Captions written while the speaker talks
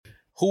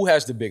Who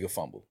has the bigger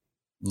fumble,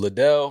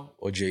 Liddell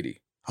or JD?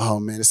 Oh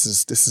man, this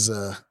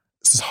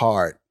is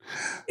hard.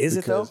 Is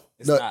it though?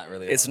 It's not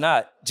really. It's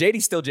not.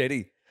 JD's still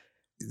JD.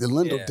 The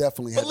Lindell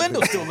definitely has. But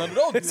Lindell's still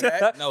Lindell. Don't do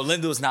that. No,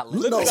 Lindell's not.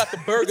 Lindell got the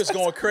burgers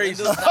going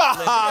crazy. Lindell's not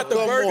Lindell. Got the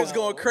burgers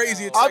going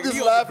crazy. It's I'm like just he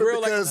on the laughing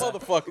grill because- like a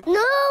motherfucker.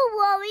 No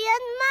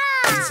worrying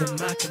mind. These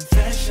are my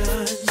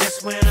confessions.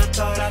 Just when I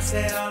thought I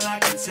said all I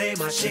can say,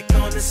 my chick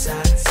on the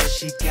side says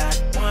she got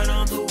one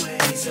on the way.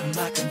 These are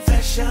my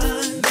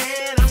confessions.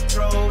 Man, I'm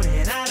thrown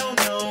and I don't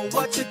know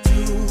what to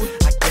do.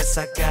 I guess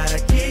I gotta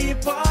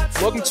keep on.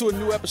 Welcome to a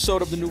new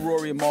episode of the New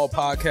Rory and Maul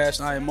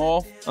podcast. I am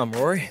Maul. I'm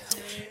Rory.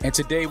 And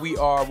today we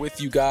are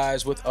with you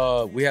guys with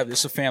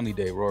it's a family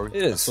day, Rory.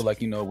 It is. I feel like,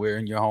 we're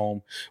in your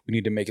home. We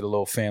need to make it a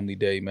little family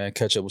day, man.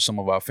 Catch up with some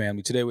of our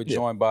family. Today we're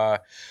joined by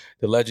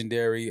the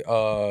legendary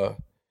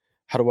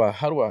how do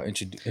I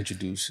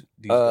introduce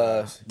these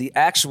guys? The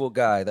actual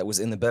guy that was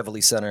in the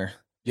Beverly Center,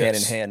 hand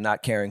in hand,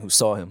 not caring who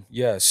saw him.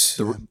 Yes.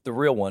 The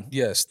real one.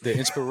 Yes, the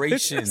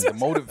inspiration, the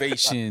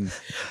motivation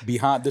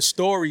behind the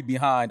story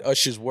behind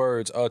Usher's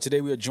words.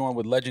 Today we are joined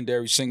with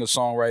legendary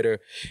singer-songwriter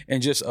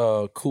and just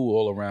a cool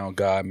all-around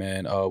guy,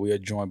 man. We are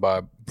joined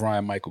by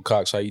Bryan Michael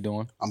Cox. How you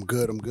doing? I'm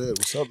good.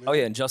 What's up, man? Oh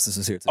yeah, and Justice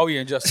is here too. Oh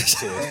yeah, and Justice is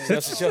here.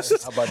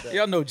 Justice. How about that?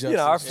 Y'all know Justice.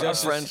 Our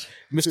Justice, friend.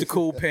 Mr.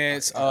 Cool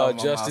Pants.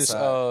 Justice.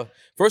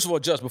 First of all,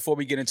 Just, before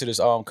we get into this,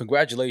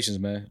 congratulations,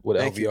 man, with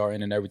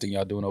LVRN and everything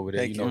y'all doing over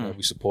there. Thank you. Man,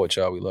 we support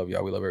y'all. We love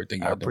y'all. We love everything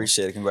y'all I doing.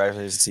 appreciate it.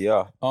 Congratulations to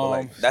y'all.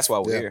 But, that's why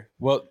we're here.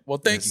 Well,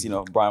 thank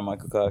you. Bryan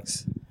Michael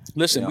Cox.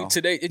 Listen, you know,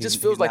 today it just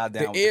he's feels like not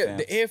down the with the air. fans.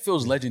 The air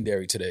feels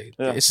legendary today.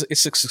 Yeah. It's a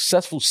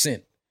successful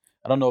scent.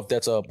 I don't know if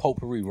that's a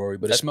potpourri, Rory,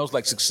 but it smells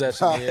like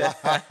success in here.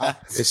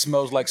 It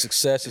smells like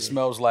success. It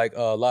smells like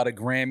a lot of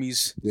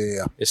Grammys.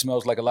 Yeah. It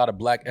smells like a lot of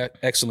black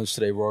excellence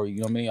today, Rory. You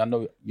know what I mean? I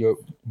know you're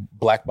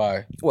black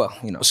by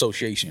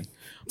association,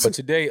 but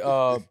today,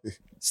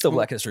 Still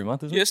Black History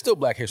Month, isn't it? yeah, it's still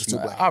Black History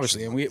Month,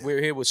 obviously, and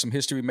we're here with some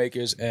history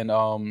makers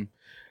and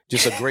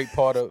just a great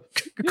part of.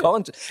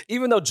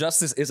 Even though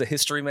Justice is a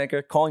history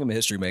maker, calling him a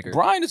history maker.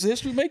 Bryan is a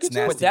history maker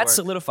too. But that's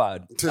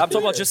solidified. I'm talking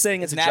about just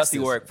saying it's It's a nasty Justice.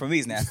 work. For me,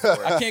 it's nasty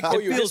work. I can't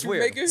call you a feels history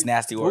weird. maker. It's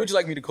nasty What work. would you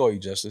like me to call you,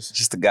 Justice?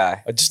 Just a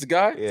guy. Just a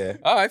guy? Yeah.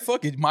 All right,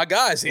 fuck it. My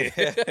guy's here.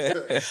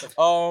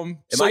 Am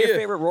I your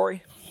favorite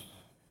Rory?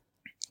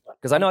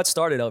 Because I know it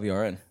started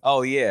LVRN.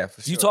 Oh, yeah.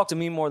 For Do you sure. talk to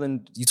me more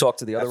than you talk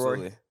to the other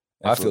Rory?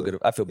 Absolutely. I feel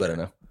good. I feel better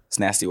now. It's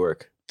nasty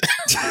work.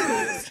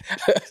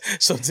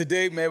 So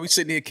today, man, we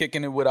sitting here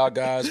kicking it with our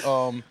guys.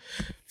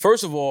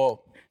 First of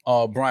all,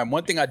 Bryan,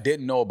 one thing I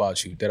didn't know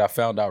about you that I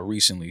found out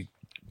recently,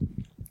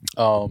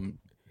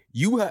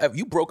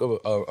 you broke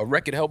a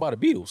record held by the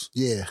Beatles.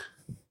 Yeah.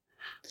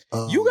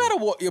 You gotta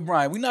walk,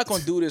 Bryan. We're not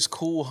gonna do this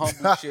cool,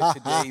 humble shit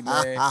today,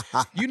 man.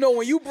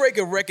 When you break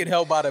a record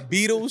held by the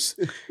Beatles,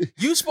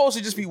 you supposed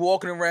to just be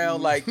walking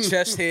around like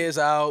chest hairs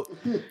out.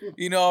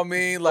 You know what I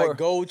mean? Like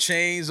gold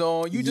chains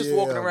on. You just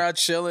walking around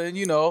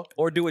chilling.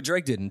 Or do what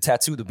Drake did and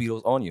tattoo the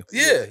Beatles on you.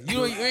 Yeah,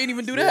 you ain't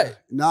even do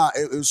that. Nah,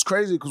 it was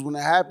crazy because when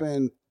it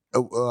happened, I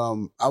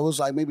was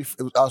like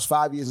I was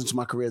 5 years into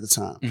my career at the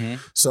time. Mm-hmm.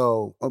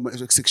 So it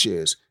was like 6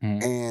 years.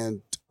 Mhm.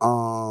 And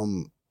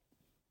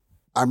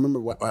I remember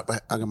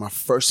I got my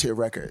first hit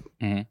record,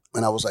 and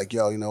I was like,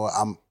 yo, you know what?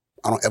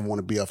 I don't ever want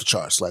to be off the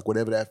charts. Like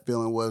whatever that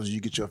feeling was, you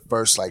get your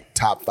first like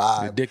top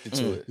 5. Addicted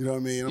to it. You know what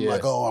I mean? I'm Yeah.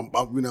 like,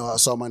 I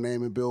saw my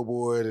name in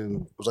Billboard,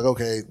 and I was like,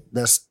 okay,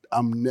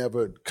 I'm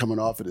never coming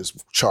off of this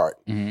chart.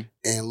 Mm-hmm.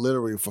 And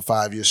literally for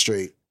 5 years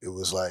straight, it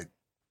was like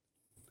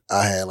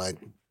I had like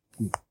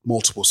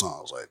multiple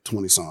songs, like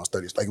 20 songs,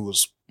 30. Like it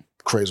was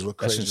crazy.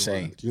 That's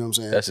insane. You know what I'm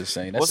saying? That's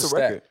insane. That's What's a the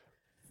stat. record?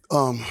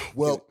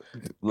 Well,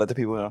 Let the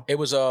people know. It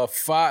was the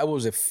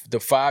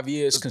 5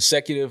 years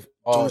consecutive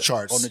on the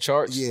charts. On the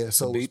charts. Yeah,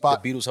 so the it was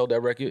Beatles held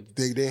that record.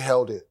 they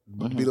held it.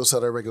 The Beatles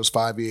held that record. It was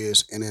 5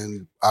 years, and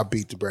then I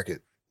beat the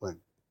record. Like,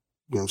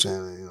 you know what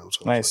I'm saying?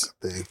 So Nice. it's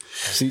like a thing.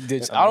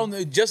 See, I don't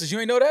know, Justice. You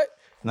ain't know that.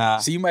 Nah.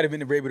 So you might have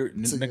been able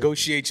to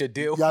negotiate your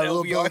deal. Yeah, a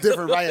little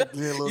different, right?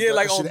 Yeah,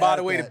 like by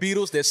the way, the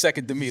Beatles, they're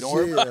second to me. Don't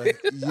worry about it.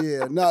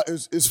 Yeah. No,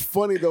 it's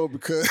funny though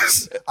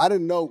because I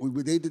didn't know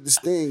they did this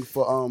thing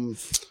for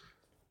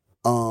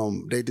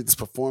they did this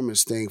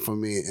performance thing for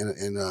me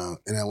in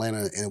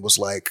Atlanta, and it was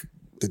like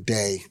the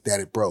day that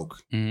it broke,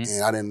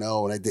 and I didn't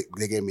know. And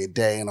they gave me a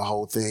day and the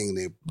whole thing, and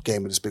they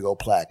gave me this big old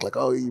plaque, like,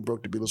 "Oh, you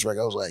broke the Beatles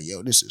record." I was like,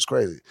 "Yo, this is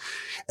crazy,"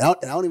 and I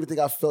don't even think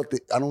I felt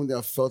it. I don't think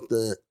I felt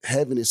the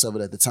heaviness of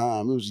it at the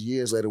time. It was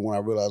years later when I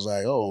realized,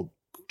 like, "Oh,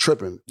 I'm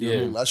tripping." You know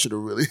what I mean? I should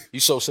have really.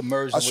 You so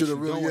submerged in what you're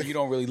doing, yeah. you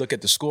don't really look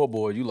at the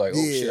scoreboard. You like,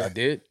 oh shit, I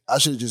did. I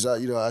should have just,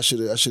 I should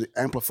have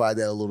amplified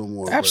that a little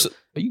more. Absolutely.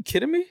 Are you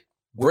kidding me?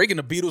 Breaking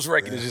the Beatles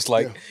record is just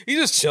like, he's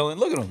just chilling.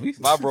 Look at him.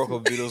 If I broke a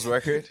Beatles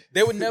record,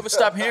 They would never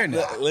stop hearing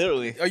that.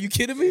 literally. Are you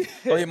kidding me?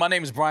 Oh yeah, my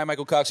name is Bryan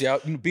Michael Cox. Yeah,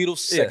 Beatles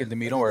second to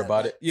me. Don't worry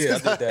about it. Yeah, I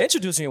did that.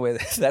 Introducing you away,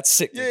 that's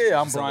sick.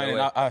 Yeah, I'm Bryan,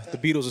 and the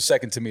Beatles are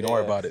second to me. Don't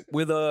worry about it.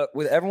 With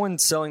everyone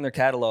selling their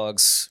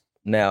catalogs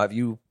now, have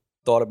you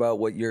thought about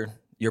what your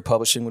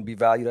publishing would be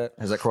valued at?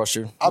 Has that crossed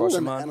your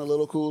I'm mind?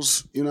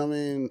 analyticals, you know what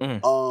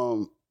I mean?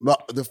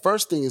 Well, the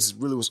first thing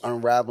was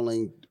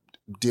unraveling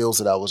deals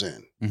that I was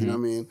in. You know what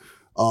I mean?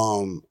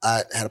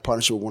 I had a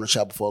partnership with Warner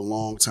Chappell for a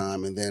long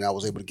time, and then I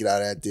was able to get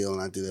out of that deal,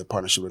 and I did a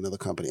partnership with another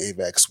company,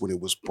 Avex, when it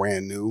was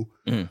brand new.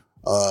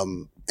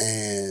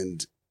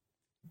 And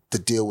the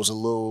deal was a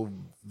little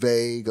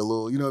vague, a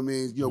little, you know what I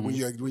mean? You know, when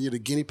you're the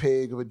guinea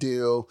pig of a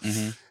deal,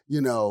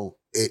 you know,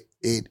 it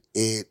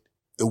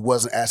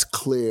wasn't as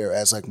clear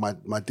as like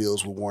my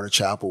deals with Warner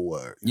Chappell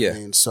were. Yeah.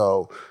 And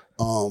so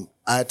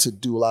I had to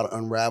do a lot of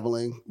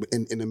unraveling.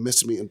 In the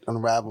midst of me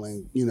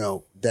unraveling, you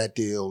know, that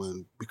deal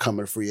and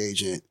becoming a free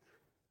agent,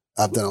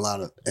 I've done a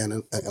lot of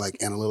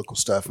like analytical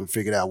stuff and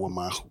figured out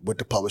what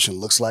the publishing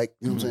looks like.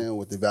 You know what I'm saying?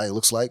 What the value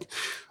looks like.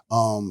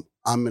 I'm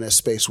in a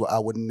space where I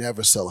would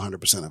never sell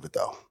 100% of it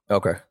though.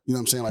 Okay. You know what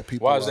I'm saying? Like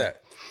people. Why is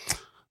that?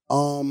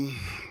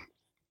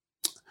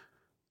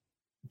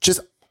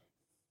 Just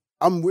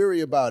I'm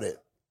weary about it.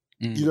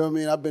 You know what I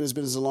mean? I've been in this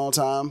business a long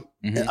time,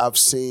 and I've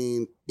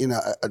seen, you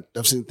know,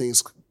 I've seen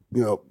things,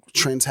 you know,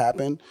 trends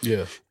happen.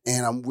 Yeah,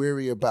 and I'm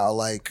weary about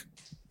like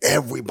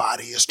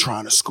everybody is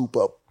trying to scoop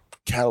up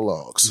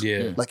catalogs.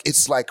 Yeah, like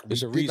it's a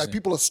reason. Like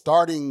people are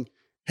starting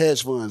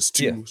hedge funds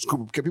to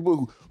scoop up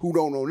people who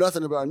don't know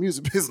nothing about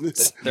music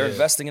business. They're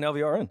investing in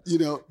LVRN. You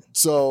know,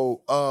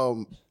 so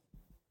wow.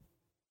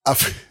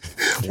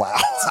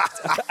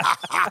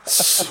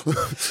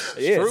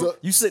 Yeah, so,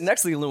 you sit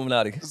next to the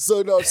Illuminati.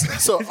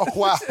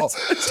 Wow.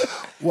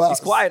 He's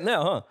quiet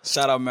now, huh?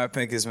 Shout out Matt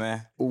Pincus,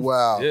 man.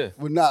 Wow. Yeah.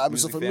 Well, I mean,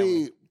 so for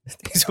family. me,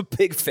 he's a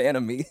big fan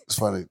of me. It's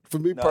funny. For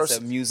me personally, it's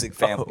a music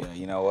family.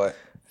 You know what?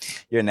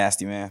 You're a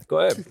nasty man. Go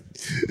ahead.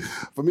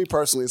 For me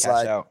personally, it's Cash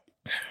like out.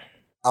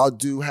 I'll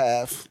do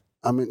half.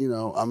 I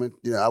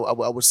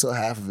would sell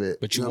half of it.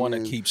 But you want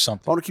to keep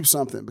something. I want to keep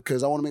something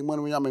because I want to make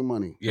money when y'all make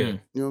money. Yeah. You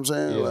know what I'm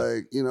saying? Yeah.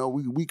 Like, you know,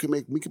 we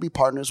could be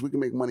partners. We can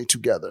make money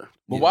together.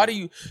 But why do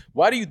you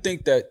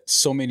think that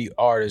so many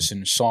artists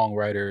and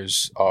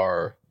songwriters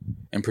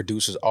and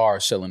producers are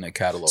selling their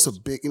catalogs? It's a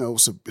big, you know,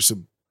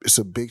 it's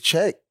a big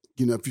check.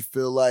 You know, if you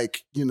feel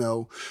like, you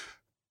know,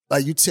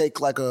 like you take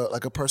like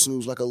a person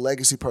who's like a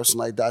legacy person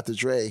like Dr.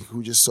 Dre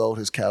who just sold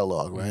his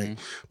catalog, right?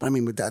 But I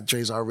mean, but Dr.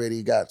 Dre's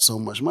already got so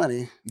much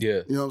money.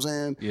 Yeah. You know what I'm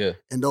saying? Yeah.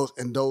 And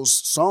those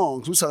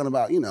songs, we're talking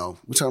about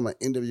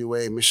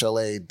NWA, Michelle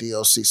A,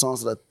 DLC,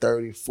 songs that are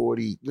 30,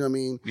 40, you know what I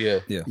mean? Yeah.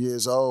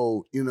 Years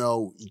old, you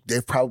know,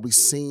 they've probably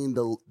seen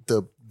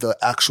the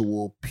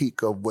actual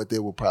peak of what they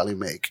will probably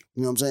make.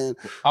 You know what I'm saying?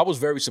 I was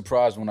very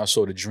surprised when I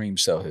saw The Dream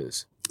sell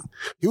his.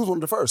 He was one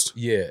of the first.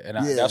 Yeah. And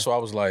that's why I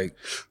was like,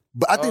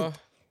 but I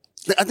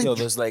think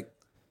there's like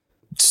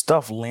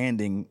stuff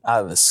landing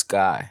out of the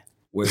sky.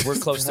 We're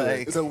close to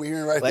like, so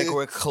we're right like there.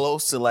 we're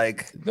close to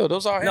like no,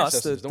 those are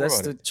ancestors. That's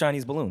the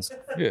Chinese balloons.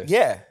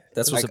 Yeah.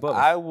 That's what's like, above.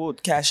 I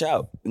would cash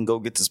out and go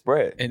get the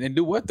spread. And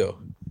do what though?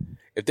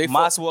 If they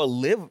might as well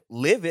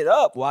live it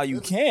up while you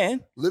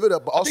can. Live it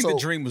up, but also I think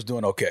The Dream was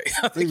doing okay.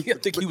 I think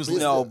he was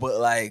but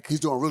like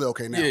he's doing really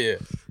okay now. Yeah.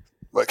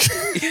 Like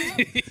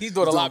he's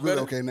doing a lot really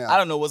better. Okay now. I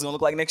don't know what's gonna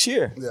look like next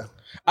year. Yeah.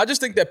 I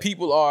just think that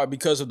people are,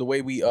 because of the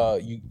way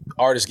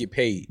artists get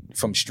paid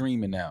from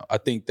streaming now. I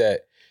think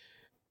that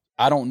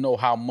I don't know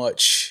how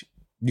much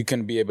you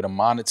can be able to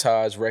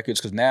monetize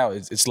records because now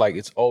it's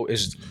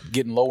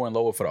getting lower and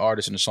lower for the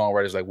artists and the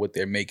songwriters, like what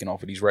they're making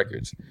off of these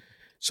records.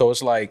 So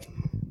it's like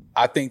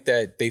I think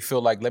that they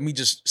feel like, let me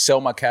just sell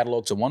my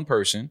catalog to one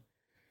person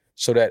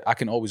so that I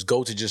can always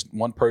go to just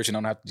one person. I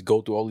don't have to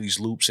go through all these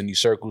loops and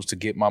these circles to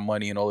get my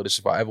money and all of this.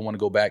 If I ever want to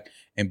go back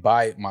and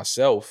buy it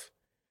myself,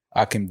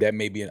 that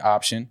may be an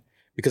option.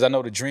 Because I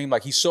know The Dream,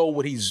 like he sold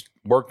what he's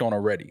worked on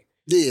already.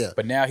 Yeah.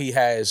 But now he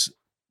has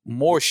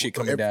more shit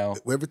coming down.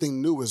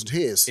 Everything new is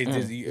his.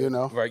 You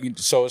know? Right.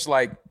 So it's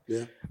like,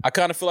 I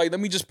kind of feel like, let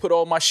me just put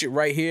all my shit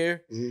right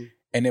here.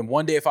 And then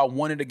one day, if I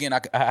want it again,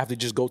 I have to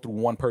just go through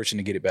one person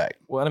to get it back.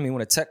 Well, I mean,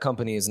 when a tech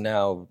company is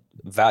now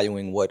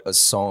valuing what a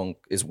song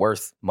is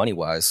worth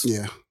money-wise,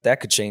 that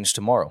could change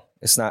tomorrow.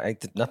 It's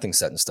nothing's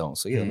set in stone.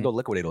 So let me go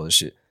liquidate all this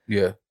shit.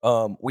 Yeah.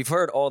 We've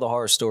heard all the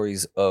horror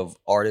stories of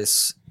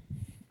artists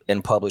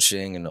and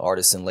publishing and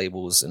artists and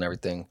labels and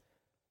everything.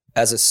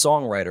 As a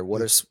songwriter,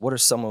 what are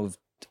some of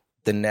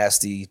the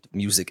nasty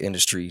music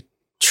industry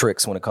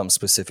tricks when it comes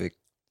specific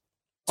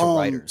to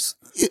writers?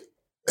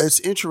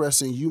 It's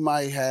interesting. You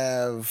might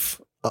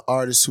have an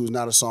artist who's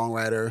not a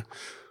songwriter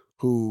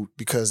who,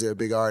 because they're a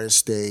big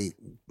artist, they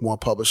want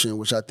publishing,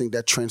 which I think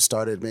that trend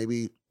started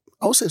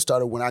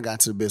started when I got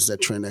into the business.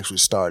 That trend actually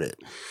started.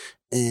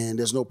 And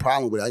there's no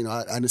problem with it. You know,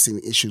 I didn't see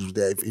any issues with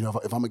that.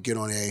 If I'm going to get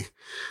on a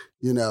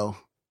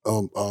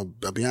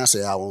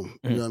Beyonce album,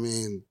 you know what I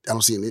mean? I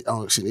don't see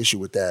an issue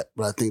with that.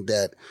 But I think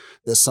that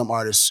there's some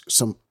artists,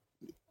 who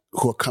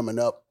are coming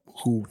up,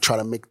 who try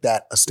to make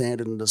that a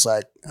standard, and it's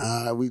like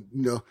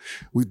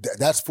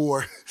that's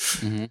for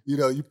you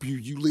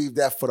leave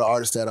that for the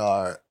artists that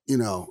are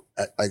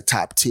at like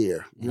top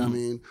tier. You know what I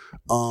mean?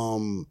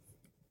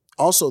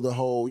 Also, the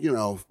whole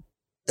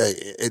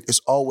it's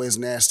always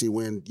nasty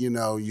when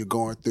you're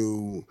going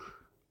through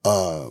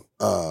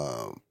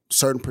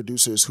certain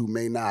producers who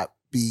may not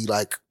be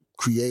like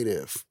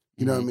creative.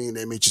 You know what I mean?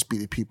 They may just be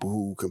the people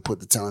who can put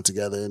the talent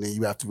together, and then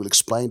you have to really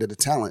explain to the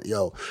talent,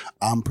 yo,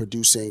 I'm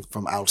producing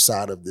from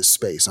outside of this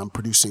space. I'm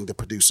producing the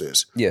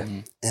producers. Yeah.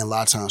 And a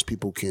lot of times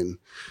people can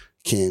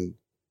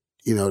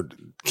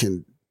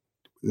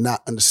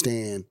not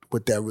understand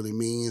what that really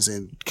means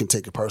and can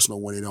take it personal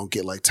when they don't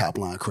get like top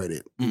line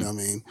credit. You know what I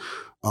mean?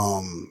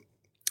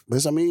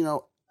 But I mean, you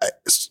know,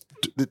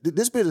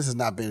 this business has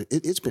not been.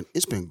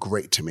 It's been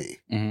great to me.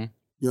 You know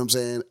what I'm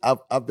saying?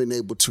 I've been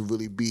able to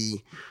really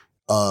be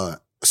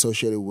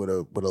associated with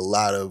a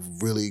lot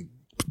of really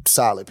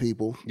solid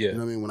people. Yeah. You know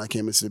what I mean? When I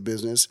came into the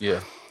business. Yeah.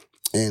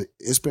 And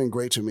it's been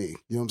great to me. You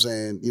know what I'm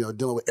saying? You know,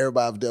 dealing with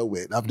everybody I've dealt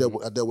with. I've dealt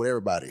with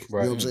everybody.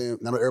 Right. You know what I'm saying?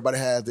 Now everybody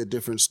has their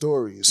different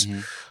stories.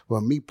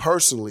 But me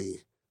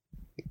personally,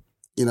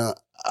 you know,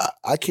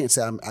 I can't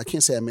say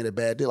I made a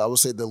bad deal. I would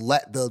say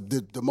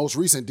the most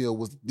recent deal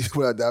was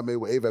what I made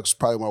with Avex was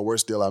probably my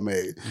worst deal I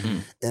made,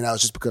 and that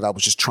was just because I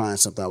was just trying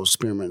something. I was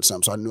experimenting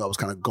something, so I knew I was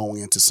kind of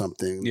going into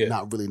something,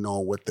 not really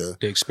knowing what the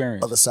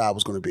experience other side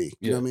was going to be.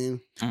 You know what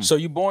I mean? So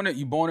you born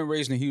and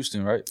raised in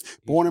Houston, right?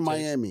 Born in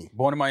Miami.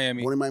 Born in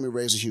Miami,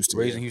 raised in Houston.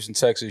 Raised in Houston,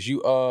 Texas.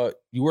 You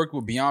worked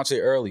with Beyonce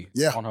early.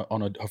 Yeah.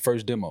 On her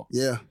first demo.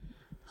 Yeah.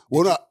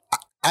 Well, no,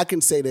 I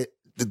can say that.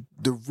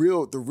 The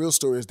real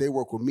story is they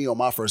worked with me on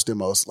my first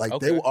demos. Like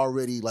they were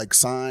already like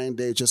signed.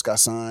 They just got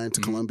signed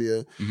to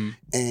Columbia,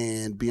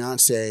 and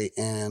Beyonce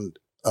and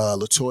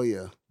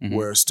LaToya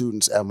were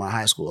students at my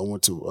high school. I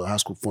went to a high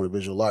school for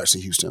visual arts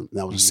in Houston. And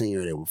I was a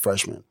senior. They were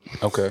freshmen.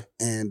 Okay,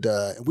 and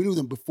we knew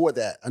them before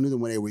that. I knew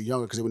them when they were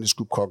younger because they were in this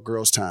group called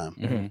Girls Time,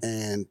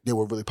 and they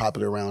were really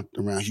popular around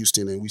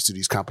Houston. And we used to do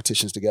these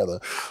competitions together,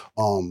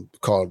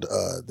 called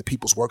the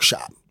People's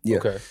Workshop. Yeah.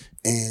 Okay,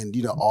 and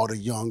you know all the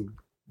young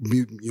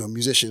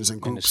musicians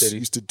and groups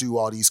used to do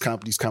all these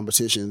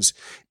competitions,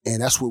 and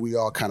that's where we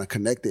all kind of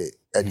connected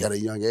at a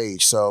young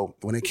age. So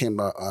when it came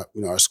to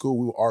our school,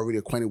 we were already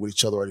acquainted with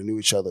each other, already knew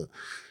each other,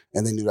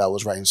 and they knew that I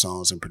was writing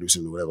songs and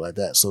producing or whatever like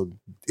that. So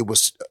it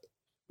was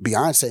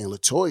Beyonce and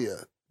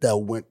LaToya that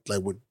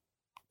would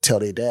tell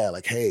their dad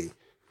like, hey,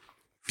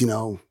 you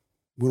know,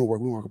 we don't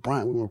work with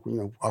Bryan, we work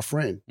with our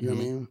friend. You know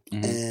what I mean?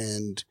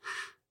 And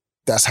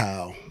that's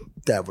how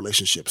that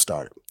relationship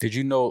started. Did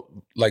you know,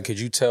 like, could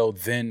you tell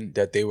then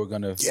that they were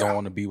going to go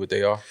on to be what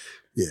they are?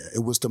 Yeah,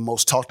 it was the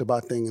most talked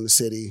about thing in the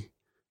city.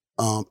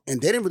 And they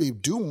didn't really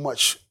do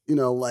much, you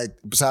know, like,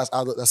 besides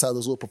those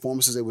little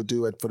performances they would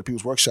do for the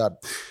People's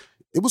Workshop.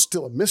 It was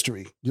still a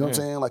mystery, you know what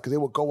I'm saying? Like, 'cause they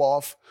would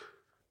go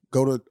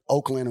to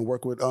Oakland and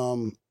work with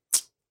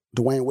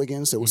Dwayne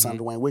Wiggins. They would sign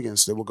Dwayne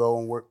Wiggins. They would go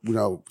and work, you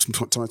know,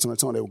 Tony.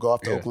 They would go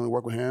off to Oakland and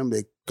work with him.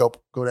 They go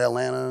to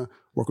Atlanta,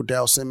 work with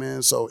Dal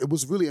Simmons. So it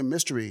was really a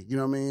mystery, you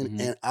know what I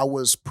mean? And I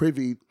was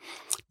privy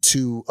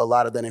to a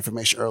lot of that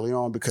information early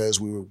on because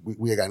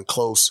we had gotten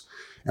close,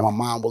 and my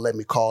mom would let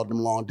me call them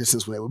long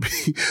distance when they would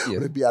be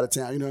when they'd be out of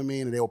town, you know what I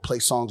mean? And they would play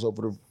songs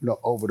over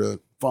the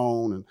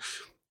phone, and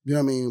you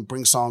know what I mean,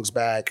 bring songs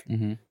back,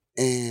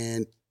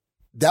 and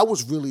that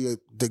was really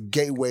the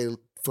gateway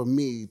for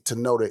me to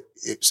know that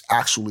it's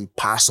actually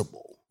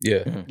possible.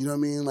 Yeah. You know what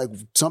I mean? Like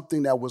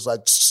something that was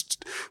like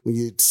when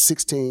you're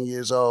 16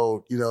 years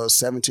old, you know,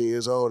 17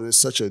 years old, and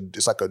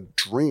it's like a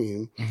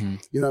dream,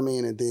 you know what I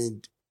mean? And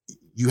then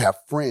you have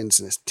friends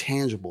and it's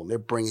tangible, and they're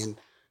bringing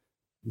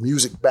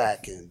music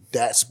back, and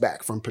that's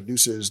back from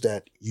producers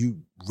that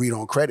you read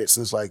on credits,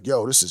 and it's like,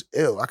 yo, this is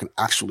ill. I can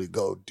actually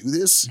go do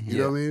this. You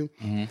know what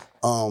I mean?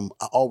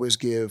 I always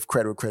give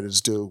credit where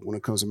credit's due when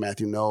it comes to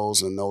Matthew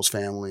Knowles and Knowles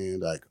family,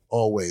 and like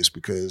always,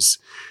 because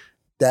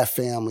that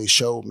family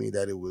showed me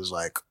that it was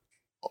like,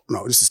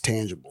 no, this is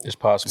tangible. It's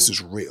possible. This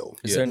is real.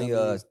 Is there any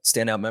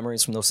standout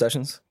memories from those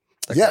sessions?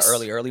 Like yes.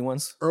 The early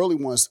ones? Early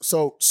ones.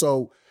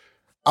 So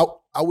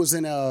I was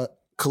in a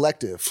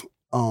collective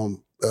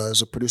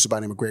as a producer by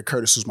the name of Greg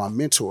Curtis, who's my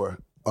mentor.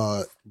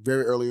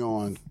 Very early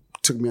on,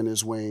 took me under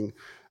his wing.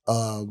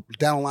 Down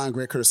the line,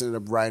 Greg Curtis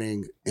ended up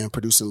writing and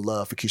producing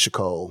Love for Keisha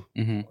Cole.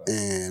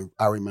 And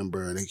I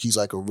remember, and he's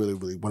like a really,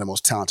 really one of the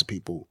most talented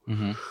people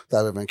that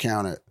I've ever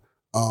encountered.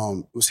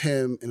 It was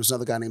him, and there was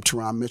another guy named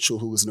Teron Mitchell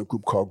who was in a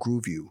group called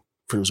Groove You.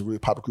 It was a really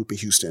popular group in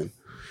Houston.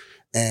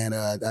 And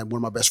one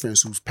of my best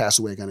friends who's passed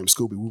away, a guy named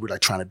Scooby, we were like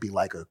trying to be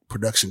like a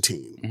production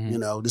team. You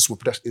know, this was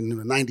in the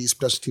 90s,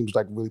 production team was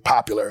like really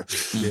popular.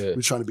 We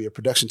were trying to be a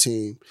production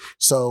team.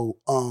 So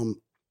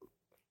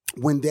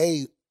when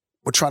they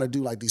were trying to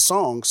do like these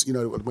songs, you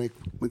know, when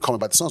we call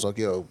about the songs, like,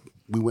 yo,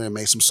 we went and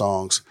made some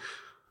songs.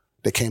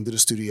 They came to the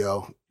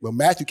studio. Well,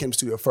 Matthew came to the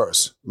studio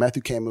first.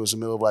 Matthew came, it was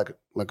in the middle of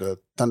like a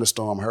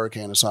thunderstorm,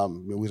 hurricane or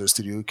something. We was at the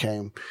studio, he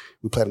came,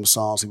 we played him the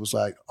songs. He was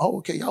like, oh,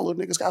 okay, y'all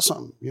little niggas got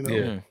something, you know?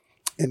 Yeah.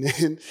 And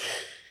then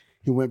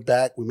he went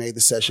back, we made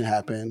the session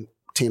happen.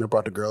 Tina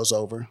brought the girls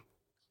over.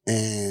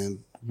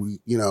 And we,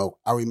 you know,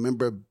 I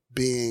remember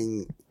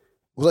it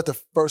was like the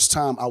first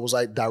time I was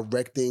like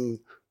directing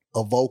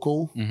a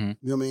vocal, you know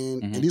what I mean?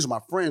 And these are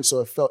my friends,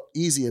 so it felt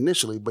easy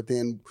initially, but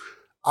then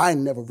I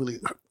never really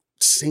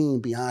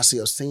seen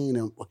Beyonce or seen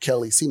him or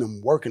Kelly, seen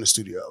him work in the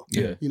studio.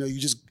 Yeah. You know, you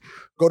just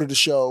go to the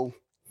show,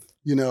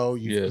 You know,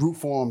 you root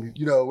for them,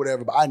 you know,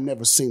 whatever. But I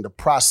never seen the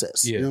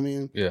process. You know what I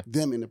mean? Yeah.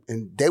 Them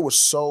and they were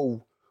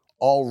so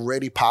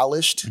already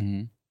polished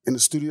in the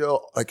studio,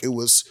 like it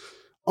was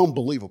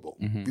unbelievable.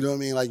 You know what I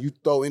mean? Like you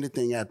throw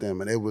anything at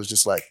them, and it was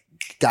just like,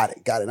 got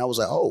it. And I was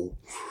like, oh,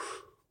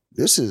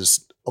 this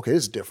is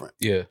different.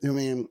 Yeah, you know what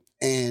I mean?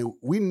 And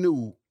we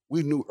knew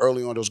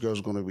early on those girls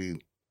were going to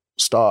be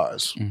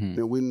stars.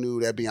 And we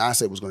knew that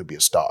Beyonce was going to be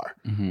a star.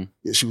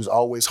 Yeah, she was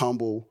always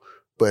humble,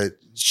 but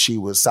she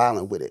was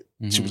silent with it.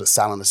 She was a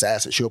silent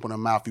assassin. She opened her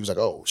mouth. He was like,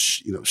 oh,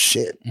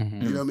 shit. You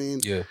know what I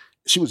mean? Yeah.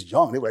 She was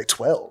young. They were like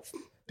 12,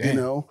 you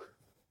know,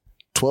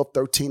 12,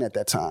 13 at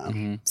that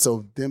time.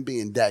 So them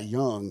being that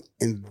young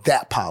and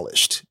that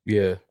polished.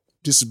 Yeah.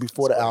 This is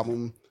before the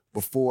album,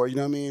 you know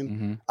what I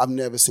mean? I've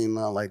never seen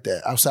nothing like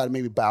that. Outside of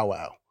maybe Bow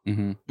Wow.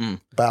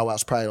 Bow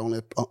Wow's probably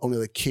only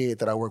the kid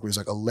that I worked with was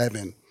like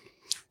 11.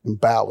 And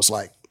Bow was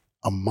like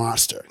a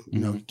monster, you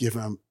know,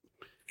 giving him,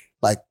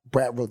 like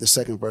Brad wrote the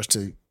second verse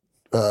to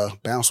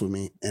Bounce With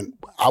Me, and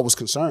I was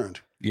concerned.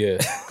 Yeah.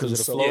 Because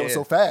it's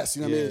so fast,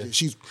 you know what I mean?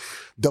 She's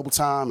double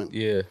time.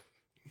 And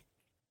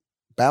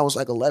Bow was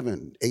like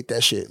 11, ate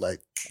that shit, like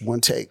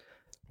one take.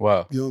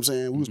 Wow. You know what I'm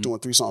saying? We was doing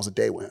 3 songs a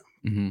day with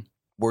him.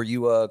 Were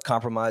you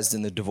compromised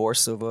in the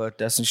divorce of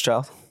Destiny's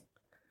Child?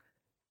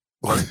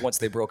 Once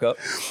they broke up?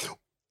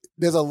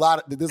 There's a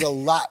lot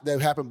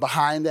that happened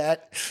behind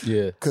that.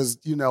 Yeah. Because,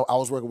 you know, I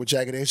was working with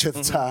Jagged Edge at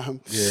the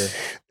time. Yeah.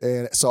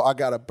 And so I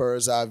got a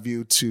bird's eye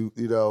view to,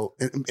 you know,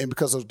 and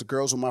because of the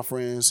girls were my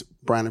friends,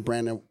 Bryan and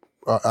Brandon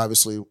are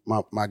obviously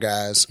my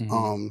guys.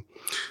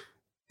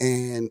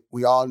 And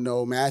we all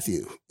know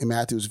Matthew. And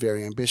Matthew was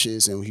very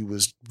ambitious and he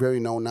was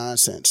very no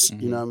nonsense.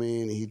 You know what I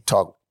mean? He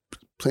talked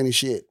plenty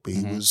shit, but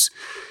he was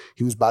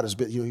about his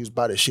he was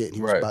about his shit.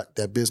 He was about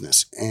that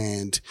business.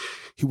 And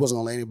he wasn't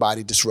gonna let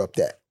anybody disrupt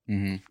that.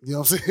 You know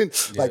what I'm saying?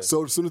 Yeah. Like,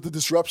 so as soon as the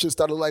disruption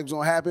started, like, was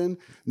gonna happen,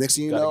 next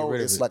thing you know,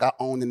 it's like I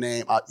own the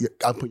name.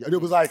 It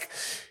was like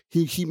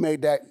he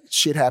made that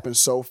shit happen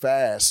so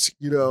fast,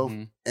 you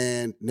know.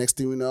 And next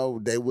thing we know,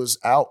 they was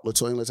out.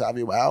 LaToya and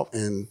Latavia were out,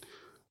 and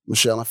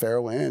Michelle and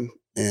Farrah were in.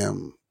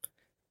 And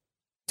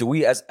do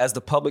we, as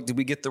the public, did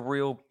we get the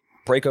real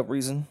breakup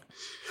reason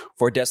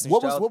for Destiny's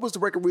Child? What was the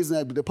breakup reason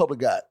that the public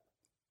got?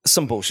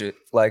 Some bullshit,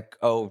 like,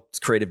 oh,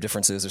 creative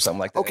differences or something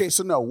like that. Okay,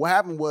 so no, what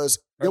happened was...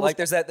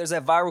 there's that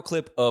viral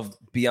clip of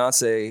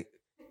Beyonce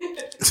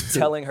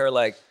telling her,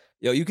 like,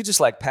 yo, you could just,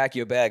 like, pack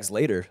your bags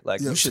later.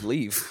 Like, you should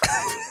leave.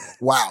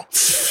 Wow.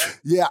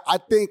 Yeah, I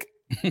think...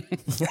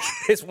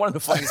 It's one of the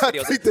funniest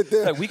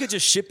videos. Like, we could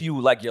just ship you,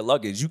 like, your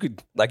luggage. You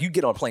could, like, you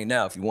get on a plane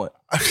now if you want.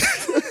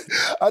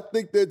 I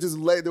think there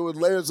were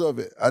layers of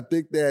it. I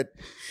think that,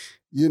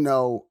 you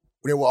know...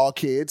 They were all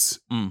kids.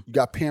 You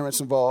got parents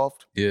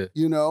involved. Yeah.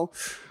 You know,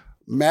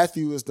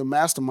 Matthew is the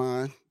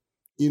mastermind,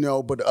 you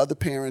know, but the other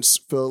parents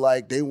feel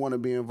like they want to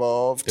be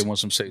involved. They want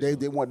some say.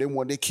 They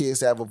want their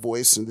kids to have a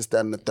voice and this, that,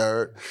 and the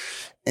third.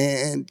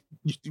 And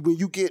when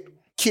you get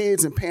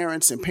kids living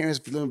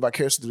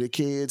vicariously through their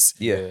kids,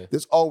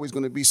 there's always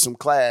going to be some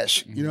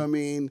clash. You know what I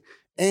mean?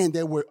 And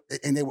they were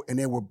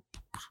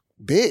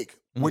big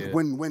when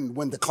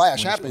the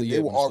clash happened. They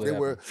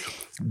were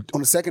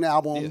on the second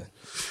album. Yeah.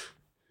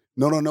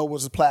 No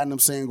was a platinum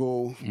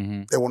single.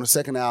 They were on the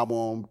second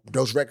album.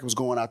 Those records was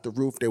going out the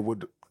roof.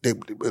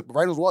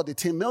 Right as well, they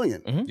 10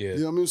 million. You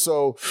know what I mean?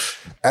 So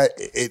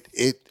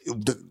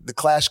the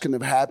clash couldn't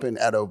have happened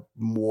at a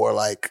more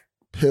like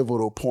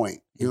pivotal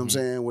point. You know what I'm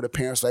saying? Where the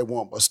parents like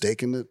want a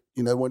stake in the,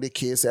 you know, want their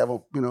kids to have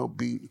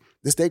be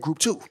this their group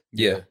too.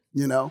 Yeah.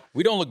 You know?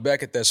 We don't look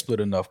back at that split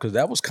enough because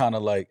that was kind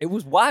of like... It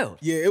was wild.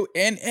 Yeah,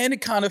 and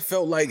it kind of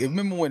felt like...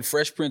 Remember when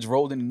Fresh Prince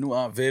rolled in the new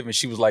Aunt Viv and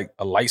she was like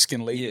a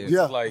light-skinned lady?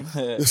 Yeah.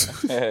 It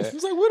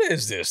was like, what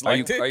is this? Are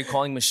you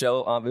calling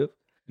Michelle Aunt Viv?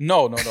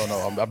 No.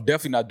 I'm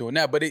definitely not doing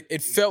that. But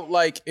it felt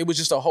like it was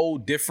just a whole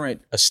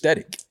different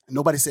aesthetic.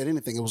 Nobody said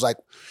anything. It was like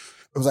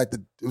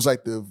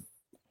the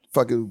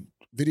fucking...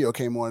 video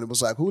came on and it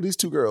was like, who are these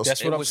two girls?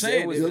 That's what I'm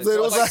saying. It was like,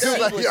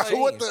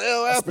 what the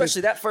hell happened?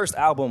 Especially that first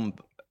album,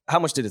 how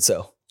much did it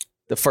sell?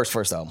 The first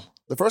album.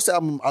 The first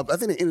album, I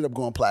think it ended up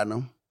going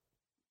platinum.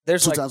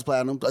 There's two times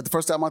platinum. The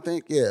first album, I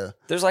think, yeah.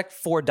 There's like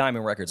 4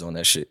 diamond records on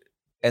that shit.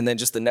 And then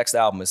just the next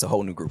album is a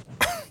whole new group.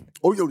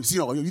 We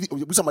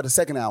talking about the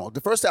second album.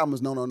 The first album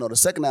is no. The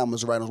second album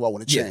is Right as Well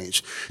when it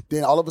changed.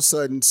 Then all of a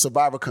sudden,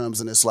 Survivor comes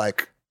and it's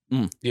like,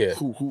 yeah.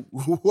 Who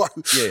are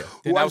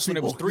and that was when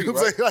it was 3,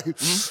 right?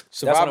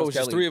 Survivor was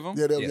just 3 of them?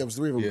 Yeah, there was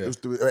 3 of them. Yeah. It was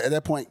 3. At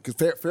that point, because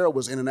Farrah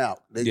was in and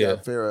out. They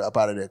got Farrah up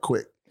out of there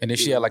quick. And then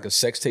she had like a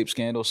sex tape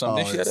scandal or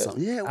something.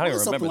 Yeah, it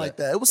was something like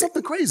that. It was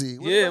something crazy.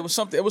 It was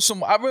something. It was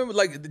some. I remember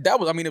like that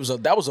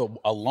was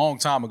a long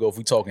time ago if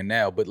we talking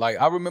now. But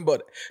like I remember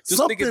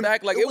just thinking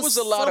back, like it was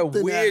a lot of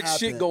weird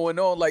shit going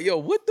on. Like, yo,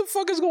 what the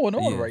fuck is going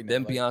on right now?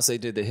 Then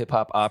Beyonce did the hip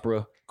hop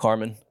opera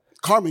Carmen.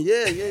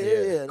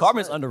 Yeah.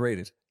 Carmen's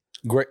underrated.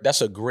 Great.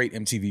 That's a great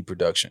MTV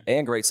production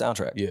and great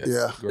soundtrack.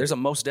 Yeah. There's a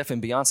Mos Def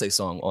and Beyonce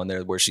song on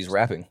there where she's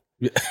rapping.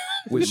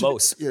 with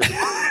most. Yeah.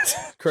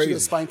 Crazy. She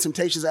was fighting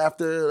Temptations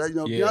after.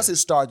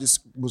 Beyonce's star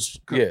just was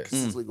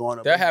consistently going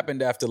up. That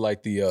happened after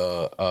like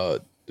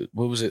the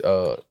what was it?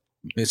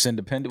 Miss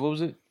Independent. What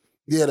was it?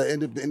 Yeah,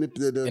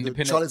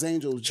 the Charlie's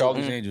Angels.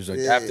 Charlie's Angels. Like,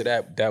 after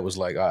that was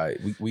like, all right,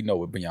 we know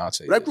what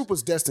Beyonce. That group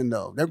was destined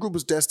though. That group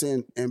was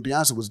destined, and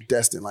Beyonce was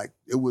destined. Like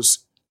it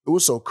was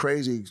so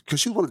crazy because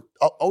she's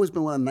always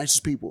been one of the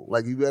nicest people.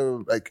 Like you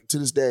ever to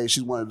this day,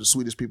 she's one of the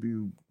sweetest people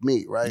you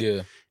meet, right?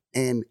 Yeah.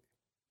 And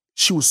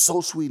she was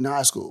so sweet in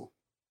high school,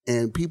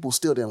 and people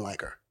still didn't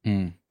like her.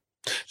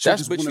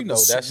 That's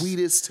that's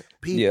sweetest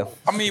people. Yeah.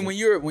 I mean, when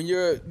you're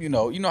you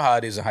know how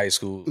it is in high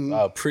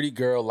school. Pretty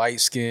girl, light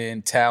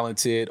skinned,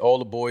 talented. All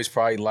the boys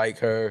probably like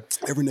her.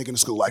 Every nigga in the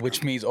school like her.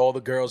 Which means all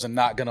the girls are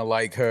not gonna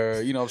like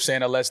her. You know what I'm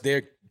saying? Unless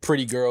they're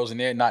pretty girls and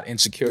they're not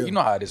insecure. Yeah. You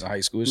know how it is in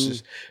high school.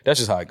 It's that's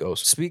just how it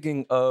goes.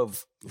 Speaking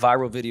of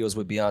viral videos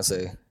with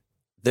Beyonce,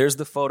 there's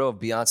the photo of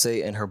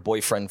Beyonce and her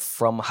boyfriend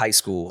from high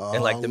school,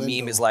 and like the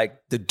meme is like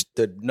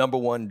the number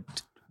one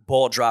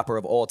ball dropper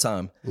of all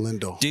time.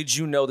 Lindo. Did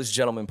you know this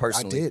gentleman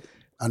personally? I did.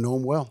 I know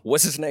him well.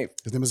 What's his name?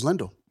 His name is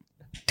Lindo.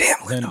 Damn,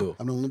 Lindo.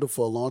 I've known Lindo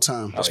for a long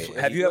time.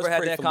 Have you ever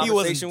had that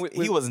conversation with?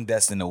 He wasn't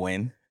destined to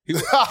win. Don't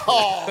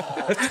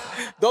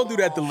do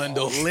that to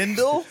Lindo.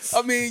 Lindo?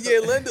 I mean, yeah,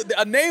 Lindo.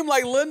 A name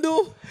like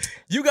Lindo,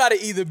 you got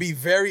to either be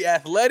very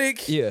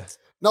athletic, Yeah.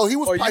 No, he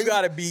was. or you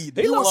got to be.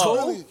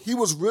 He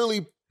was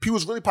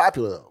really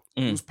popular though.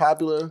 He was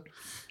popular.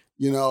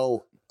 You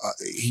know,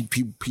 he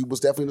was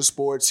definitely in the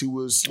sports. He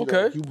was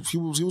he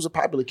was a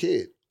popular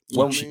kid.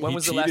 When was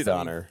the last cheated time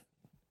on her?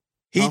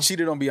 He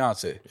cheated on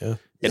Beyonce. Yeah.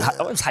 It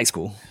was high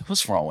school.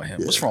 What's wrong with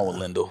him? What's wrong with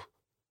Lindo?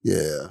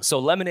 Yeah. So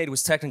Lemonade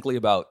was technically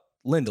about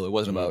Lyndall. It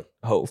wasn't about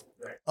Hove.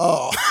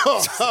 Oh.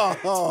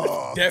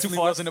 Definitely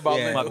wasn't about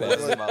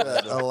Lindo. My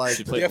bad. I like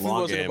She that. played the Definitely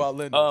long wasn't game. about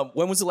Lindo.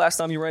 When was the last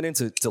time you ran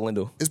into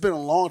Lyndall? It's been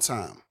a long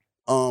time.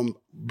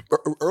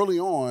 Early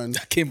on,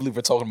 I can't believe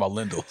we're talking about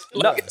Lindo.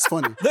 No, it's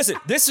funny. listen,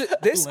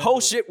 this whole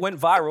shit went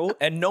viral,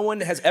 and no one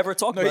has ever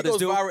talked about this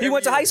dude. He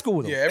went to high school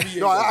with him. Yeah, every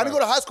year. No, I didn't go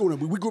to high school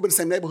with him. We grew up in the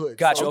same neighborhood.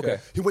 Gotcha, okay.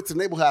 He went to the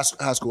neighborhood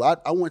high school.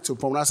 I went to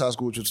Performing Arts High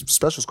School, which was a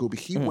special school, but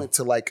he went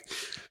to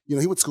he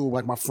went to school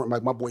with my friend,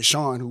 my boy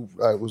Sean, who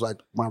was like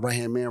my right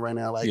hand man right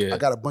now. I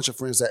got a bunch of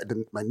friends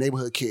my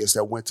neighborhood kids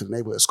that went to the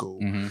neighborhood school,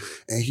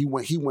 and he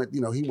went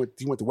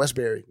to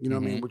Westbury, you know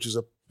what I mean, which is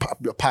a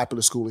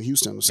popular school in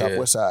Houston, the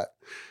Southwest side,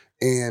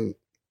 and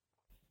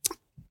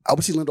I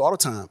would see Lindo all the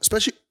time,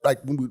 especially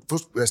like when we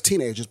first as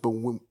teenagers, but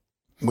when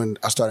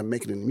I started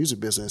making it in the music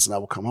business and I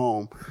would come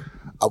home,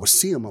 I would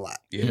see him a lot.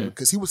 Yeah.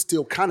 Because he was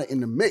still kind of in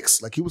the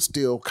mix. Like he was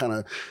still kind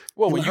of.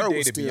 Well, when you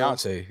dated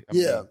Beyonce. I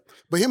mean,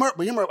 But him,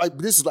 like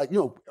this is like,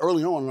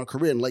 early on in our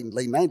career in late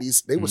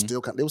 90s, they were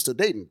still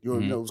dating. You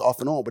know, it was off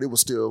and on, but it was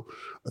still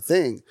a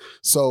thing.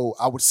 So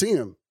I would see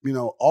him,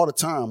 all the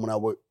time when I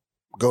would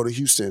go to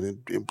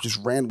Houston and just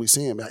randomly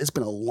see him. It's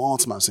been a long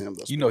time I've seen him.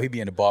 You know he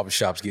be in the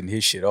barbershops getting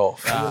his shit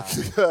off.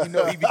 You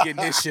know he be getting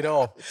his shit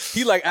off.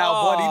 He like Al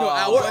Bundy. You know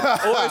Al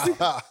Bundy?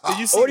 Did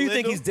you see Or do you Lindo?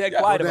 think he's dead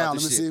quiet about Let me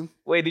this see shit? him.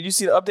 Wait, did you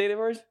see the updated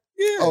version?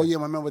 Yeah. Oh yeah,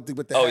 I remember with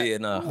the Oh hat. yeah,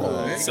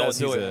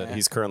 nah.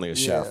 He's currently a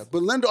chef. Yeah,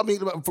 but Lindo, I mean,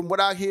 from what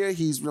I hear,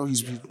 he's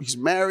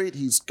married,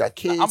 he's got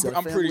kids.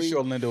 I'm pretty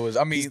sure Lindo is.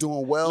 I mean, he's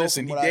doing well.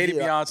 Listen, he from what I dated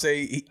hear.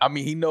 Beyonce.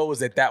 He knows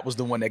that was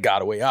the one that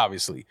got away.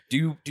 Obviously,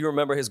 Do you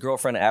remember his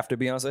girlfriend after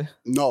Beyonce?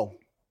 No,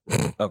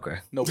 Okay.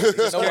 nobody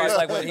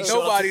like when he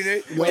showed nobody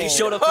did. When he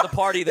showed up to the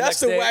party the That's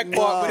next the day. whack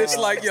part, but it's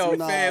like, yo,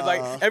 Nah. fans,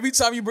 like every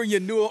time you bring your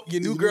new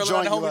girl around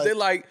joint, the homies, you like, they're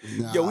like,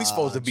 yo, we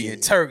supposed to be in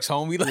Turks,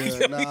 homie. Like, yeah,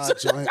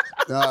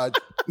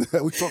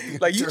 we supposed to be in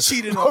like you Turks.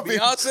 cheated on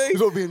Beyonce. We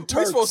supposed to be in We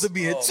Turks. supposed to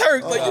be in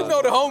Turks. Like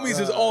the homies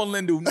is on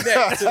Lindo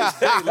neck to this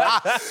day.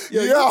 Like,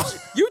 yo, Yeah.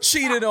 you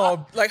cheated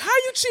on. Like, how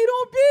you cheat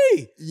on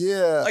B?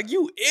 Yeah, Like,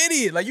 you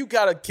idiot. Like, you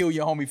gotta kill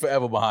your homie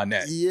forever behind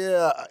that.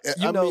 yeah.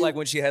 You know, like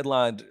when she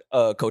headlined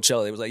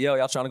Coachella, it was like, yo,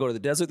 y'all trying to go to the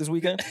desert this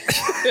weekend?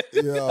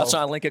 Y'all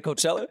trying to link at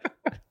Coachella?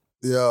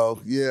 yeah,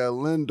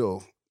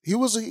 Lindo.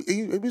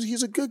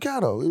 He's a good guy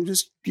though. It was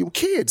just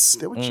kids.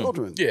 They were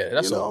children. Yeah,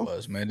 that's you all know? it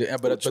was, man.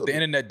 But the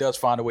internet does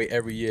find a way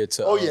every year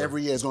to. Oh yeah,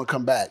 every year it's gonna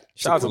come back.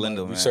 Shout out to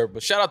Lindo, man.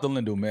 But shout out to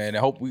Lindo, man.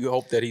 And we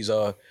hope that he's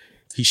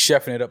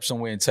chefing it up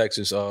somewhere in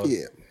Texas. Yeah. I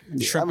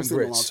Shrimp haven't and seen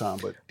him in a long grits. time,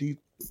 but do you?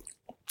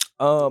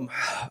 All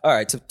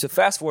right, to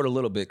fast forward a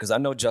little bit, because I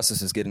know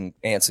Justice is getting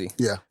antsy.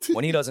 Yeah.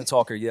 When he doesn't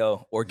talk or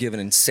yell or give an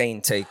insane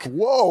take,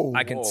 Whoa.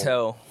 I can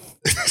tell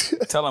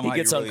Tell him he how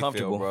gets you really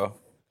uncomfortable. feel, bro.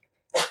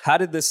 How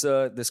did this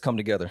come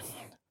together?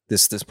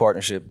 This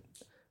partnership,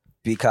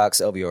 B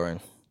Cox, LVRN.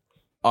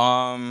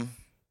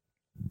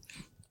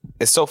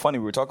 It's so funny.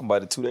 We were talking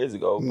about it 2 days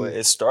ago, but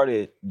it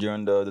started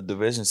during the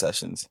division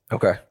sessions.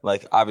 Okay.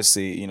 Like,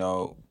 obviously,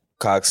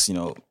 Cox,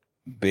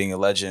 being a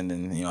legend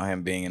and,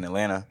 him being in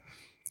Atlanta,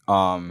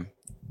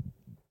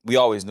 we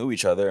always knew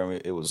each other.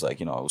 And it was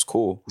like, it was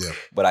cool. Yeah.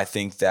 But I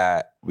think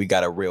that we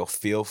got a real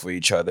feel for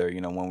each other,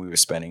 when we were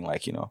spending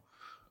like,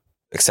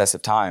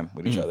 excessive time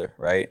with each other,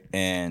 right?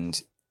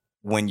 And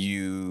when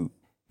you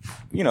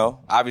you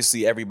know,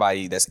 obviously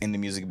everybody that's in the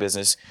music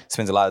business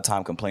spends a lot of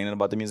time complaining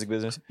about the music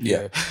business.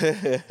 Yeah.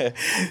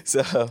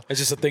 So it's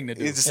just a thing to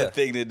do. It's just a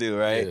thing to do,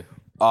 right?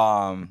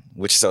 Yeah.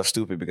 Which is so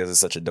stupid because it's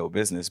such a dope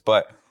business.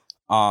 But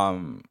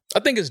I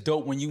think it's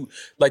dope when you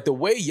like the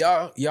way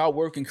y'all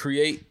work and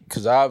create,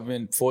 because I've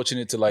been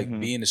fortunate to like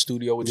be in the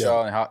studio with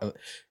y'all, and how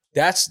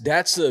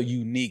that's a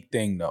unique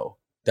thing though.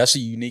 That's a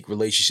unique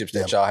relationships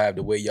that y'all have,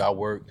 the way y'all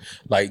work.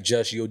 Like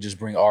you'll just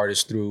bring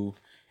artists through,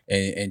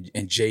 and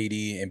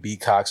JD and B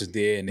Cox is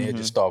there, and they'll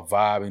just start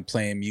vibing,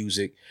 playing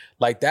music.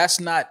 Like that's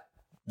not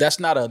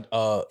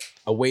a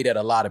way that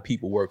a lot of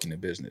people work in the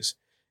business.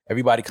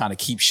 Everybody kind of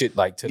keep shit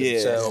like to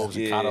themselves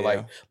and kind of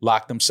like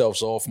lock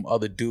themselves off from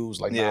other dudes.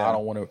 Like, nah, I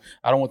don't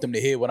want them to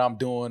hear what I'm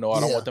doing, or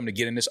I don't want them to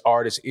get in this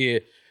artist's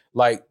ear.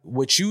 Like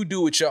what you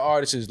do with your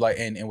artists is like,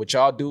 and what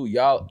y'all do,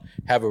 y'all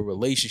have a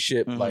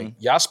relationship. Like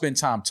y'all spend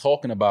time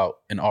talking about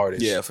an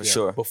artist. Yeah, for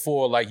sure.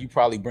 Before like you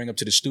probably bring them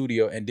to the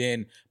studio, and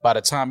then by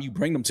the time you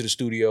bring them to the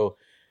studio,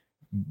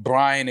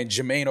 Bryan and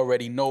Jermaine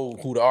already know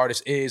who the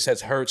artist is,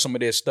 has heard some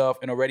of their stuff,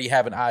 and already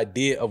have an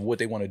idea of what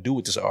they want to do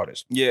with this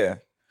artist. Yeah.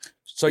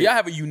 So y'all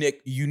have a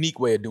unique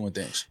way of doing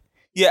things.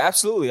 Yeah,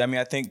 absolutely. I mean,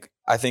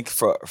 I think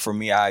for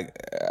me, I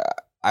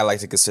like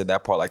to consider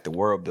that part like the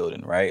world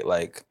building, right?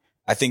 Like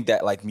I think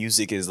that like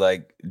music is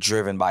like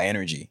driven by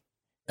energy.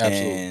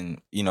 Absolutely.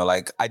 And you know,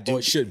 like I do. Or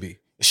it should be.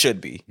 It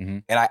should be. Mm-hmm.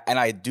 And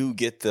I do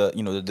get the,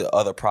 you know, the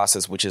other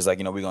process, which is like,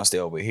 you know, we're gonna stay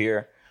over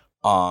here.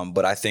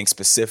 But I think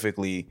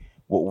specifically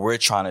what we're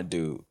trying to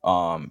do,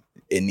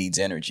 it needs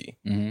energy.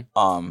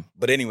 Mm-hmm.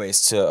 But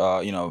anyways,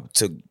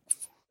 to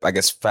I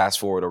guess fast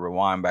forward or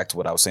rewind back to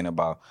what I was saying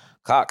about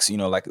Cox, you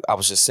know, like I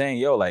was just saying,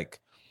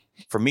 like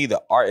for me,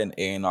 the art in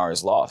A&R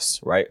is lost,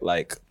 right?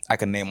 Like I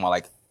can name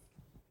like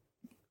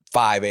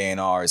 5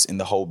 A&Rs in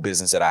the whole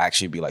business that I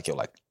actually be like,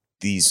 like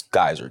these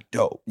guys are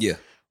dope. Yeah.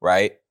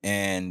 Right.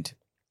 And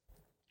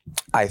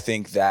I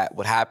think that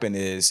what happened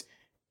is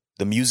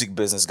the music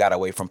business got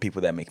away from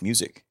people that make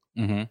music.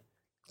 Mm-hmm.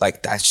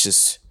 Like that's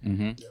just,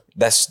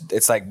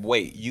 it's like,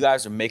 wait, you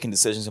guys are making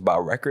decisions about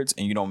records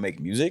and you don't make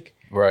music?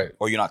 Right.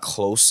 Or you're not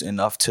close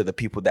enough to the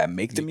people that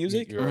make the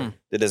music? Right.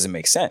 That doesn't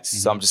make sense. Mm-hmm.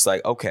 So I'm just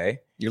like,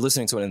 okay. You're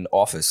listening to it in the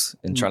office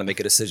and trying to make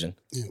a decision.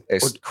 Yeah.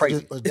 It's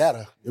crazy. Or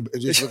data.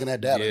 Just looking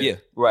at data. Yeah.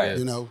 Right.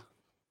 You know?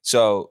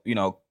 So, you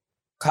know,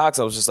 Cox,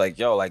 I was just like,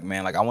 like,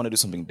 man, like I want to do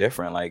something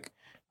different. Like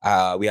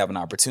we have an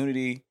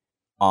opportunity,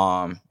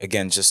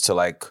 again, just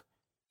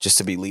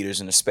to be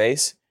leaders in the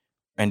space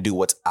and do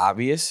what's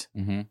obvious.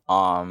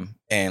 Mm-hmm.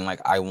 And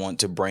like, I want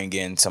to bring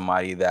in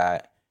somebody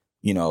that,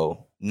 you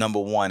know, number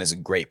one is a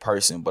great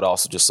person, but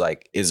also just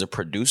like is a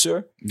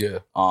producer. Yeah.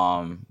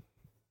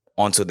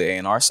 Onto the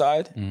A&R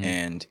side. Mm-hmm.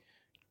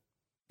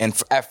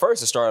 And at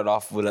first it started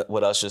off with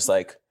us just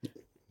like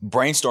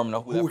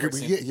brainstorming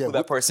who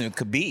that person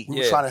could be. We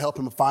were trying to help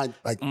him find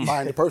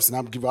the person.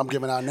 I'm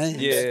giving our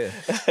names. Yeah.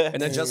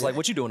 And then just like,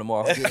 what you doing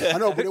tomorrow? I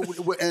know, but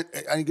what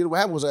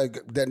happened was like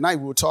that night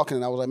we were talking,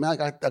 and I was like, man,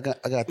 I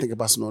got to think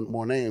about some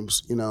more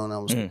names, you know. And I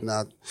was, and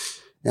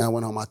I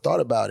went home. I thought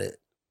about it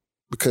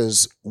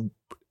because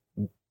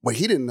what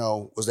he didn't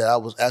know was that I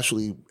was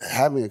actually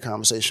having a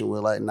conversation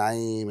with like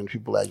Naeem and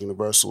people at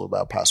Universal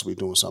about possibly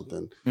doing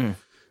something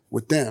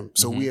with them.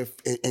 So we have,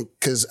 and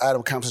because I had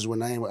a conversation with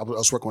Naeem, I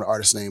was working with an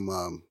artist named,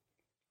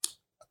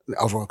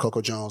 I was working with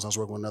Coco Jones. I was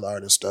working with another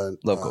artist.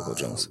 Love Coco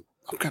Jones.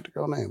 I forgot the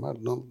girl name. I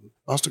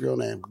lost the girl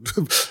name.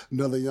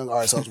 Another young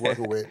artist I was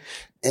working with.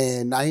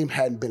 And Naeem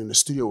hadn't been in the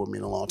studio with me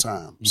in a long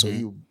time. So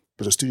he was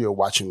in the studio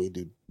watching me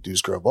do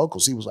this girl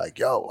vocals. He was like,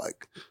 yo,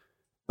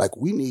 like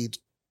we need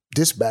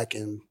this back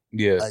in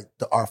like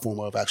the art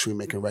form of actually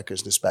making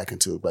records, this back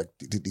into like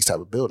these type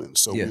of buildings.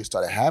 So we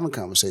started having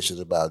conversations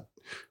about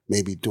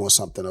maybe doing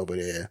something over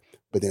there.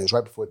 But then it was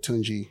right before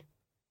Tunji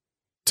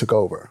took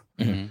over.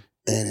 Mm-hmm.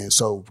 And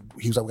so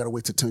he was like, we got to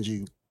wait till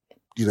Tunji,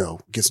 you know,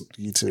 gets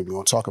you to, we're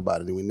going to talk about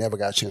it. And we never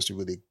got a chance to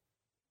really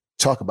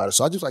talk about it.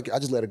 So I just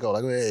let it go.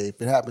 Like, hey,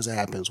 if it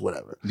happens,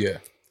 whatever. Yeah.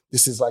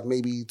 This is like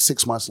maybe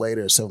 6 months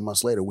later, 7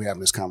 months later, we're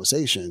having this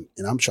conversation.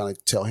 And I'm trying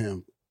to tell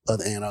him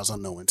other A&Rs I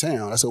know in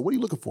town. I said, what are you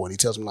looking for? And he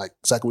tells me like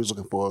exactly what he's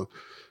looking for.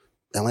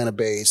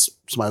 Atlanta-based,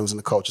 somebody who's in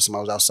the culture,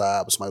 somebody who's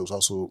outside, but somebody who's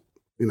also,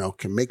 you know,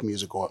 can make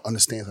music or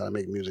understands how to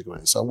make music.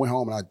 So I went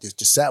home and I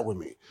just sat with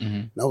me. Mm-hmm.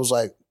 And I was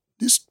like,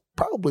 this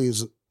probably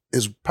is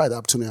probably the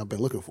opportunity I've been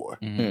looking for.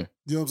 Mm-hmm. You know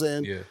what I'm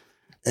saying? Yeah.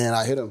 And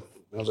I hit him.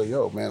 I was like,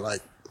 yo, man,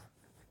 like,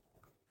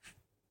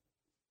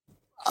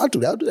 I'll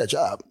do that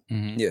job.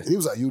 Mm-hmm. Yeah. And he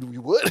was like, you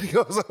would?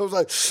 I was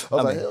like,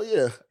 hell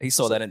yeah. He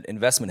saw that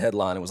investment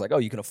headline and was like, oh,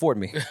 you can afford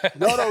me.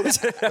 No, it was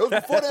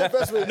before the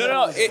investment.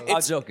 No.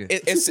 I'm joking.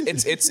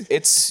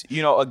 It's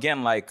you know,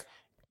 again, like,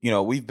 you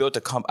know,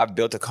 I've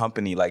built a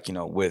company like, you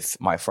know, with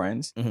my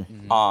friends.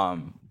 Mm-hmm.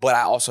 But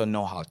I also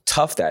know how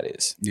tough that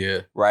is.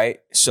 Yeah.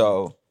 Right?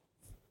 So,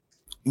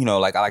 you know,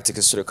 like I like to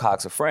consider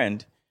Cox a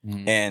friend.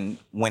 Mm-hmm. And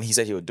when he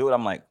said he would do it,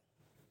 I'm like,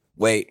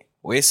 wait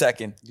a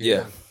second.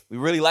 Yeah. We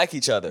really like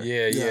each other.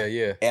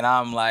 Yeah. And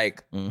I'm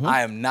like,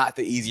 I am not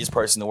the easiest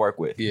person to work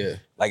with. Yeah.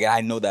 Like,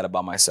 I know that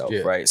about myself,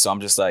 right? So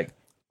I'm just like,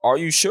 are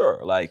you sure?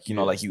 Like, you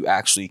know, like you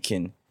actually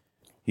can.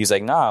 He's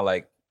like, nah,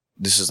 like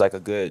this is like a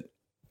good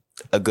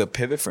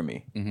pivot for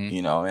me,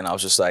 you know? And I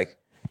was just like,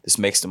 this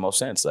makes the most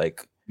sense.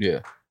 Like,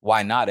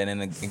 why not? And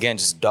then again,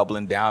 just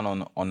doubling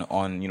down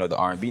on you know, the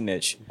R&B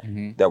niche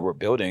that we're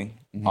building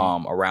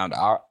around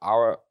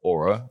our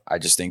aura. I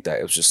just think that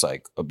it was just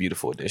like a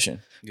beautiful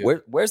addition. Yeah.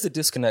 Where's the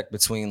disconnect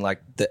between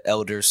like the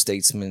elder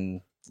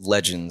statesmen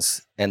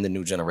legends and the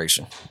new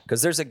generation?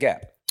 Because there's a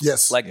gap.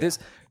 Yes. Like this,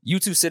 you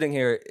two sitting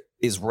here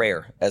is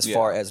rare as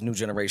far as new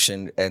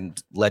generation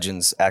and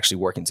legends actually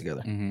working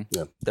together.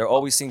 Yeah. There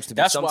always seems to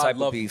be some type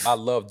of beef. I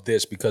love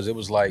this because it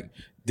was like,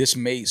 this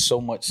made so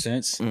much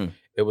sense.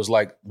 It was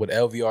like what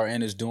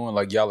LVRN is doing,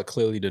 like y'all are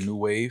clearly the new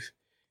wave.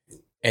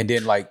 And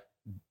then like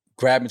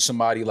grabbing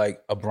somebody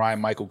like a Bryan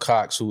Michael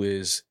Cox, who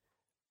is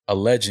a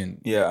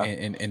legend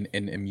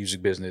in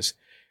music business.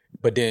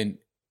 But then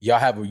y'all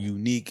have a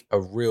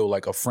real,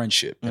 like a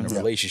friendship and a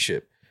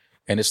relationship.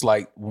 And it's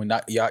like when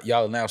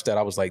y'all announced that,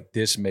 I was like,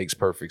 this makes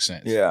perfect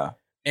sense. Yeah.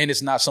 And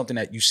it's not something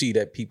that you see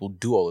that people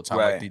do all the time.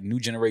 Right. Like the new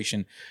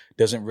generation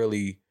doesn't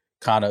really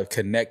kind of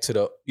connect to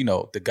the, you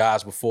know, the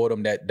guys before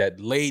them that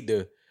laid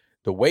the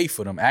way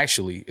for them,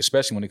 actually,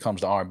 especially when it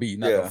comes to R&B. You're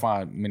not going to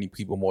find many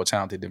people more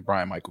talented than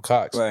Bryan Michael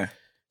Cox. Right.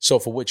 So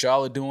for what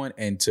y'all are doing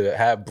and to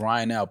have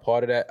Bryan now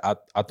part of that,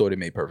 I thought it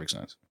made perfect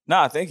sense.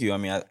 Nah, thank you. I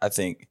mean, I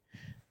think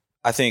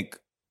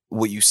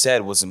what you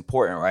said was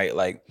important, right?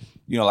 Like,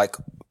 you know, like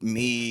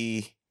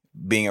me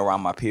being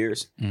around my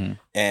peers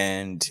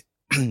and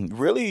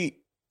really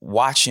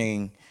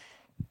watching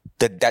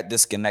that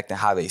disconnect and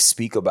how they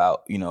speak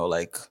about, you know,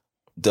 like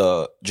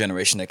the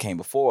generation that came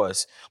before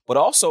us, but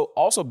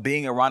also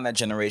being around that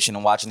generation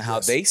and watching how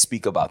they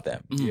speak about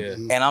them. Yeah.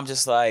 And I'm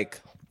just like,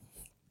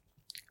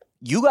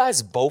 you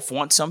guys both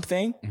want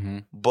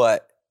something,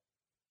 but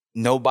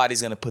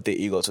nobody's gonna put their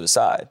ego to the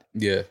side.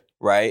 Yeah.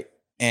 Right.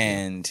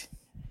 And,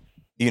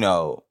 you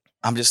know,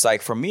 I'm just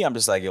like, for me, I'm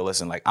just like, yo,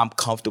 listen, like I'm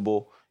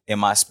comfortable in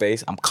my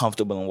space. I'm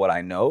comfortable in what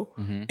I know.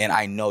 And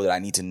I know that I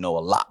need to know a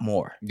lot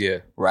more. Yeah.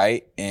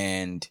 Right.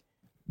 And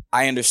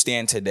I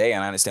understand today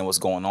and I understand what's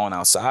going on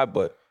outside.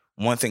 But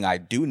one thing I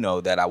do know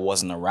that I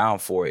wasn't around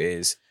for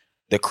is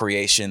the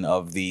creation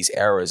of these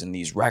eras and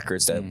these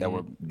records that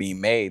were being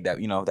made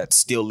that, you know, that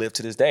still live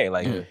to this day.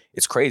 Like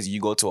it's crazy.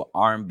 You go to an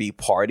R&B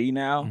party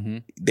now,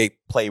 they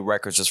play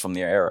records just from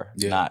their era,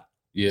 not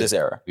this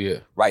era. Yeah.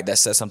 Right. That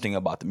says something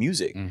about the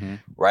music.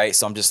 Right.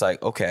 So I'm just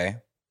like, okay.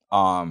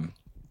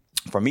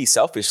 For me,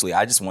 selfishly,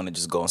 I just want to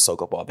just go and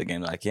soak up all the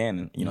game that I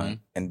can, you know,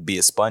 and be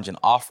a sponge and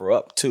offer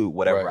up to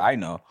whatever I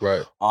know.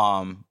 Right.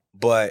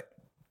 But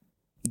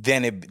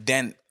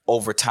then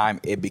over time,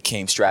 it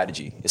became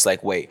strategy. It's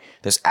like, wait,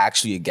 there's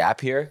actually a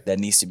gap here that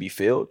needs to be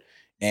filled.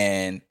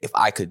 And if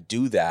I could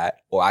do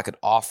that, or I could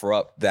offer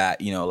up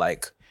that, you know,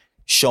 like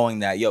showing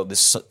that, yo,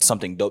 this is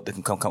something dope that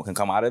can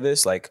come out of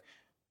this, like,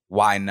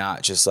 why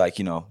not just like,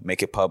 you know,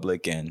 make it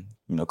public and,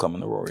 you know, come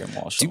in the Rory and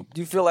Mal show.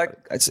 Do you feel like,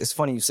 it's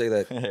funny you say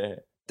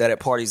that, that at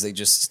parties they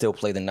just still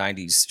play the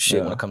 90s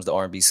shit when it comes to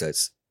R&B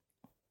sets.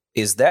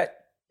 Is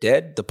that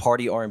dead, the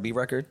party R&B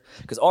record?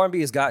 Because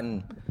R&B has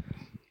gotten,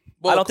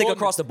 I don't think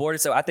across the board,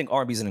 I think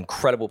R&B is an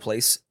incredible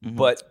place,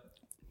 but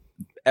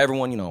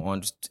everyone, you know,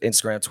 on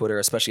Instagram, Twitter,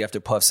 especially after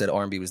Puff said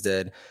R&B was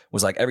dead,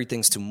 was like,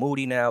 everything's too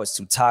moody now, it's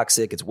too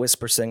toxic, it's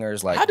whisper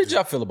singers. Like, how did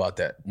y'all feel about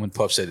that when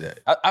Puff said that?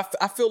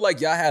 I feel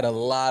like y'all had a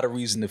lot of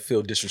reason to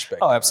feel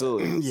disrespect. Oh,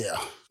 absolutely. Yeah.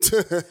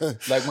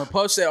 Like when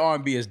Puff said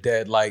R&B is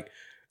dead, like,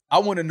 I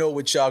want to know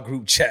what y'all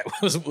group chat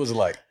was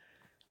like.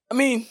 I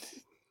mean,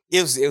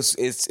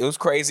 it was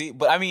crazy,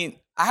 but I mean,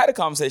 I had a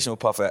conversation with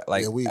Puff at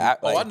like.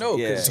 I know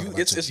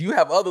because you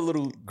have other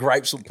little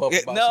gripes with Puff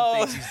about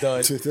some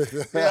things he's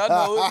done. Yeah,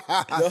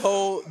 I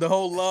know the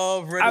whole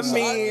love. I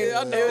mean,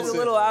 I know it's a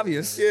little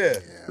obvious. Yeah.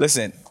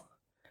 Listen,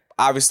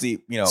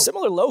 obviously, you know,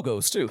 similar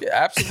logos too. Yeah,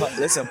 absolutely.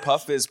 Listen,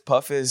 Puff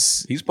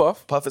is he's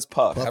Puff. Puff is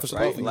Puff.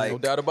 Absolutely, like, no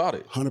doubt about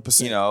it.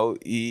 100%. You know,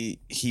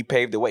 he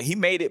paved the way. He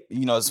made it.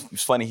 You know, it's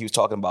funny. He was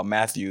talking about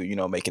Matthew. You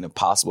know, making it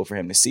possible for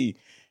him to see.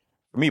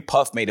 For me,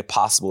 Puff made it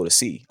possible to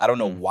see. I don't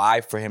know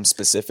why for him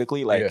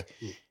specifically. Like,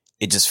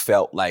 it just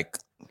felt like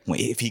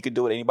if he could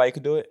do it, anybody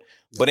could do it.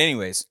 But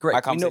anyways,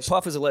 great. We know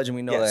Puff is a legend.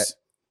 We know that.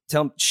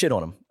 Tell him shit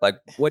on him. Like,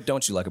 what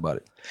don't you like about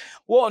it?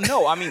 Well,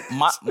 no, I mean,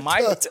 my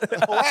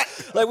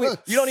like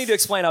you don't need to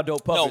explain how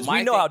dope Puff is.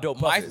 We know how dope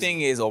Puff is. My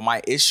thing is, or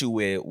my issue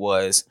with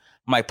was,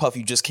 my Puff,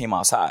 you just came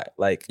outside.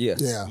 Like,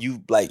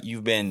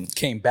 you've been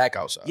came back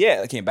outside.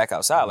 Yeah, came back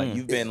outside. Like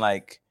you've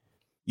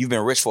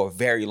been rich for a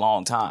very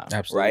long time.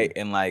 Absolutely. Right?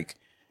 And like,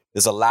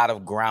 there's a lot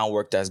of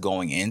groundwork that's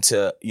going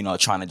into, you know,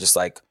 trying to just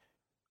like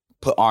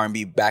put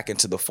R&B back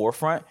into the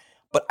forefront.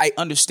 But I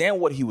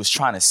understand what he was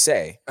trying to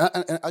say.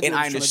 And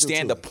I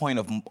understand the point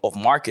of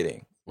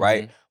marketing,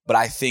 right? But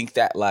I think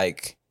that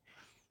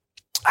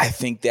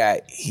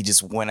he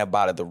just went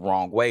about it the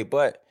wrong way.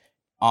 But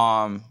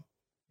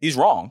he's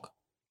wrong.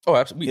 Oh,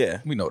 absolutely.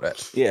 Yeah. We know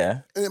that. Yeah.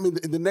 And I mean,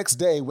 the next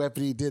day,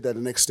 after he did that,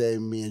 the next day,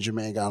 me and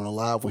Jermaine got on a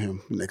live with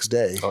him the next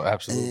day. Oh,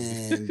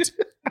 absolutely.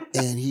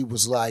 And he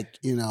was like,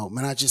 you know,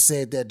 man, I just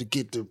said that to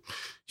get the,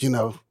 you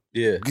know,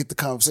 get the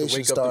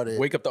conversation started.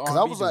 Wake up the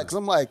R&B. Because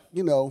I'm like,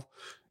 me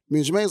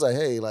and Jermaine's like,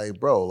 hey, like,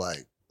 bro,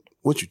 like,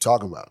 what you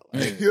talking about?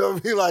 Like, you know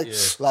what I mean?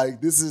 Like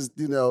this is,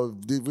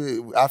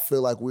 I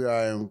feel like we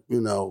are in,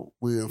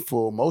 we're in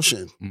full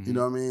motion. Mm-hmm. You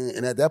know what I mean?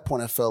 And at that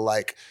point, I felt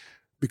like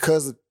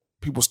because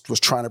people was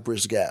trying to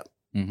bridge the gap,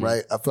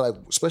 right? I feel like,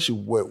 especially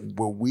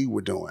what we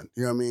were doing,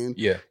 you know what I mean?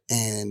 Yeah.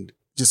 And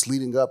just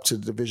leading up to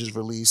the Division's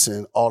release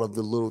and all of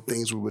the little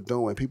things we were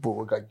doing, people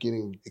were like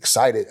getting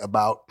excited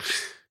about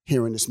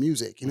hearing this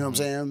music. You know what I'm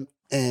saying?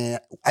 And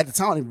at the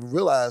time, I didn't even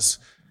realize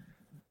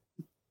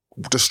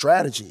the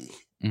strategy.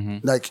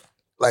 Like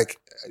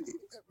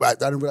I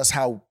didn't realize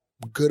how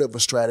good of a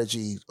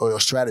strategy or a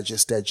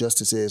strategist that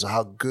Justice is, or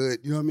how good,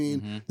 you know what I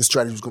mean, the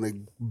strategy was going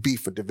to be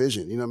for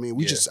Division. You know what I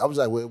mean? I was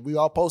like, well, we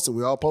all posting.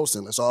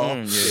 Let's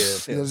all,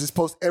 just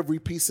post every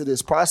piece of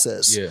this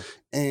process. Yeah.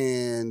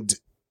 And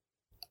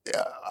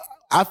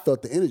I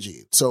felt the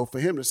energy. So for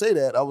him to say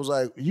that, I was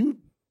like, you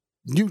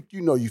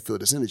feel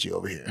this energy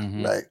over here,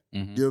 right?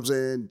 You know what I'm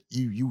saying?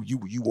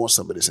 You want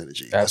some of this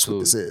energy. That's what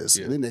this is.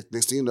 Yeah. And then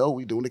next thing you know,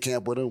 we doing the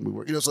camp with him. We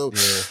were,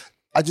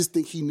 I just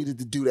think he needed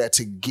to do that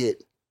to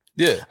get.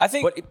 Yeah, I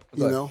think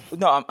No,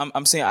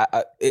 I'm saying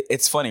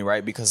it's funny,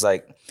 right? Because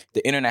like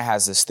the internet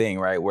has this thing,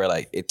 right, where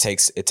like it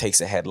takes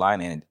a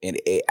headline and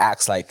it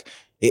acts like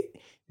it.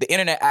 The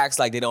internet acts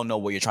like they don't know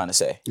what you're trying to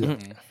say.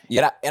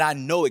 Yeah. And I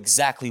know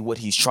exactly what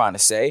he's trying to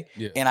say,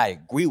 and I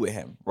agree with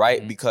him,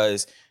 right?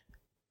 Because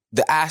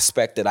the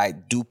aspect that I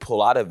do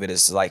pull out of it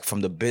is like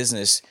from the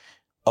business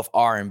of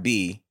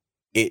R&B,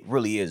 it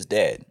really is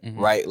dead,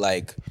 right?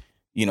 Like,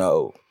 you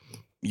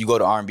go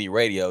to R&B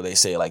radio, they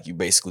say like you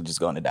basically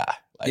just going to die.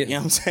 Like, you know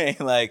what I'm saying?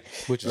 Like,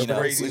 which is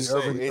crazy.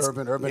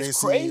 Urban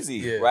it's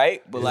crazy,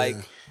 right? But like,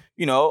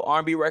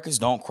 R&B records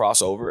don't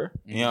cross over.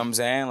 You know what I'm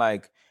saying?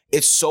 Like,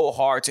 it's so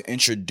hard to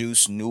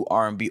introduce new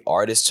R&B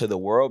artists to the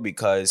world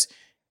because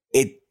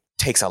it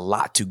takes a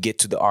lot to get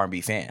to the R&B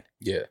fan.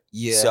 Yeah.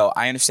 So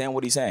I understand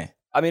what he's saying.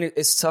 I mean,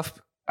 it's tough.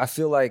 I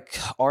feel like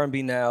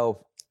R&B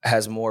now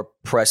has more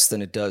press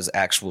than it does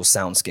actual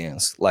sound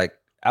scans. Like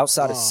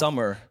outside of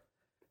summer,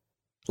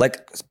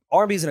 like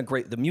R&B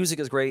isn't the music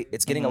is great.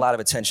 It's getting a lot of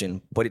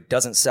attention, but it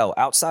doesn't sell.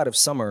 Outside of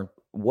summer,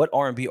 what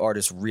R&B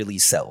artist really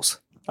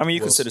sells? I mean,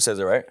 you consider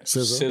SZA, right?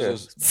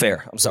 SZA.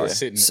 Fair. I'm sorry.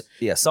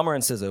 Summer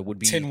and SZA would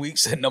be 10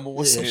 weeks at number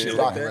one. Some shit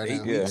like that.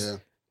 8 weeks. Yeah.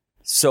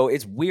 So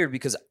it's weird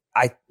because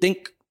I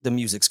think the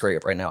music's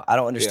great right now. I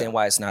don't understand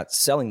why it's not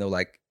selling though.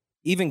 Like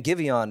even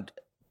Giveon,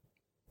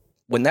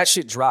 when that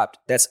shit dropped,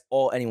 that's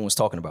all anyone was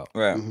talking about.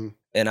 Right.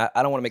 And I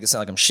don't want to make it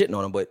sound like I'm shitting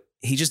on him, but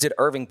he just did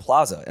Irving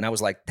Plaza, and I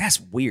was like, that's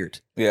weird.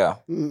 Yeah.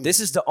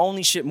 This is the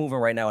only shit moving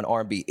right now in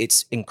R&B.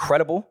 It's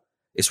incredible.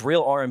 It's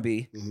real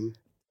R&B.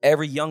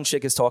 Every young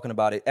chick is talking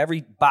about it.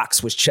 Every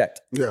box was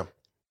checked. Yeah.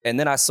 And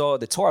then I saw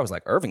the tour. I was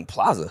like, Irving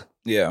Plaza.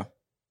 Yeah.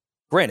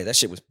 Granted, that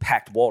shit was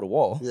packed wall to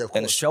wall. Yeah,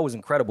 and the show was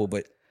incredible,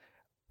 but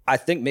I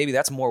think maybe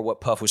that's more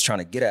what Puff was trying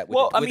to get at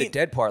with, the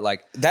dead part.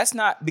 Like that's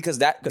not because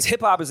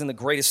hip hop is in the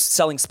greatest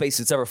selling space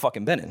it's ever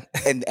fucking been in.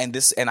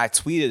 and I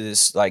tweeted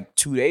this like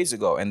 2 days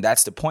ago, and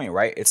that's the point,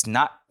 right? It's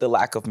not the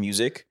lack of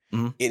music.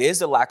 It is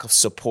the lack of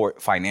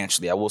support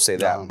financially. I will say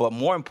that, but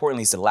more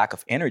importantly, it's the lack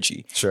of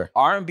energy. Sure,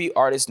 R&B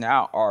artists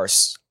now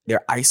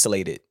they're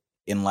isolated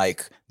in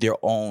like their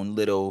own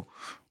little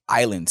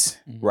islands,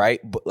 right?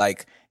 But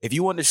like if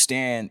you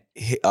understand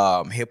hip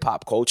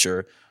hop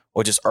culture,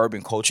 or just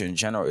urban culture in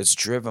general, it's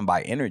driven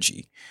by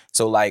energy.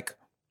 So like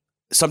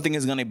something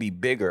is going to be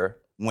bigger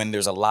when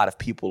there's a lot of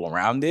people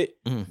around it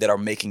that are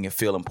making it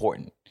feel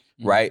important,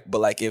 right? But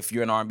like if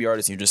you're an R&B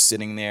artist and you're just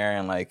sitting there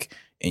and like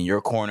in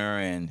your corner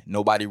and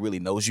nobody really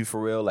knows you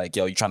for real, like,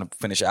 yo, you're trying to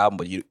finish an album,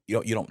 but you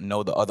don't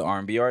know the other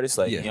R&B artists,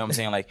 like, you know what I'm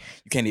saying? Like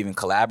you can't even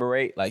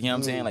collaborate, like, you know what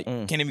I'm saying? Like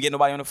you can't even get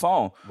nobody on the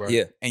phone. Right.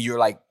 Yeah. And you're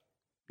like,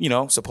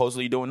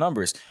 supposedly doing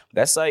numbers.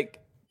 That's like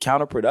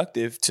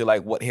counterproductive to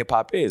like what hip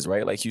hop is,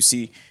 right? Like you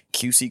see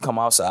QC come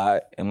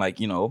outside and like,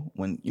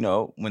 when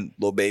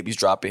Lil Baby's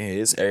dropping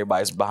his,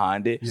 everybody's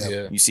behind it.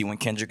 Yeah. You see when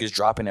Kendrick is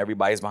dropping,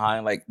 everybody's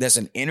behind. Like there's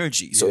an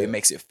energy, so it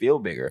makes it feel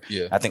bigger.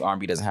 Yeah. I think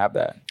R&B doesn't have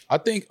that. I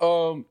think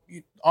to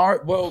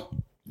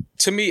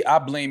me, I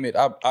blame it.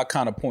 I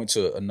kind of point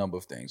to a number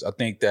of things. I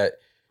think that,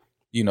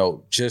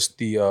 just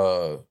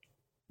the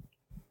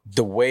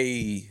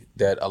way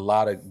that a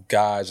lot of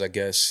guys, I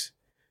guess,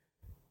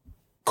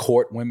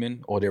 court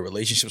women or their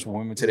relationships with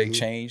women today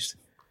changed.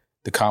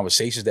 The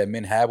conversations that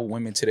men have with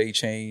women today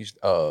changed.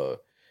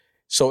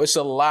 So it's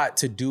a lot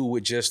to do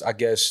with just, I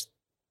guess,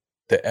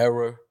 the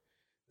era,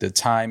 the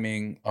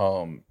timing.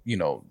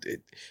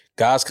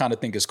 Guys kind of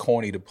think it's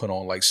corny to put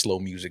on like slow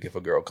music if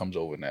a girl comes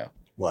over now.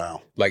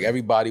 Wow. Like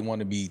everybody want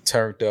to be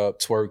turned up,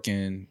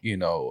 twerking,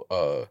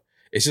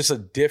 it's just a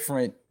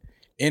different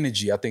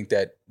energy I think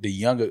that the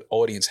younger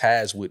audience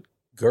has with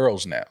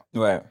girls now.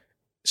 Right.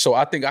 So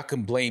I think I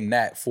can blame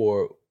that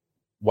for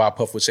why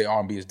Puff would say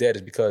R&B is dead,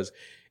 is because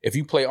if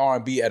you play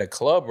R&B at a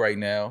club right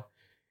now,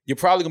 you're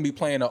probably going to be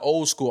playing an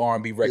old school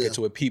R&B record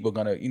to where people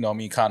are going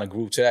to, kind of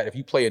groove to that. If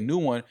you play a new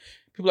one,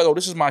 people are like, oh,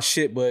 this is my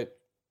shit, but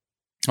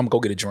I'm going to go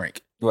get a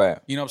drink. Right.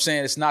 You know what I'm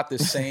saying? It's not the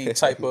same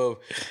type of,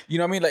 you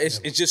know what I mean? Like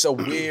it's just a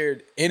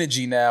weird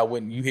energy now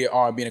when you hear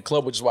R&B in a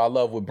club, which is why I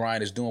love what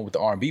Bryan is doing with the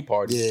R&B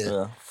party.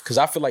 Yeah. Because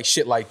I feel like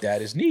shit like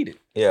that is needed.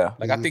 Yeah.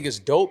 Like I think it's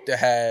dope to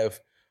have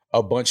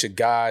a bunch of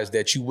guys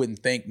that you wouldn't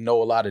think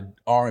know a lot of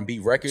R&B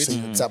records.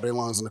 Singing top of their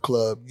lungs in the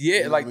club. Yeah,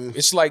 You know like what I mean?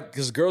 it's like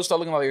because girls start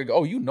looking like,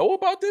 oh, you know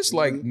about this?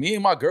 Like me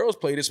and my girls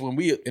play this when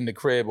we in the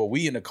crib or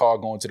we in the car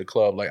going to the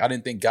club. Like I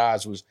didn't think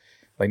guys was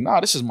like, nah,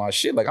 this is my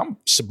shit. Like I'm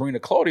Sabrina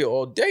Claudia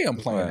all day. I'm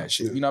playing that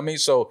shit. You know what I mean?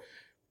 So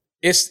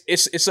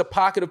it's a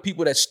pocket of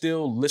people that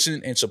still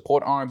listen and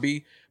support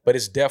R&B, but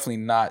it's definitely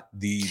not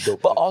the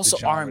But also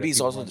genre R&B is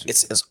that also people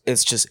want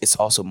to. it's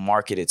also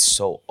marketed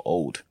so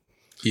old.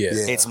 Yeah.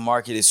 Its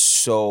market is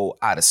so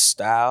out of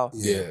style.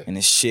 Yeah. And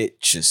the shit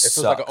just It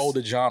feels sucks. like an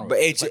older genre. But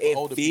It's like for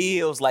older it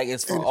feels like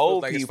it's for And it feels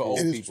old like it's for people. old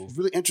And people. it's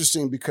really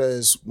interesting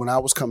because when I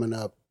was coming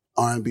up,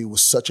 R&B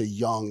was such a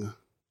young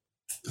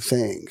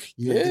thing.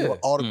 You know,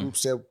 all the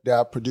groups that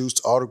I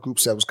produced, all the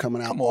groups that was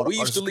coming out. Come all on, the we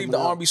used to artists leave the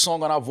coming out. R&B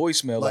song on our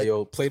voicemail. Like,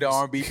 yo, play the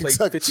R&B, play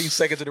Exactly. 15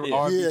 seconds of the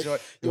R&B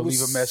joint. You'll it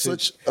was leave a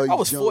message. such a I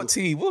was young-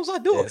 14. What was I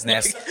doing? it's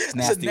nasty. Like, It's it's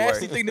nasty a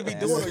nasty work. thing to be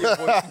doing on your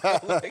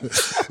voicemail. Like,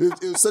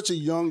 It was such a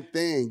young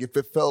thing. If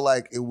it felt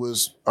like it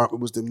was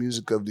the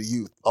music of the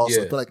youth. Also,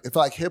 Yeah. it felt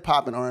like hip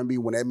hop and R&B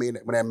when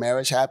that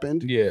marriage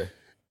happened yeah.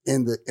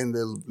 in the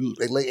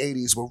late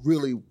 '80s, were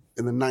really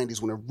in the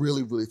 '90s when it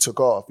really took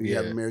off. You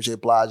had the Mary J.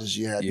 Blige's,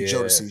 you had the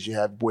Jodeci's, you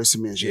had Boyz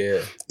II Men's.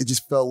 Yeah. It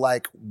just felt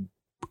like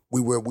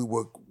we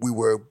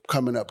were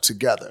coming up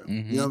together.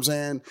 You know what I'm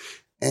saying?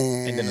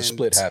 And then the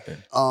split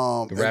happened.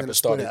 The The rapper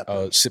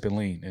started sipping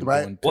lean and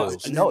Right. doing Well,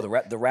 pills. no,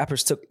 the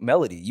rappers took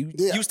melody. You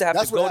used to have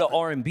that's to what go to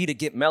happened. R&B to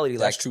get melody.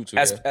 That's Like true too,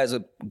 as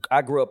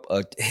I grew up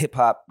a hip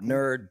hop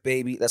nerd,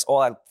 baby. That's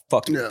all I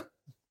fucked with. Yeah.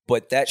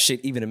 But that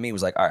shit, even to me,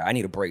 was like, all right, I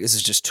need a break. This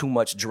is just too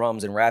much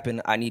drums and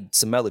rapping. I need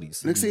some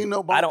melodies. Next thing you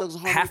know, Bone I Thugs don't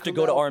and Harmony have to come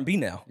go to out. R&B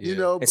now. You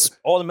know, It's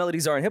all the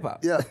melodies are in hip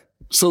hop. yeah.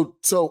 So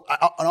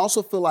I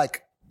also feel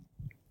like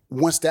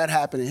once that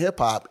happened in hip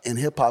hop and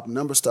hip hop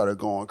numbers started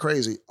going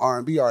crazy,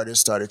 R&B artists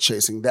started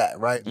chasing that,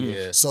 right?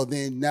 Yeah. So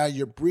then now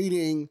you're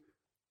breeding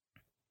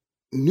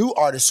new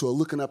artists who are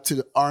looking up to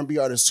the R&B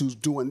artists who's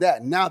doing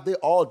that. Now they're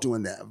all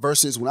doing that.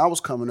 Versus when I was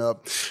coming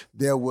up,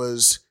 there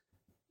was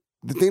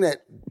the thing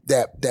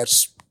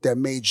that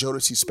made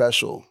Jodeci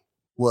special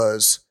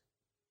was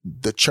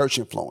the church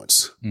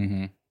influence.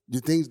 Mm-hmm. The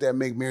things that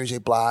make Mary J.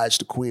 Blige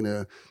the queen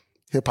of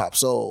hip hop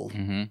soul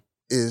Mm-hmm.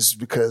 is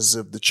because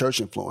of the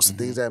church influence. The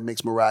things that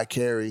makes Mariah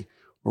Carey,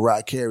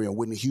 and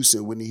Whitney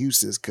Houston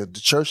is because the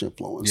church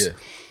influence. Yeah.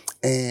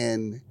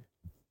 And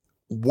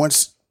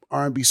once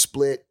R&B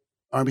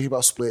hip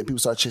hop split, people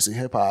start chasing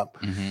hip hop.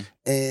 Mm-hmm.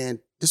 And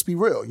just be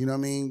real, you know what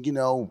I mean? You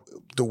know,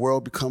 the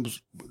world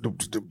becomes,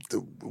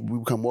 we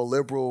become more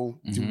liberal,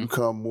 we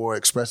become more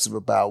expressive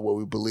about what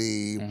we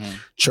believe.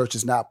 Church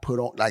is not put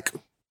on, like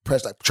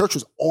church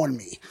was on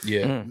me.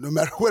 Yeah. No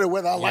matter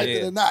whether I liked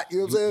it or not. You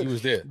know what I'm saying? You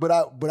was there.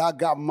 But I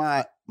got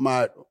my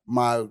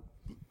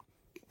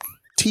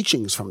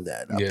teachings from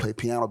that. I play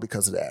piano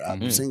because of that.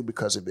 I sing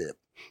because of it.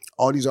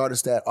 All these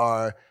artists that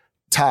are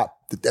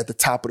at the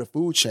top of the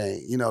food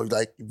chain, you know,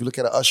 like if you look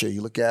at a Usher,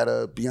 you look at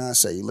a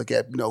Beyonce, you look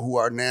at, you know,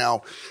 who've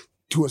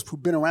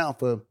been around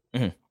for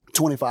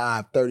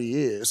 25, 30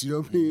 years, you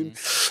know what I mean?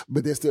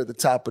 But they're still at the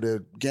top of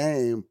the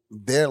game.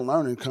 Their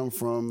learning come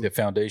from The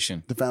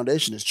foundation. the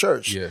foundation is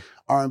church. Yeah.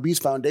 R&B's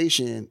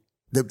foundation,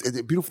 the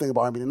beautiful thing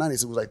about R&B in the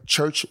 90s, it was like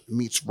church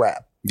meets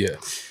rap. Yeah.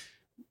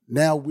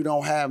 Now we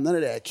don't have none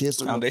of that.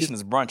 Kids, Foundation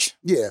is brunch.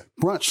 yeah,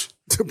 brunch.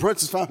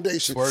 Brunch is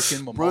foundation. Working,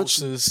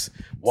 Brunch, mimosas,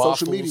 waffles.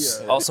 social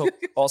media.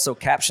 Also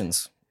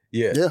captions.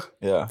 Yeah. Yeah,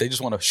 Yeah. They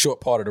just want a short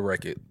part of the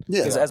record.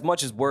 yeah. Because as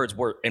much as words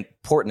were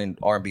important in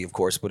R&B, of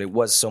course, but it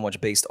was so much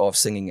based off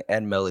singing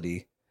and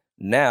melody.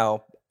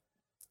 Now,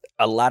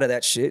 a lot of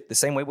that shit, the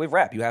same way with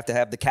rap, you have to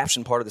have the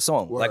caption part of the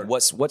song. Word. Like,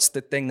 what's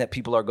the thing that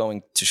people are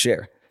going to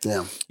share?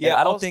 Yeah. Yeah,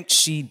 I don't think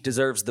she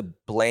deserves the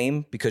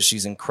blame because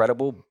she's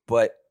incredible,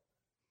 but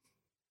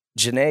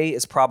Janae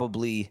is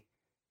probably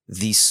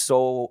the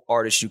sole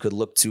artist you could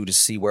look to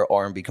see where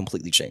R&B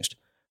completely changed.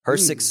 Her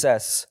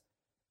success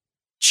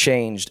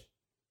changed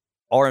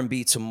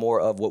R&B to more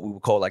of what we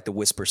would call like the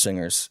whisper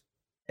singers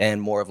and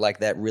more of like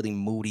that really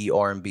moody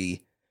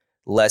R&B,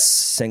 less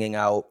singing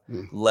out,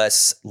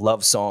 less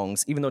love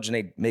songs, even though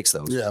Janae makes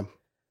those. Yeah.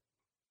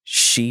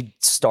 She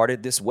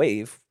started this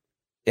wave,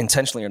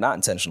 intentionally or not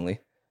intentionally,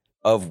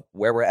 of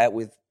where we're at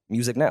with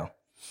music now.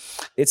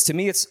 It's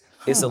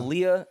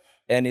Aaliyah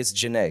and it's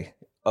Janae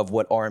of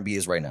what R&B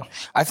is right now.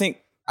 I think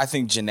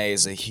Janae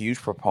is a huge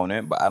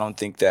proponent, but I don't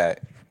think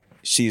that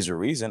she's the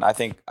reason. I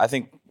think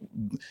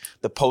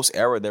the post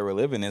era that we're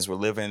living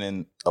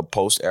in a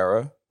post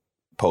era,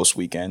 post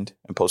Weekend,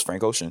 and post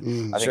Frank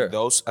Ocean. I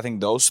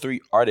think those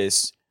three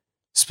artists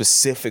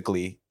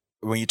specifically,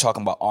 when you're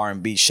talking about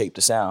R&B, shape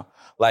the sound.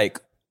 Like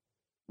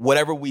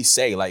whatever we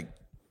say, like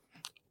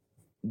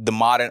the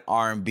modern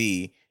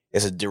R&B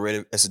is a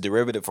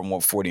derivative from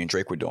what 40 and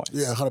Drake were doing.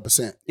 Yeah,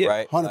 100%.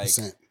 Right?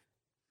 100%.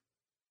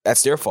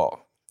 That's their fault.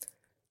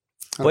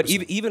 But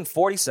even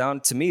 40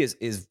 Sound to me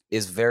is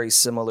very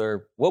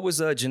similar. What was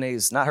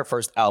Janae's, not her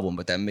first album,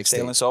 but that mixtape?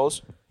 Sailing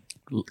Souls?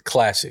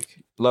 Classic.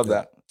 Love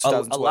that.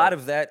 A lot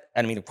of that,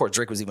 I mean, of course,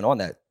 Drake was even on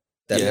that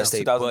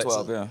mixtape.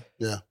 2012,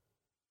 yeah.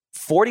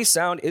 40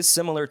 Sound is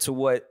similar to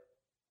what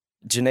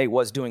Janae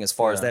was doing as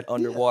far as that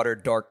underwater,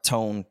 dark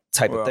tone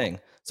type of thing.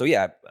 So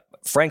yeah,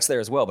 Frank's there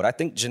as well, but I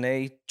think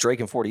Janae, Drake,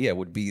 and 40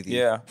 would be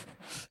the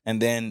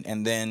and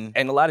then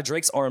a lot of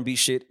Drake's R&B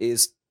shit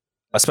is,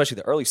 especially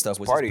the early stuff,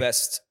 was his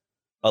best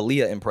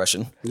Aaliyah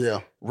impression.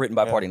 Yeah, written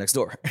by Party Next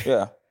Door.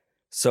 Yeah.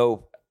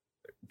 So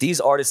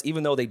these artists,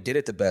 even though they did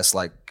it the best,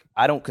 like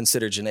I don't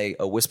consider Janae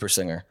a whisper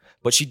singer,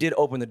 but she did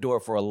open the door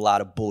for a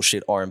lot of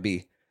bullshit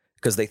R&B.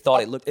 Because they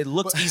thought it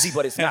looked easy,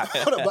 but it's not.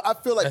 But I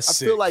feel like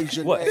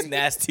Janae. What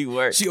nasty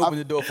word? She opened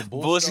the door for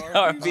bullshit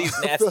R&B.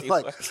 Nasty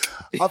word.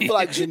 I feel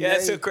like Janae.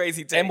 That's a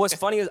crazy take. And what's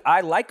funny is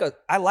I like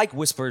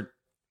whisper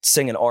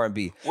singing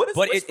R&B. What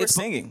is whisper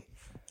singing?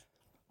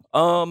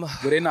 But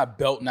they're not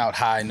belting out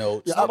high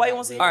notes. Yeah, nobody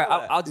wants to hear that.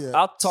 All right,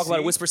 I'll talk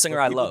about a whisper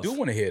singer I love. People do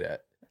want to hear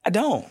that. I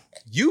don't.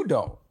 You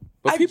don't.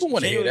 But people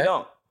want to hear that.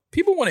 Don't.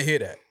 People want to hear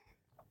that.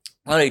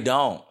 No, they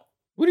don't.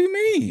 What do you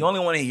mean? You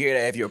only want to hear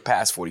that if you're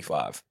past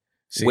 45.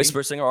 See?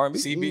 Whisper singer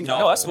R&B?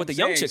 No, that's what the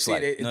young chicks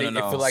like. They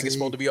feel like it's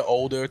supposed to be an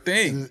older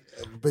thing.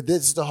 But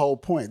this is the whole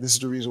point. This is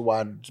the reason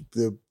why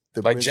the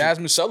like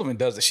Jasmine Sullivan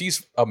does it.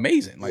 She's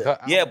amazing. Like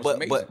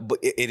but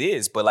it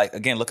is. But like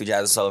again, look at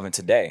Jasmine Sullivan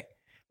today,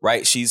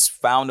 right? She's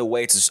found a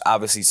way to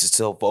obviously to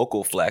still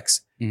vocal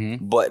flex,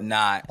 but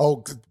not.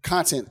 Oh,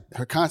 content.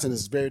 Her content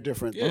is very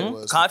different. Yeah. Than it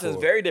was content before.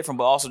 Is very different,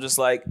 but also just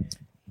like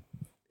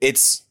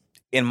it's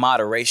in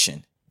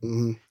moderation.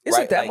 Mm-hmm. Is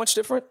it that much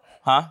different?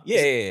 Huh?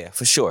 Yeah,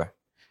 for sure.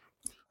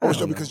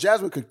 Oh, because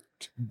Jasmine could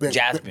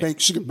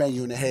she can bang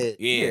you in the head.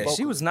 Yeah,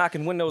 she was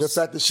knocking windows. The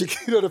fact that she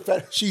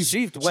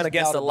went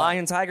against a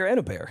lion, tiger, and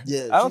a bear.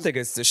 Yeah, I don't think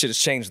the shit has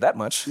changed that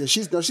much. Yeah,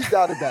 she's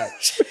dialed it back.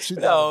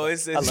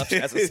 I love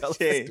Jasmine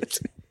Sullivan.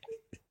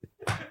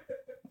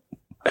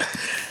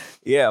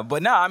 Yeah,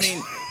 but no,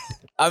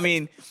 I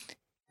mean,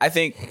 I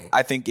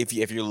think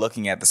if you're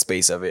looking at the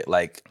space of it,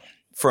 like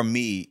for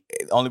me,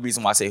 the only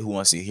reason why I say who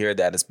wants to hear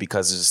that is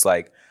because it's just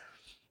like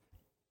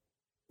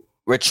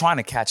we're trying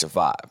to catch a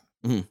vibe.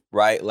 Mm-hmm.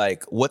 Right?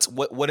 Like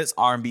what is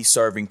R&B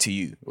serving to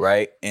you,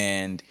 right?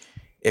 And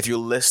if you're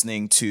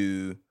listening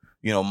to,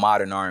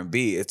 modern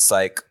R&B, it's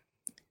like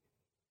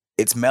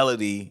it's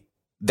melody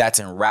that's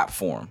in rap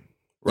form,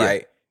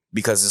 right? Yeah.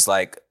 Because it's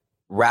like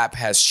rap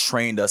has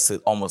trained us to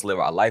almost live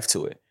our life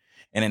to it.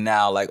 And then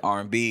now like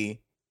R&B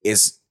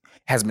has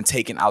been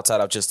taken outside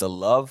of just the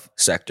love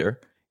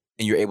sector,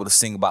 and you're able to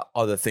sing about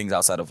other things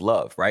outside of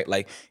love, right?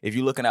 Like if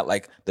you're looking at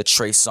like the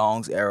Trey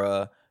Songz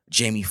era,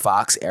 Jamie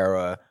Foxx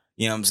era,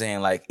 you know what I'm saying?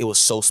 Like, it was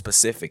so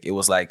specific. It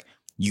was like,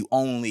 you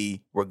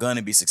only were going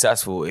to be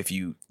successful if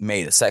you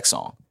made a sex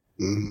song.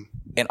 Mm-hmm.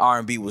 And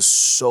R&B was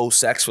so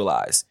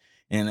sexualized.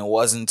 And it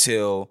wasn't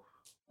until,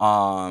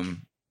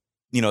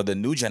 the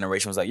new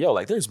generation was like, yo,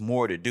 like, there's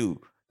more to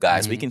do,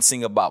 guys. We can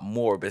sing about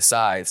more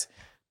besides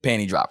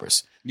panty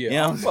droppers. Yeah. You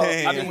know well,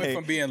 I think went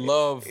from being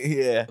love,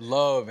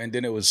 and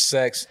then it was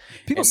sex.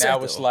 People and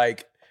now it's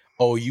like,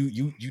 oh,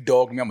 you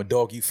dog me, I'm gonna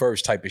dog you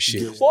first type of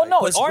shit. Well,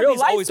 no, it's real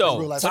life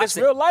though. But it's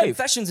real life.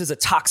 Confessions is a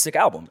toxic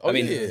album. I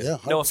mean,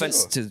 no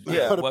offense to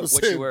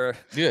what you were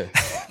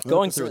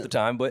going through at the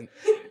time, but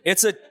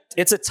it's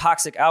a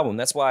toxic album.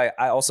 That's why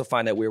I also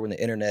find that weird when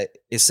the internet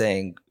is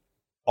saying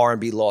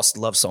R&B lost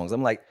love songs.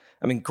 I'm like,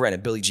 I mean,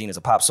 granted, Billie Jean is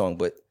a pop song,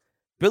 but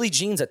Billie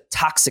Jean's a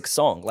toxic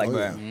song. Like,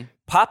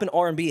 pop and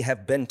R&B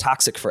have been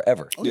toxic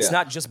forever. It's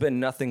not just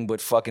been nothing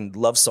but fucking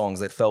love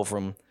songs that fell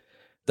from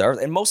the earth.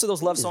 And most of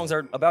those love songs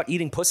are about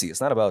eating pussy.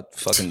 It's not about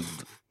fucking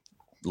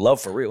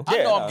love for real. I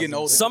know I'm getting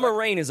older. Summer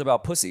Rain is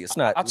about pussy. It's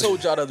not. I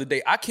told y'all the other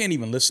day, I can't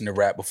even listen to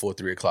rap before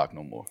 3 o'clock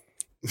no more.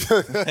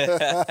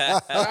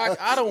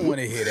 I don't want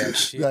to hear that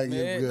shit,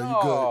 man.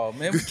 No,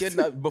 man, we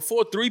getting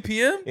before 3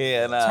 p.m.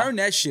 Yeah, nah. Turn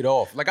that shit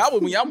off. Like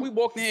we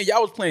walked in,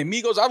 y'all was playing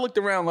Migos. I looked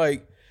around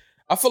like,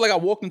 I feel like I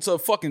walked into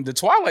the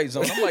Twilight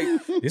Zone. I'm like,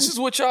 this is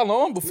what y'all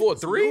on before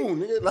 3? The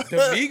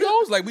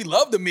Migos? Like, we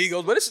love the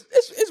Migos, but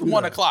it's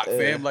 1 o'clock,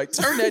 fam. Like,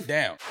 turn that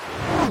down.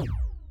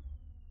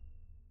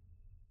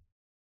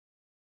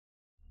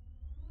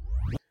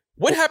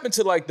 What happened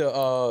to like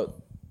the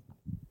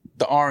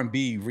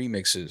R&B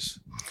remixes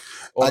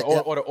or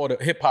the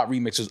hip hop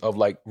remixes of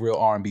like real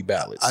R&B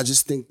ballads? I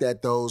just think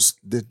that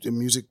the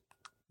music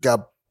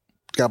got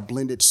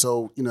blended,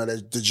 so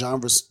that the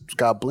genres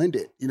got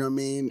blended. You know what I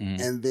mean?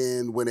 Mm-hmm. And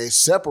then when they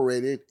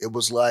separated, it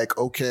was like,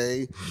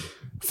 okay,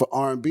 for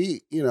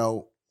R&B,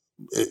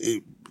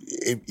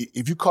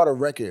 if you caught a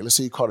record, let's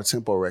say you caught a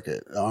tempo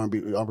record, R&B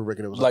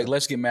record, it was like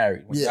Let's Get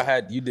Married. When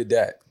you did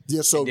that.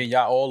 Yeah, so and then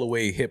y'all all the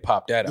way hip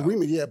hop that out.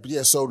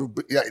 Remix, so the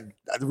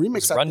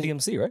remix, Run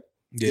DMC, right?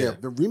 Yeah,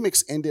 the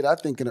remix ended, I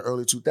think, in the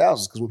early 2000s,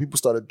 because what people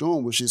started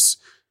doing was just,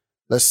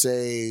 let's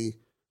say,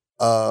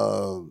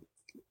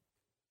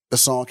 a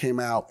song came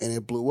out and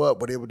it blew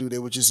up, what they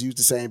would just use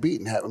the same beat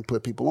and have them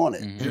put people on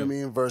it. You know what I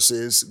mean?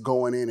 Versus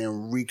going in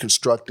and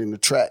reconstructing the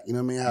track. You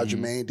know what I mean? How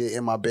Jermaine did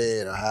In My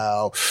Bed, or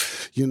how,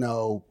 you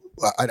know,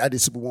 I did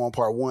Superwoman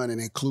Part 1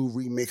 and then Clue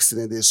remixed it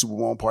and did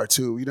Superwoman Part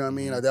 2. You know what I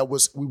mean? Like that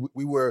was,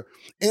 we were,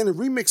 and the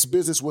remix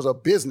business was a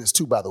business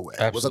too, by the way.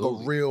 Absolutely. It was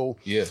like a real,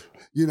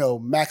 you know,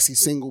 maxi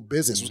single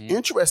business. What's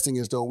interesting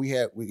is though,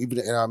 even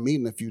at our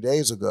meeting a few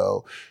days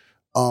ago,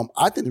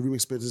 I think the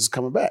remix business is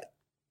coming back.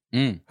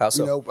 How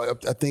so? You know,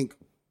 I think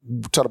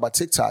we talked about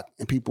TikTok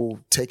and people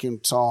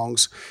taking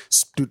songs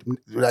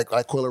like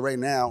Coyle Ray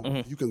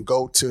now. You can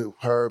go to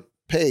her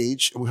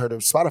page, her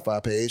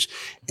Spotify page,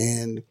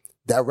 and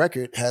that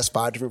record has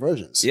 5 different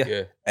versions.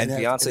 Yeah. And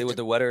Beyonce with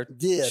the wetter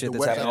shit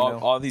that's happening.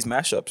 All these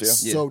mashups,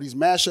 So these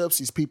mashups,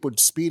 these people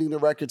speeding the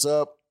records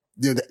up,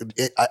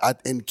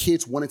 and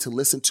kids wanted to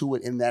listen to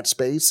it in that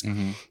space.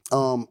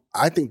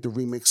 I think the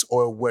remix,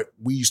 or what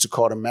we used to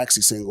call the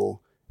maxi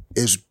single,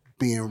 is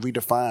being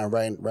redefined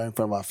right in front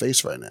of our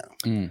face right now.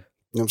 You know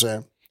what I'm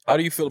saying? How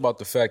do you feel about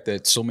the fact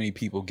that so many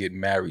people get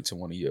married to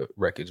one of your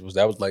records? Was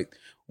like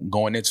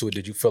going into it,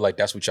 did you feel like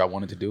that's what y'all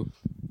wanted to do?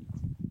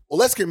 Well,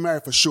 Let's Get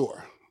Married for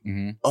sure.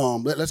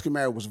 Let's Get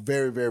Married was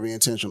very, very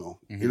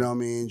intentional. You know what I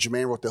mean?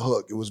 Jermaine wrote the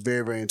hook. It was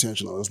very, very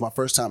intentional. It was my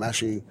first time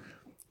actually,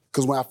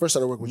 because when I first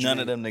started working with None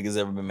of them niggas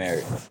ever been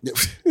married.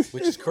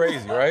 Which is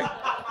crazy, right?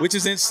 Which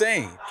is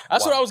insane.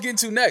 That's what I was getting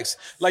to next.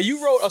 Like,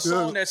 you wrote a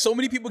song that so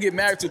many people get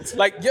married to.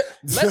 Like,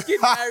 Let's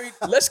Get Married.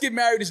 Let's Get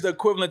Married is the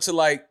equivalent to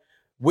like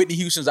Whitney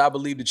Houston's I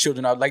Believe the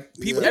Children Are. Like,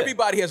 people,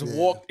 everybody has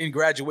walked in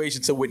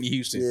graduation to Whitney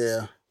Houston.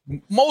 Yeah.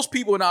 Most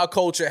people in our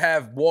culture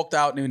have walked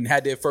out and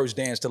had their first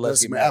dance to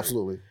Let's Get Married.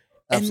 Absolutely.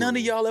 And none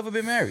of y'all ever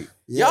been married.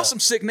 Y'all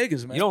some sick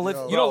niggas, man. You don't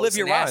live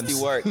your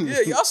rhymes. Work. Yeah,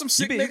 y'all some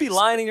sick niggas. You be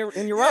lying in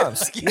your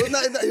rhymes. Well,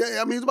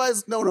 I mean,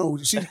 nobody's, no.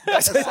 Look,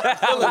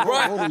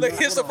 Bryan, look,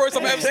 here's the first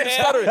time I ever seen him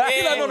stuttering.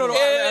 He's like,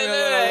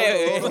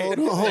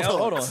 no.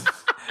 Hold on.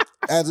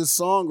 As a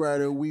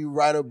songwriter, we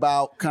write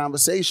about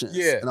conversations.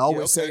 Yeah. And I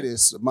always say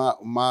this,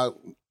 my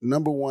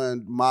number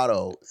one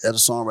motto as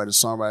a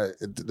songwriter,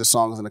 the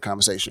song is in the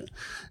conversation.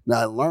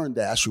 Now, I learned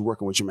that actually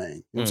working with Jermaine.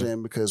 You know what I'm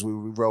saying? Because we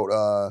wrote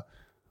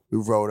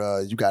You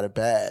Got It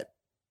Bad.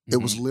 It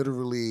was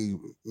literally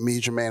me,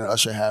 Jermaine, and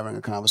Usher having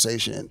a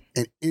conversation.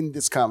 And in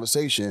this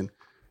conversation,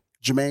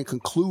 Jermaine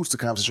concludes the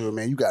conversation with,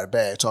 man, you got it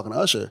bad, talking to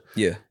Usher.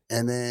 Yeah.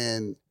 And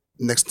then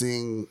next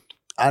thing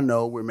I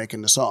know, we're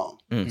making the song.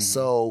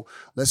 So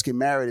Let's Get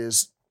Married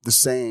is the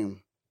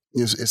same.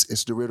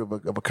 It's the root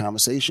of a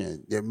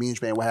conversation. Yeah, me and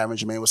Jermaine were having.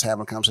 Jermaine was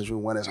having a conversation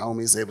with one of his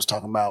homies. They was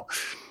talking about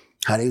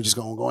how they just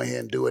gonna go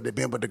ahead and do it. They've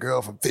been with the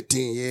girl for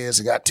 15 years.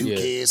 He got 2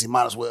 kids. He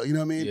might as well. You know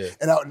what I mean? Yeah.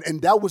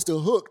 And that was the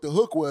hook. The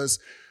hook was,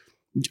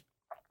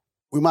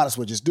 we might as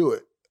well just do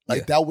it.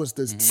 Like that was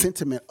the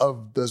sentiment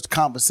of the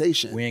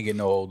conversation. We ain't getting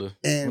no older.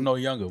 And we're no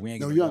younger. We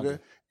ain't getting no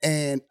younger.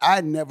 And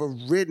I'd never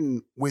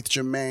written with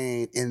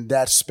Jermaine in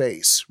that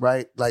space,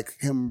 right? Like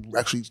him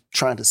actually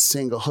trying to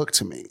sing a hook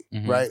to me,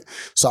 right?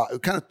 So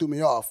it kind of threw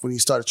me off when he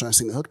started trying to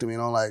sing the hook to me.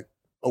 And I'm like,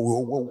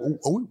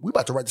 oh, we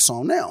about to write the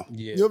song now.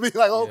 Yeah. You know what I mean?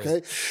 Like,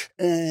 okay.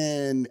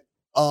 And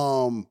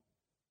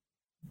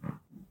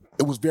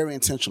it was very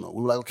intentional.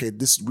 We were like, okay,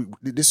 this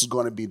is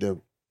going to be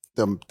the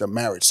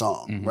marriage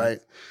song, right?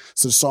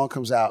 So the song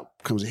comes a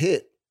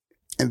hit.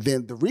 And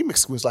then the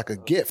remix was like a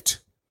gift.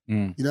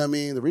 You know what I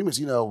mean? The remix,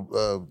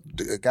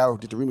 the guy who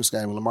did the remix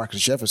guy was LaMarcus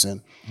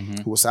Jefferson,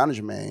 who was signing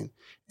Jermaine.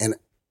 And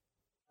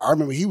I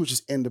remember he was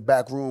just in the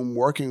back room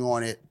working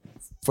on it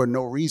for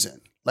no reason.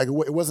 Like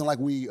it wasn't like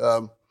we,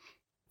 ordained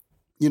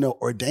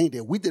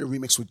it. We did a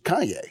remix with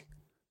Kanye.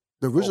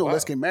 The original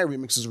Let's Get Married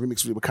remix is a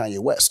remix with Kanye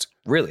West.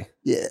 Really?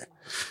 Yeah.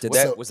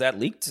 Was that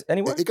leaked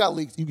anywhere? It got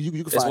leaked. You can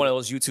find it. It's one of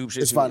those YouTube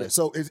shits. It's fine.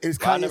 So it's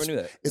Kanye's, I never knew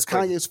that. It's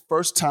Kanye's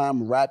first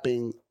time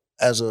rapping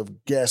as a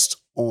guest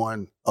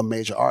on a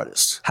major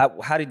artist.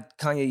 How did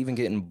Kanye even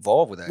get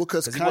involved with that?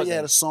 Because Kanye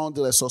had a song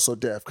that So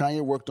Deaf.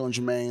 Kanye worked on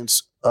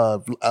Jermaine's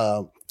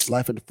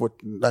Life in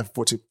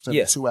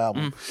 1472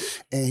 album,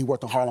 and he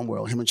worked on Harlem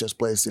World. Him and Just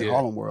Blaze did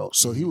Harlem World.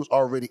 So he was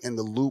already in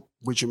the loop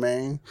with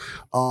Jermaine.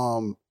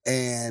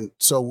 And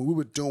so when we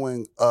were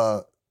doing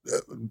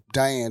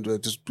Diane,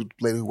 this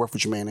lady who worked for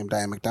Jermaine named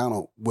Diane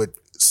McDonald, would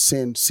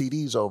send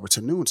CDs over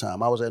to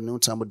Noontime. I was at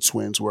Noontime with the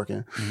twins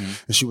working,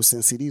 and she would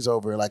send CDs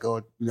over like,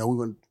 we want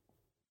to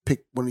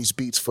pick one of these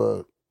beats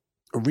for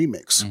a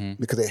remix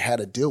because they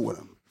had a deal with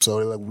him. So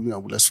they're like,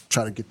 let's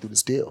try to get through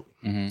this deal.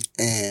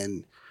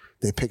 And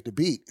they picked a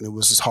beat, and it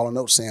was this Hall &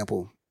 Oates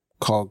sample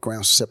called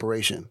Grounds of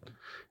Separation.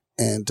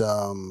 And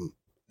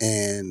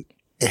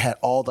it had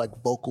all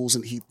like vocals,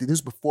 and this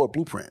was before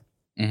Blueprint.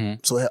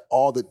 So it had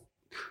all the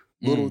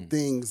little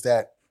things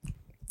that,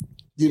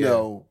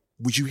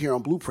 what you hear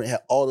on Blueprint,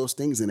 had all those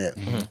things in it.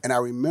 And I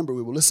remember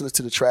we were listening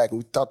to the track, and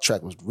we thought the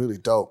track was really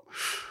dope.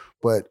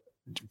 But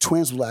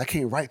twins were like, I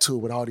can't write to it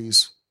with all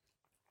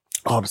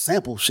the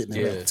sample shit in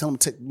there. Tell them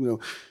to take,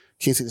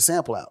 can't see the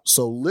sample out.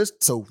 So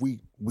we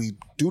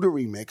do the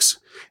remix,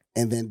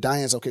 and then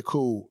Diane's okay,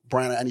 cool.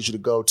 Bryan, I need you to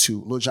go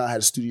to Lil Jon had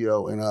a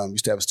studio, and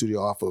used to have a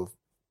studio off of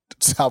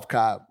South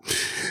Cobb.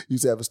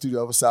 used to have a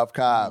studio over South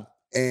Cobb,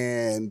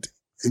 and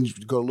you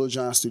go to Lil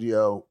Jon's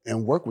studio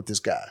and work with this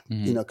guy,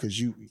 you know, because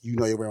you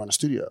know you're around the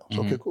studio.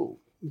 So, okay, cool.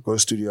 Go to the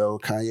studio.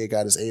 Kanye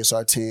got his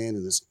ASR 10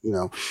 and his, you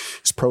know,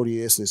 his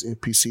Proteus and his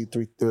MPC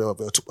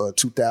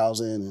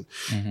 2000,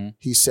 and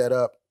he set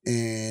up,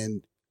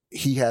 and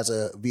he has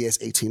a VS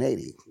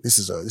 1880. This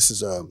is a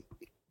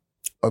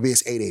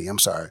VS 880. I'm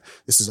sorry.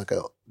 This is like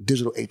a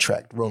digital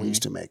 8-track Rolling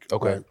used to make.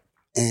 Okay, right?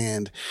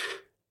 And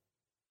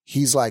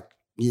he's like,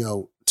 you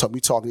know, we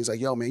talking. He's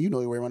like, yo, man, you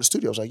know you're around the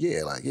studio. I was like,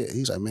 yeah.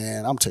 He's like,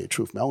 man, I'm tell you the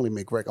truth, man. I only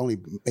make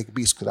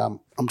beats because I'm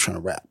trying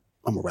to rap.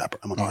 I'm a rapper.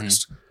 I'm an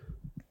artist.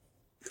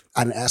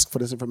 I didn't ask for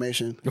this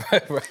information.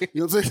 Right. You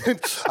know what I'm saying?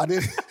 I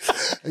didn't.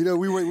 You know,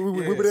 we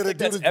were there to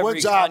do this one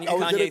job. I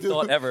was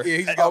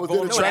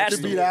there to track the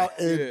beat out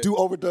and do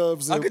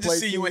overdubs. I could just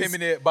see you and him in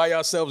there by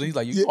yourselves, and he's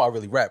like, "You know, I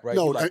really rap, right?"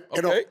 No, like,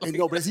 okay.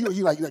 But he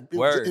like, and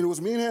it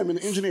was me and him and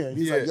the engineer. And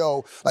he's like,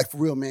 "Yo, like for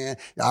real, man.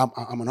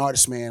 I'm an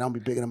artist, man. I'm gonna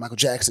be bigger than Michael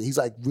Jackson." He's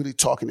like really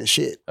talking this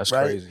shit. That's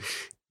right? crazy.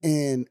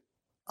 And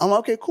I'm like,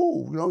 okay,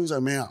 cool. You know, he's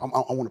like, man,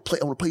 I want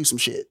to play you some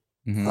shit.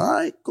 All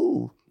right,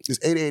 cool. This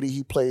 880,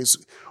 he plays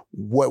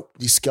what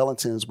these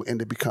skeletons would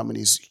end up becoming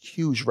these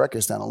huge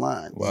records down the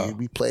line. Wow.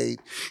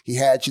 He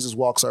had Jesus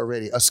Walks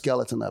already, a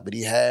skeleton of it.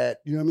 He had,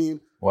 you know what I mean?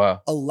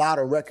 Wow. A lot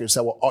of records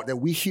that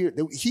we hear,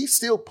 that he's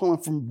still pulling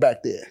from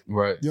back there.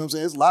 Right. You know what I'm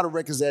saying? There's a lot of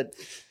records that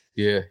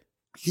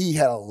he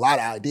had a lot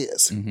of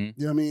ideas. You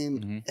know what I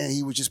mean? And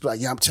he would just be like,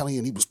 yeah, I'm telling you,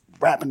 and he was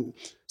rapping.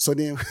 So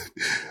then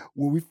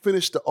when we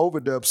finished the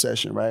overdub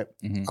session, right,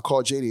 I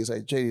called JD. I was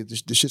like,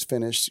 JD, this shit's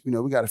finished. You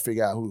know, we got to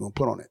figure out who we're going to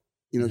put on it.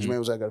 You know, Jermaine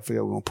was like, I got to figure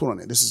out who we're going to put on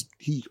it.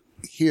 He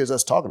hears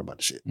us talking about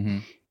the shit.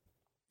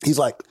 He's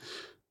like,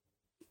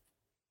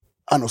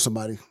 I know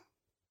somebody.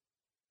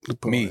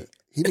 Me.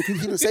 He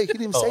didn't say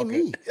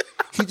me.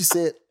 He just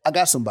said, I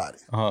got somebody.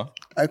 All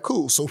right,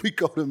 cool. So we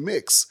go to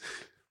mix.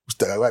 We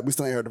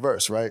still ain't heard the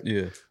verse, right?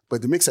 Yeah.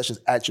 But the mix session's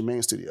at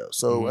Jermaine's studio.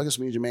 So I guess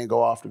me and Jermaine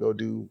go off to go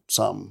do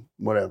something,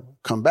 whatever.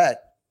 Come back,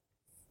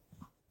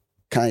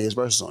 Kanye's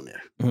verse is on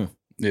there.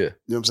 Yeah. You know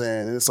what I'm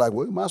saying? And it's like,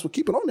 well, we might as well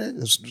keep it on there.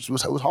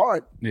 It was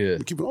hard. Yeah.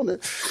 Keep it on there.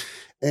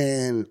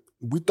 And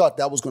we thought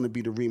that was going to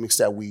be the remix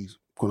that we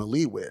going to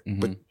lead with.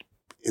 But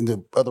in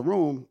the other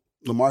room,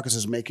 LaMarcus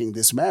is making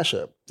this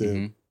mashup.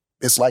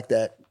 It's like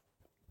that,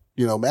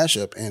 you know,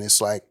 mashup. And it's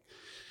like,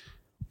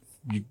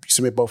 you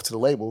submit both to the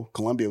label.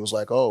 Columbia was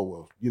like, oh,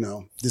 well, you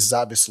know, this is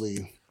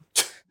obviously...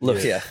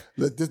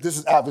 This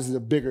is obviously the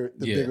bigger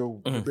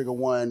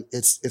one.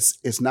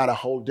 It's not a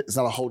whole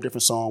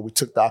different song. We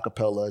took the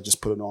acapella,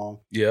 just put it on.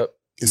 Yep.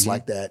 It's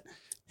like that.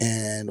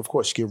 And of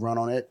course you get run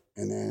on it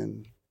and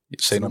then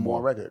say no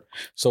more record.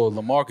 So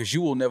LaMarcus,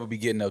 you will never be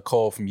getting a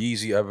call from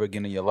Yeezy ever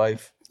again in your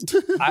life.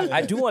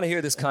 I do want to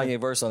hear this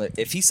Kanye verse on it.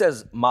 If he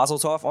says Mazel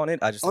Tov on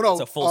it, it's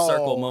a full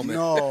circle moment.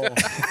 No.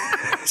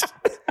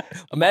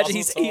 Imagine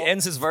he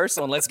ends his verse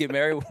on Let's Get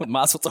Married with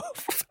Mazel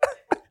Tov.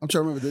 I'm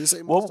trying to remember. Did he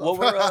say Mazel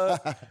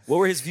Tov? What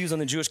were his views on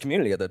the Jewish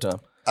community at that time?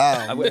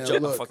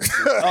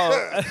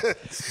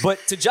 But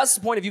to Justice's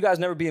point of you guys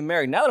never being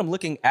married, now that I'm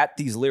looking at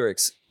these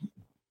lyrics,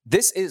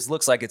 this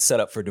looks like it's set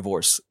up for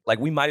divorce. Like,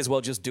 we might as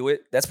well just do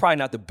it. That's probably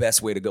not the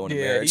best way to go into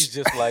marriage. He's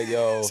just like,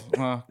 yo,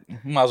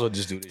 might as well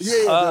just do this.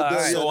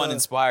 So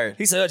uninspired.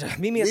 He said,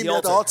 meet me at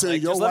the altar.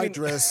 Like, your white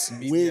dress.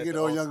 We ain't get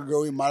no younger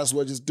girl. We might as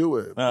well just do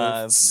it.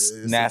 It's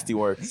nasty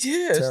work.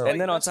 Yeah.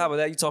 And then on top of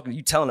that, you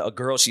telling a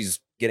girl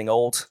she's getting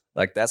old.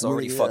 Like, that's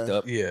already fucked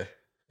up. Yeah.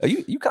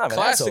 You kind of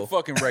classic an asshole.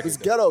 Fucking record. It's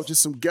ghetto,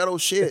 just some ghetto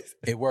shit.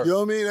 It worked. You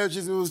know what I mean?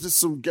 It was just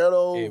some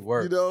ghetto. It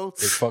worked. You know,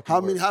 it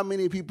fucking worked. How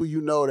many people you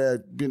know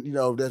that been, you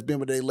know, that's been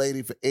with their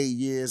lady for 8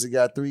 years and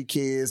got 3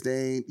 kids?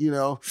 They ain't, you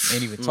know,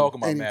 ain't even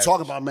talking about marriage.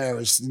 Talking about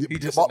marriage. He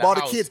just all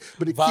the the kids,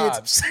 but the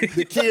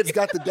kids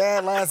got the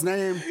dad last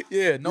name.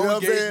 Yeah, no you know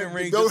engagement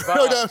ring. Just vibes.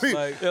 Know what I mean?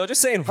 Like,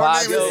 just saying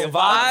vibes.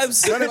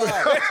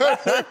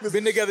 Vibes.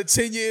 Been together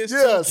 10 years,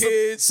 2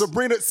 kids.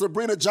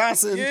 Sabrina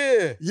Johnson.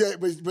 Yeah,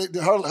 but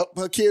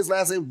her kids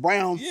last name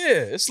Brown.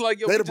 Yeah. It's like,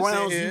 yo, they the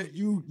Browns.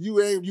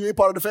 You ain't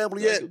part of the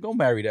family yet. Go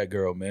marry that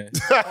girl, man.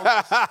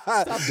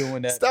 Stop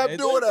doing that. Stop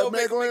doing that,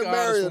 man. Go ahead and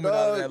marry her,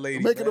 dog.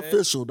 Make it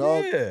official,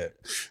 dog. Yeah.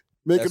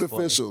 Make it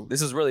official.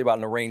 This is really about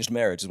an arranged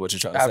marriage, is what you're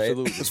trying to say.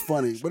 Absolutely. It's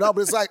funny, but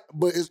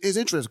it's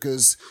interesting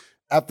because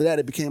after that,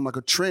 it became like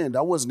a trend.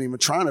 I wasn't even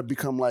trying to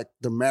become like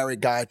the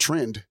married guy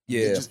trend.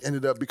 Yeah, it just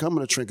ended up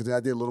becoming a trend because I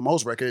did a Little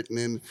Most record, and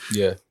then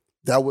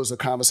that was a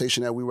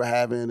conversation that we were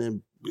having,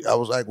 and I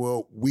was like,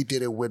 well, we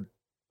did it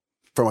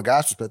from a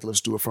guy's perspective, let's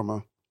do it from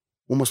a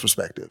woman's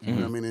perspective. You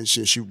know what I mean? And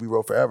we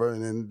wrote Forever,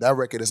 and then that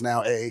record is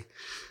now a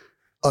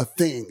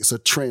thing. It's a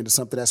trend. It's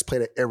something that's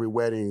played at every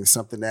wedding. It's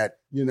something that,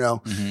 you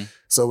know.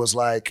 So it's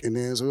like, and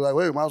then so we're like,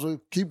 wait, might as well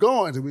keep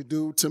going. And we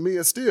do To Me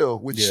It's Still,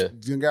 which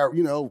you got,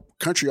 you know,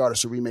 country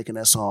artists are remaking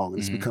that song.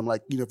 And it's become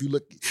like, you know,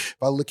 if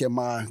I look at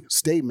my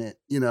statement,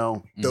 you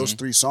know, those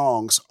 3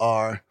 songs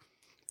are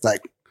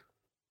like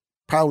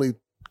probably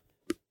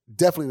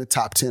definitely in the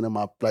top 10 of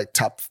my like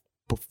top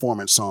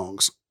performance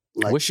songs.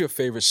 Like, what's your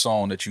favorite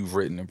song that you've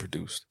written and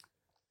produced?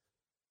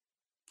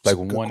 Like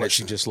one that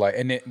you just like.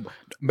 And then,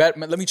 let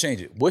me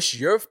change it. What's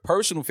your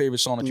personal favorite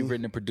song that you've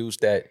written and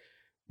produced that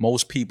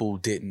most people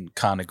didn't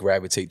kind of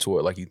gravitate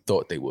toward like you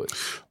thought they would?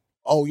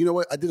 Oh, you know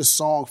what? I did a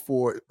song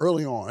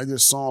early on. I did a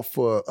song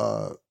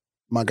for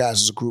my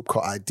guys' a group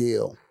called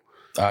Ideal.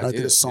 I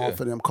did a song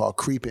for them called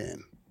Creep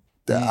In.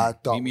 That I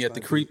thought Meet Me at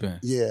the Creep In.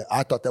 Yeah,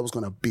 I thought that was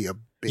going to be a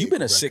big You've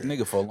been a sick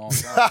nigga for a long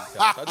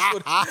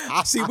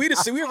time. See, we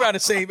around the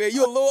same age.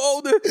 You a little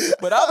older,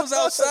 but I was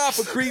outside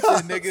for Creep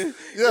In, nigga.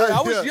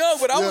 I was young,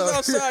 but I was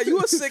outside. You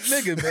a sick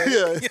nigga,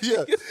 man.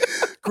 Yeah.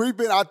 Creep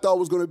In, I thought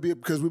was going to be,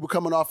 because we were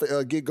coming off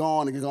Get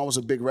Gone, and Get Gone was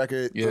a big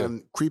record. Yeah.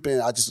 Creep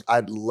In, I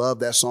love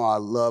that song. I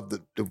love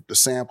the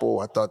sample.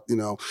 I thought,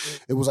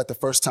 it was like the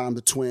first time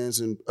the twins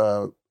and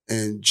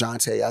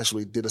Jonte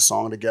actually did a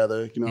song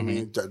together. You know what I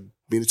mean?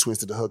 Being the twins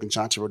did the hook and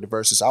Jonte wrote the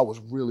verses. I was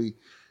really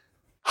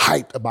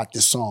hyped about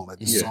this song. Like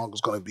this song was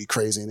going to be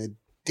crazy, and it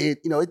did.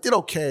 It did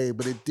okay,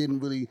 but it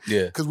didn't really.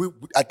 Yeah. Because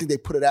I think they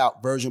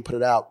Virgin put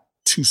it out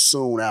too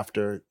soon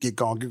after Get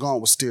Gone. Get Gone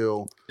was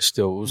still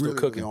really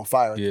cooking on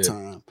fire at the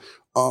time.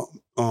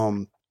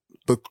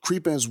 But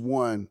Creep In's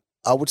one.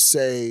 I would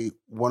say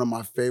one of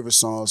my favorite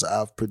songs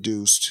I've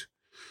produced,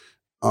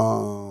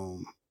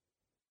 or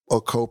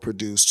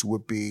co-produced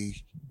would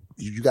be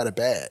 "You Got It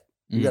Bad."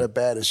 You Got It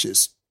Bad is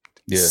just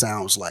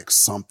sounds like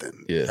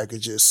something. Yeah. Like it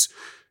just.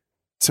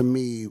 To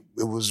me,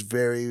 it was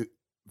very,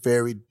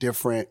 very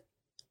different.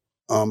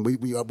 We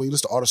listen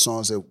to all the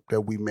songs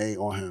that we made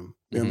on him.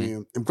 You know what I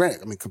mean? And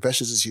granted,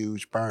 Confessions is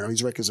huge. Bryan,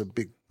 these records are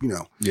big,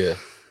 Yeah.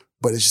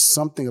 But it's just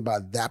something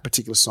about that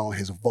particular song.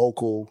 His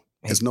vocal,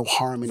 there's no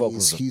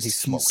harmonies. He's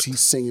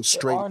singing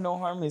straight. There are no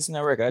harmonies in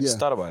that record. I just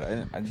thought about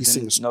it. I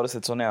didn't notice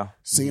it till now.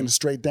 Singing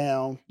straight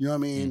down. You know what I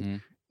mean? Mm-hmm.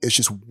 It's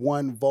just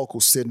one vocal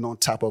sitting on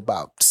top of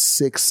about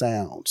 6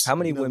 sounds. How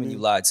many women you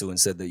lied to and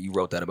said that you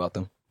wrote that about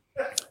them?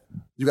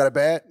 You Got It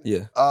Bad?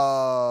 Yeah.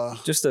 I've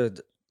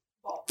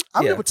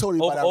never told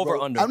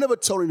anybody I've never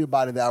told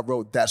anybody that I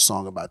wrote that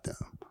song about them.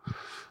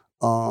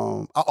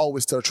 I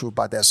always tell the truth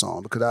about that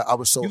song because I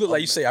was so. You look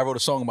like you say I wrote a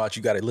song about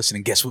you. Got to listen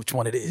and guess which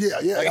one it is.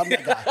 Yeah.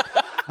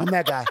 I'm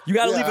that guy. You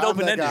got to leave it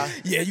open ended.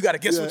 Yeah, you got to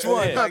guess which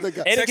one. And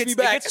text me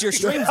back. It gets your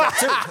streams up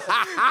too.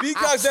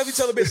 B-Cox definitely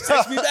tell the bitch,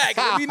 text me back.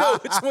 Let me know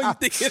which one you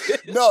think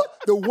it is. No,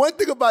 the one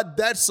thing about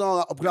that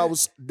song, I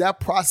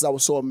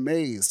was so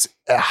amazed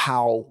at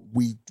how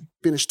we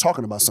finished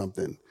talking about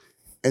something,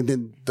 and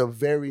then the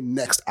very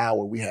next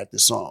hour we had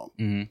this song,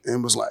 and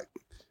it was like,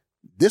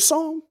 this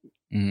song,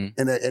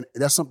 and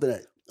that's something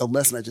a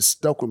lesson that just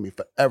stuck with me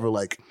forever.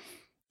 Like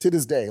to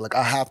this day, like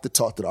I have to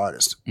talk to the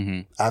artist.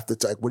 I have to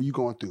talk. What are you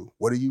going through?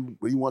 What do you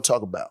want to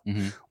talk about?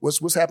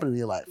 What's happening in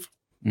your life?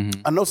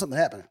 I know something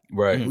happening.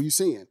 Right. What are you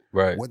seeing?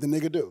 Right. What the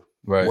nigga do?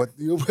 Right. What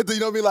you know what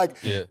I mean? Like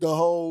the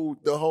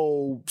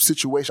whole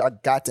situation. I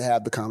got to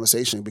have the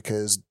conversation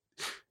because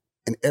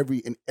in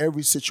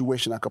every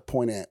situation I could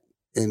point at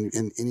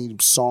in any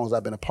songs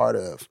I've been a part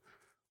of,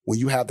 when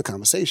you have the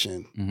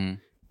conversation,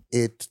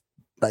 it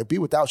like Be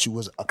Without You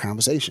was a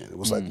conversation. It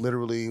was like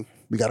literally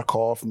we got a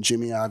call from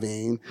Jimmy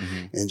Iovine,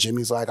 and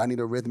Jimmy's like, I need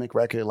a rhythmic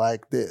record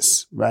like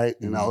this, right?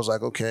 And I was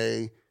like,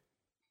 okay,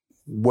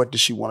 what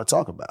does she want to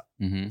talk about?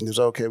 And he was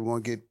like, okay, we're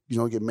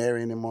gonna get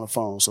Mary and them on the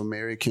phone. So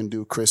Mary can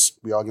do Chris,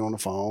 we all get on the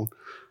phone,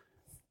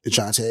 and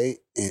Jonte,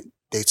 and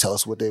they tell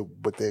us what they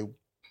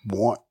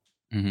want,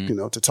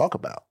 to talk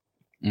about.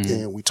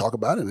 And we talk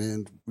about it,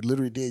 and we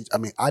literally did.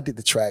 I did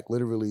the track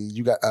literally.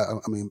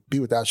 Be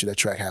Without You. That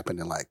track happened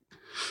in like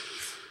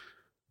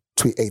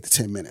between 8 to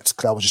 10 minutes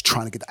because I was just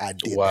trying to get the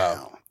idea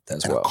down.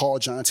 That's and wild. I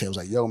called Jonte. I was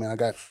like, "Yo, man, I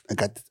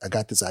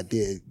got this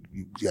idea.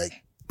 You, like,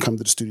 come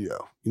to the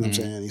studio." You know what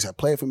I'm saying? He said,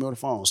 "Play it for me on the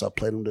phone." So I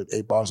played him the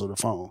 8 bars on the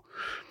phone.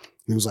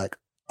 And he was like,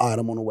 "All right,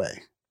 I'm on the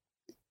way."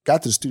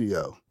 Got to the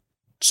studio.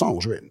 The song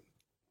was written.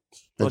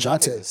 And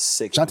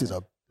Jonte's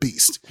a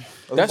beast.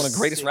 That's one of the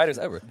greatest writers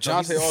ever.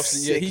 Jonte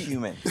Austin, sick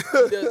human.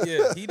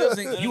 He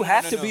doesn't. You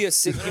have to be a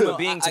sick human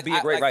being to be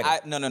a great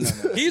writer. No.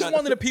 He's one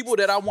of the people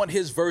that I want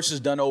his verses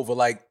done over,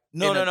 like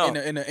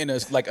in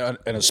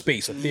a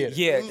space, a theater.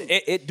 Yeah,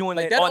 it doing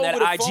like that on that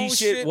over the IG phone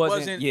shit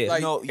wasn't. Yeah,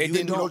 like, no, it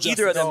didn't do justice.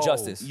 either of them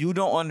justice. You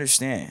don't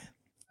understand.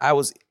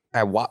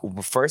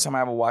 The first time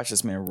I ever watched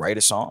this man write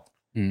a song,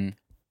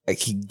 like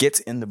he gets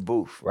in the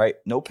booth, right?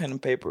 No pen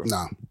and paper.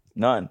 Nah.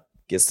 None.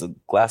 Gets a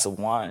glass of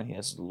wine. He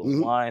has a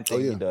little wine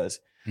thing he does.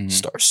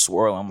 Starts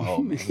swirling. I'm like,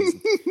 oh man.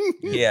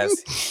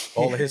 Yes.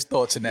 All of his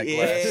thoughts in that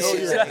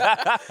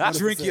glass.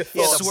 Drink your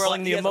thoughts.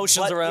 Swirling the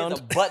emotions around.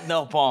 The button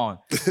up on.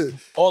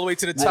 All the way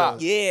to the top.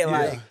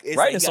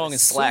 Writing a song in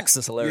slacks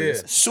is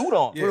hilarious. Suit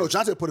on. Yeah.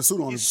 Jonte put a suit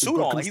on.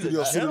 Suit on. He's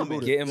a gentleman.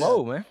 Getting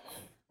low, man.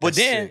 But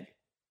then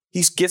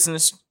he gets in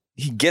this.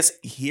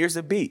 Here's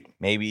the beat.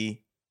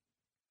 Maybe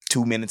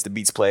 2 minutes the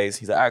beats plays.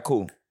 He's like, all right,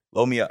 cool.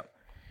 Load me up.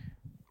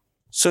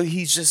 So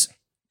he's just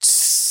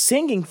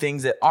singing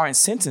things that aren't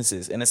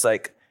sentences. And it's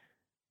like,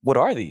 what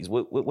are these?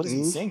 What is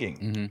he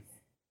singing?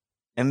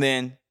 And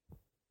then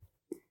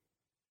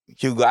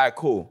he'll go, all right,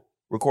 cool.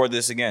 Record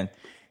this again.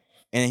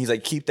 And he's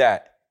like, keep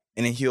that.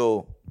 And then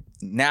he'll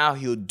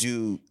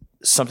do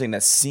something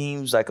that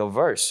seems like a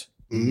verse.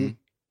 That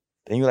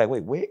And you're like,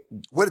 wait,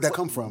 where did that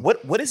come from?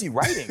 What is he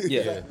writing?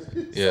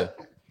 Yeah.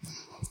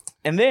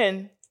 And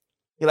then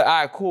you're like,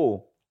 all right,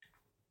 cool.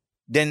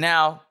 Then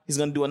now he's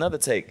gonna do another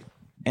take,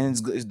 and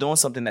he's doing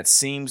something that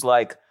seems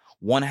like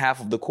one half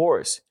of the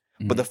chorus.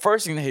 Mm-hmm. But the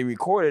first thing that he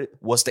recorded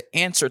was the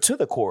answer to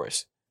the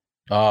chorus.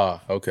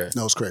 Ah, okay.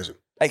 No, it's crazy.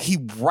 Like he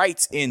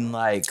writes in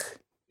like,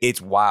 it's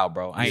wild,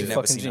 bro. I ain't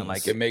never seen it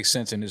like it. It makes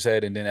sense in his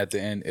head, and then at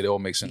the end, it all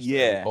makes sense.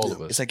 Yeah, for all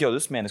of us. It's like, yo,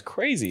 this man is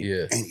crazy.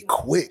 Yeah, and he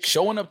quick.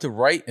 Showing up to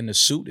write in the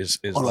suit is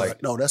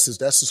like no, that's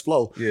his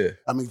flow. Yeah,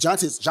 I mean,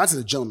 Jonte's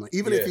a gentleman.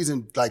 Even if he's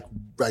in like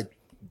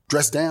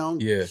dressed down,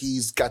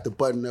 he's got the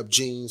button-up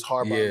jeans,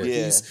 hard bottom.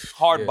 Yeah. He's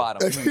hard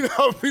bottom. You know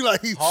what I mean?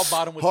 Like he's hard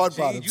bottom with hard the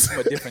jeans. bottoms. You from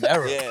a different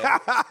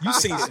era. You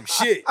seen some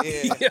shit.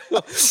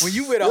 When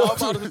you wear the hard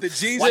bottoms with the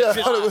jeans,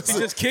 you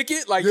just kick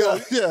it. Like you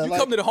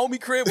come to the homie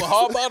crib with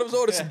hard bottoms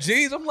on and some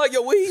jeans. I'm like,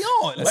 yo, what he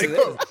on?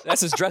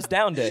 That's his dress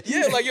down day.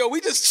 Yeah, like yo,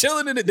 we just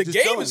chilling in it. The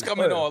game is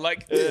coming on.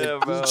 Like bro.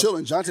 He's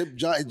chilling.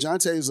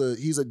 Jonte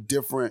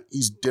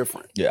he's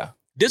different. Yeah.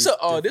 This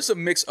a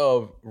mix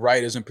of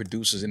writers and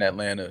producers in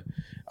Atlanta.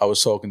 I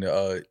was talking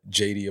to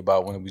JD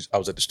about when I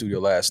was at the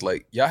studio last.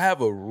 Like, y'all have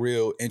a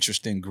real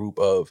interesting group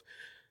of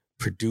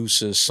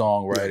producers,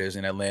 songwriters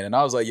in Atlanta. And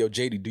I was like, yo,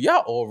 JD, do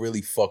y'all all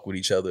really fuck with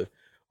each other?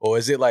 Or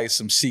is it like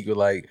some secret,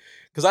 like,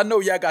 because I know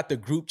y'all got the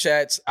group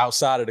chats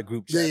outside of the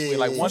group chat. Where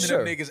like one of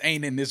them niggas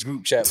ain't in this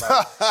group chat.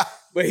 Like,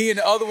 but he in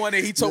the other one,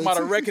 and he talking about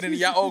a record, and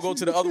y'all all go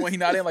to the other one, he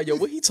not in. Like, yo,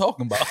 what he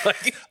talking about?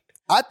 Like,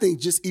 I think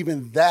just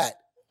even that,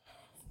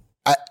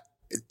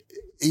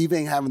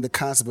 even having the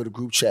concept of the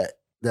group chat,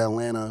 the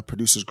Atlanta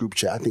producers group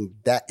chat, I think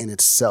that in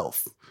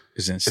itself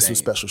is insane. It's some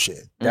special shit.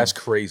 That's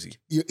crazy.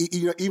 You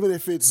know, even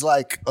if it's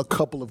like a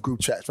couple of group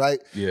chats, right?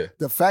 Yeah.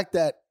 The fact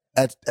that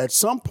at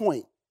some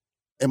point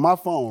in my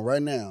phone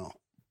right now,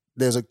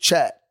 there's a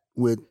chat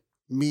with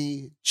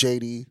me,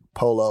 JD,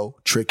 Polo,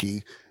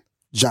 Tricky,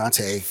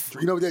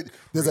 Jonte. You know, there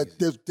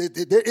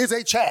is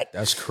a chat.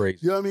 That's crazy.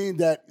 You know what I mean?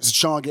 That's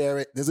Sean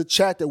Garrett. There's a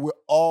chat that we're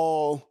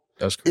all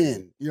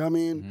in. You know what I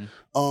mean?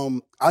 Mm-hmm.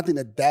 I think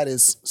that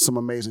is some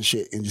amazing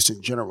shit, and just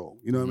in general.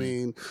 You know what I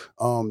mean?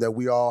 That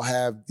we all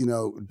have. You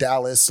know,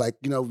 Dallas. Like,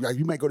 you know, like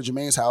you might go to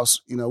Jermaine's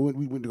house. You know,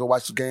 we went to go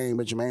watch the game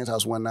at Jermaine's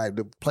house one night,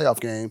 the playoff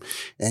game,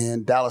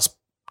 and Dallas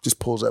just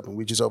pulls up, and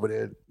we just over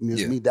there.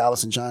 Me,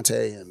 Dallas, and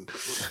Jonte, and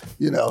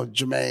you know,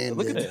 Jermaine.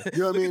 Look at that. You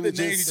know what I mean? The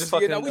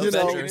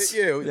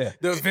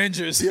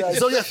Avengers. Yeah.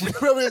 So yeah,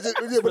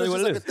 but it's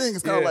just like a thing.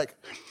 It's kind of like,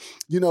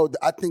 you know,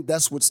 I think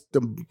that's what's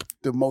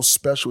the most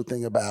special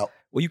thing about.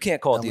 Well, you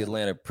can't call it the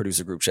Atlanta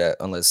producer group chat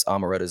unless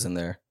Amaretta's in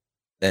there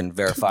and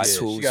verifies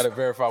who's. You got to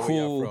verify where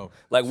you're from.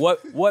 Like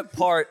what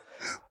part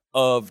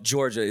of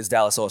Georgia is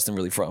Dallas Austin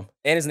really from?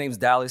 And his name's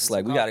Dallas.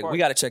 Like we got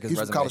to check his He's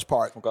resume. From College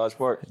Park. From College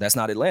Park. That's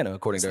not Atlanta,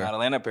 according to her. Not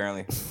Atlanta,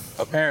 apparently.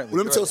 Well, let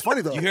me tell you what's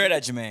funny though. You hear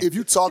that, Jermaine? If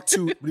you talk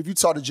to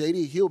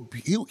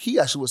JD, he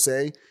actually would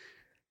say,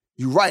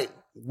 "You're right.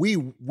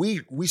 We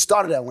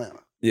started Atlanta."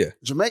 Yeah.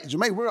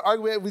 Jermaine, we're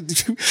arguing with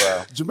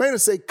Jermaine to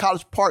say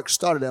College Park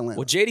started Atlanta.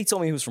 Well, JD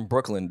told me he was from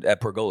Brooklyn at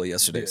Pergola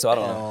yesterday, so I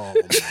don't know.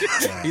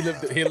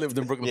 He lived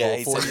in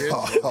Brooklyn for 4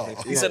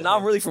 years. He said, "No,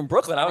 I'm really from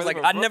Brooklyn." I was like,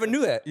 I never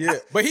knew that. Yeah,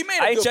 but he made.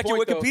 I ain't check your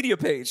Wikipedia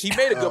page. He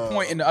made a good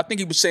point, and I think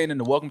he was saying in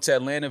the Welcome to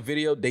Atlanta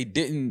video, they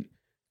didn't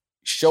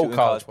show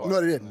College Park.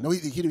 No, they didn't. No,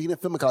 he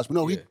didn't film at College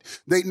Park.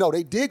 No,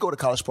 they did go to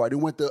College Park. They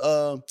went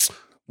to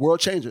World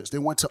Changers. They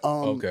went to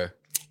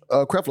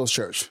Creflo's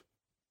church.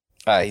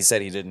 He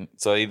said he didn't.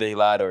 So either he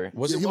lied or he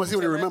must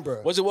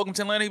remember. Was it Welcome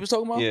to Atlanta he was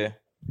talking about? Yeah.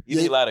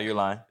 Either he lied or you're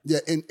lying. Yeah,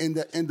 in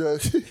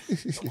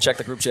the check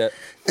the group chat.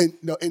 In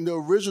the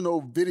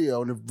original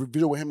video, in the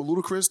video with him and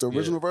Ludacris, the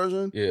original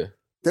version. Yeah.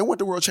 They went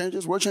to World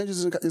Changers. World Changers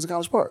is in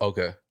College Park.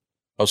 Okay.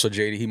 Oh, so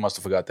JD, he must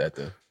have forgot that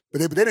then.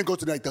 But they didn't go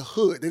to like the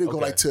hood. They didn't go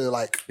like to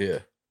like. Yeah.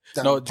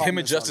 No, him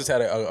and Justice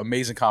had an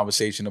amazing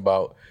conversation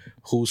about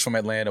who's from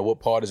Atlanta, what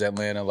part is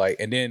Atlanta, like,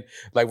 and then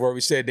like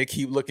Rory said, they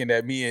keep looking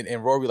at me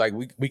and Rory like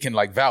we can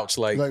like vouch,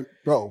 like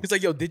bro. He's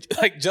like, yo,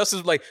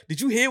 Justice like,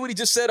 did you hear what he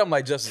just said? I'm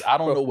like, Justice, I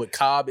don't know what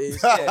Cobb is.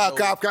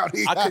 Cobb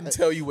County. I couldn't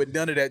tell you what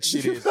none of that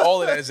shit is.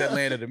 All of that is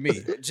Atlanta to me.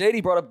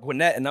 JD brought up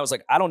Gwinnett, and I was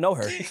like, I don't know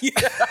her.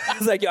 I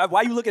was like, yo,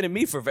 why are you looking at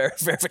me for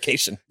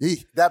verification?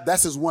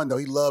 That's his one though.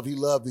 He loved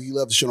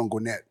the shit on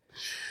Gwinnett.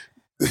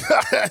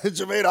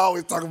 Jermaine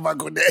always talking about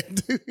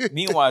Gwinnett.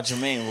 Meanwhile,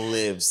 Jermaine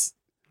lives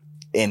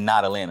in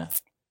not Atlanta.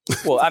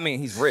 Well, I mean,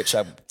 he's rich.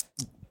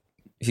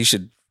 He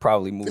should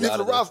probably move out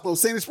of Roswell,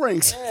 Sandy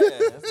Springs. Yeah,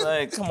 it's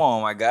like, come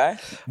on, my guy.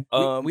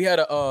 We had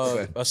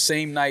a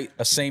same night,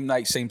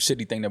 same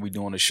city thing that we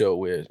do on the show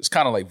where it's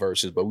kind of like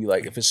verses, but we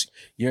like if it's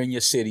you're in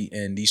your city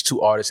and these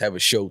two artists have a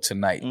show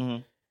tonight,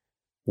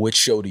 which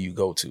show do you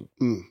go to?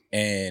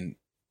 And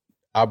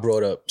I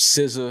brought up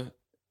SZA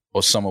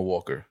or Summer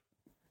Walker.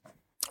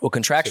 Well,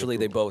 contractually,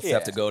 they both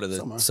have to go to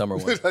the summer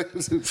one.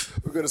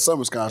 We'll go to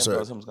Summer's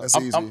concert. That's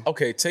easy.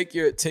 Okay, take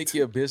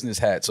your business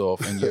hats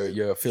off and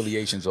your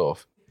affiliations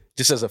off,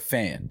 just as a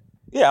fan.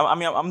 Yeah, I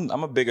mean,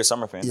 I'm a bigger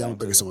Summer fan. Yeah, I'm a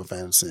bigger Summer fan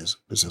than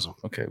SZA.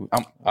 Okay,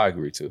 I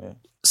agree too.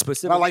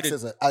 Specifically, I like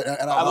SZA.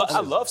 I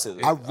love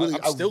SZA. I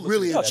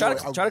really try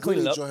to clean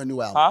it up. enjoy her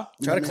new album. Huh?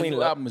 Try to clean it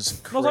up. Album is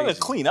crazy. No, I'm gonna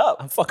clean up.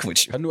 I'm fucking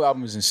with you. Her new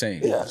album is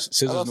insane. Yeah.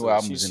 SZA's new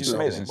album is She's insane.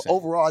 amazing. It's insane.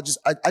 Overall,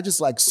 I just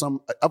like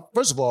some.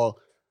 First of all,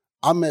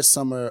 I met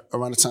Summer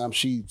around the time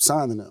she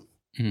signed them.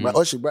 Mhm. Right,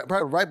 actually,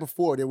 right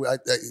before they were,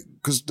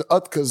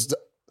 because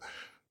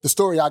the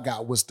story I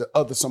got was the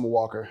other Summer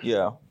Walker.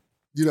 Yeah.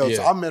 You know, Yeah.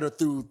 so I met her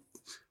through.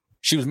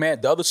 She was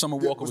mad. The other Summer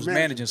Walker was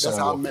managing That's Summer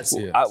how I Walker. met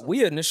Summer. Yeah.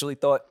 We initially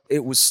thought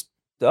it was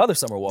the other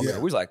Summer Walker. Yeah.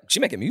 We was like, she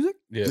making music?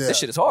 Yeah. This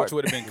shit is hard. Which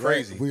would have been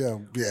crazy.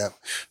 Yeah.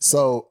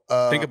 So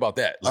Think about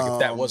that. Like if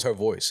that was her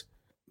voice.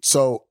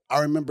 So I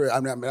remember I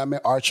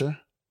met Archer,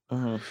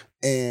 Mm-hmm.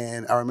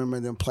 and I remember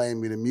them playing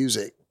me the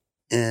music,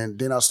 and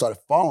then I started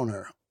following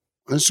her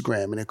on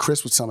Instagram, and then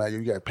Chris was telling me,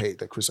 you gotta pay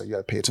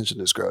attention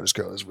to this girl. This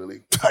girl is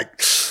really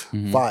like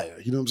fire.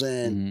 You know what I'm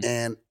saying? Mhm.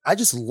 And I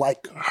just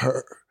like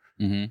her,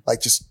 Mm-hmm. like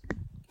just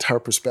her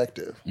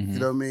perspective. Mhm. You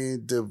know what I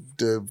mean?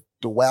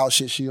 The wild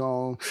shit she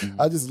on. Mhm.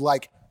 I just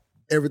like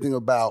everything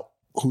about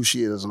who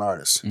she is as an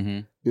artist. Mm-hmm. You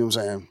know what I'm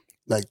saying?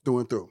 Like through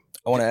and through.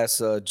 I want to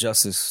ask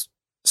Justice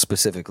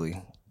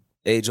specifically.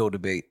 Age-old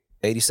debate.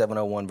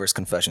 8701 versus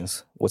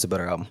Confessions. What's a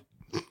better album?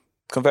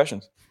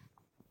 Confessions.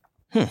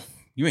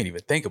 You ain't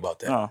even think about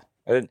that. No.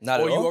 I didn't. Not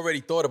Or at you all. already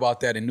thought about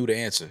that and knew the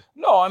answer.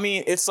 No, I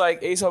mean, it's like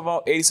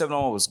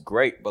 8701 was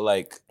great, but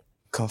like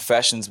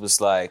Confessions was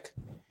like,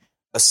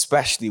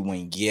 especially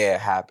when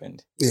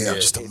happened. Yeah, Yeah.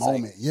 just a It's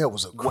moment. Yeah, it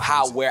was a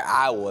Where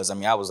I was. I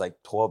mean, I was like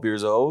 12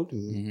 years old.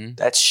 Mm-hmm.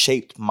 That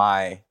shaped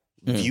my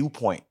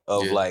viewpoint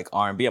of Yeah. like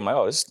R&B. I'm like,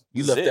 oh, this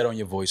You is left it. that on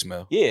your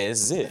voicemail. Yeah,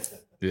 this is it.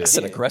 Yeah. That's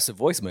an aggressive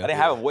voicemail. I didn't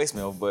have a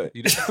voicemail, but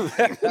You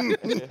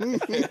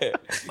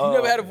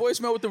never had a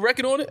voicemail with the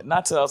record on it?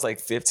 not till I was like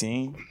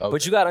 15.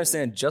 But you got to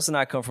understand, Justin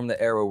and I come from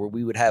the era where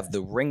we would have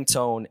the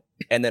ringtone,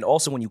 and then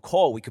also when you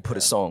call, we could put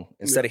a song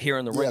instead of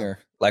hearing the ringer.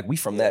 Like we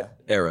from that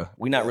era.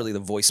 We not really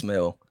the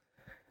voicemail,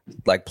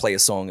 like play a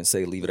song and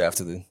say leave it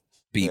after the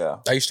beat. Yeah.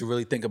 I used to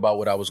really think about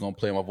what I was going to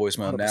play on my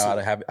voicemail. Now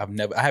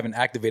I haven't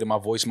activated my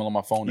voicemail on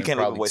my phone You in can't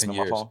leave a probably 10 voicemail on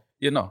years. my phone?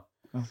 You know.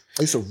 I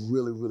used to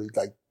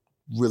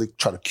really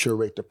try to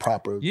curate the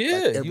proper. Yeah,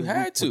 like, every you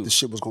had week to. What the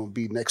shit was going to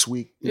be next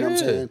week. You know what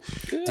I'm saying?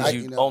 Did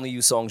you only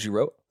use songs you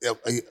wrote?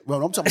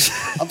 Well, I'm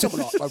talking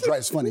about, right,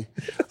 it's funny.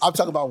 I'm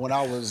talking about when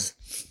I was,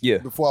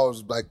 before I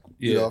was like,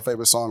 you know, a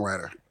favorite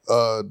songwriter.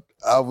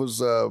 I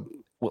was,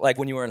 Like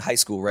when you were in high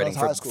school writing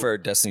high school. for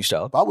Destiny's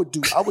Child. I would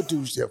do,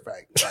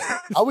 right.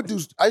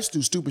 I used to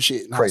do stupid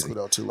shit in high Crazy. school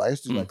though too. Like I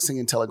used to do like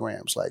singing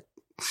telegrams, like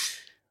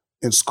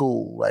in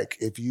school. Like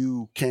if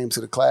you came to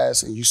the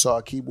class and you saw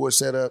a keyboard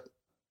set up,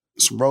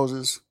 some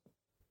roses,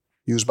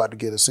 you was about to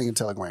get a singing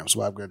telegram.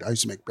 So I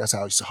used to that's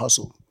how I used to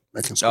hustle.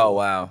 Like in school. Oh,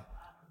 wow.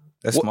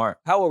 That's smart.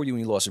 How old were you when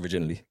you lost your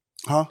virginity?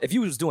 Huh? If you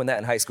was doing that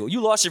in high school,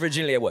 you lost your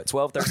virginity at what,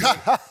 12, 13?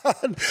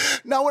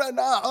 No, This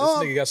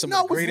nigga got some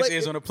of the greatest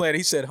ears on the planet.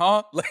 He said,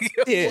 huh? Like,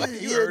 Yeah.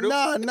 you heard him?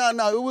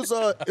 No. It was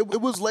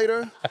it was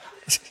later.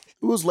 It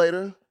was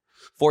later.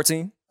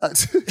 14?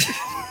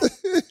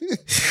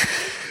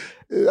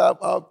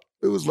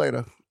 It was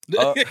later.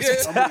 I'm gonna give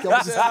it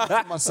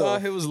to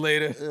myself. It was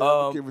later. I'm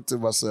gonna give it to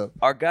myself.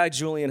 Our guy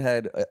Julian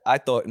had, I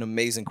thought, an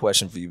amazing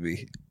question for you,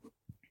 B.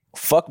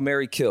 Fuck,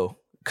 marry, kill.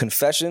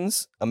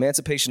 Confessions,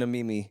 Emancipation of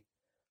Mimi,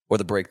 or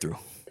The Breakthrough?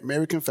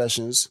 Married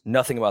Confessions.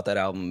 Nothing about that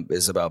album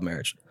is about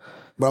marriage.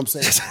 But I'm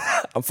saying,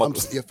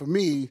 for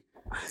me,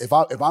 if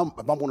I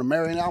want to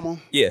marry an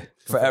album, Yeah,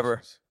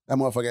 forever. that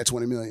motherfucker got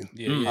 20 million.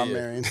 I'm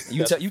marrying.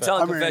 You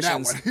telling I'm marrying that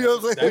Confessions, one. You know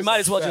what I'm saying? we might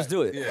as well just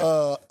do it.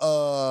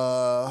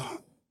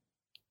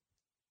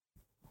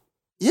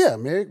 Yeah,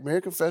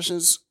 married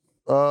Confessions,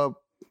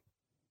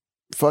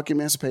 fuck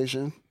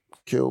Emancipation,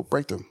 kill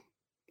Breakthrough.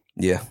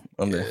 Yeah,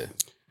 I'm there.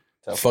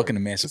 Fucking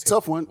Emancipation. It's a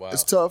tough one. Wow.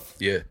 It's tough.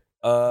 Yeah.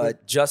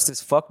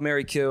 Justice, fuck,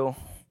 marry, kill.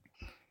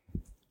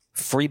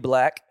 Free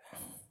Black.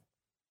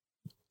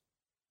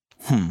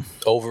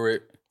 Over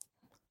it.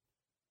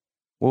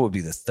 What would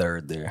be the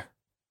third there?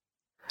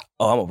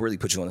 Oh, I'm gonna really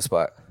put you on the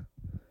spot.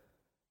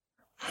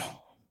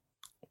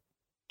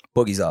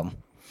 Boogie's album.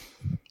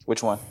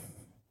 Which one?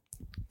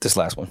 This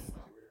last one.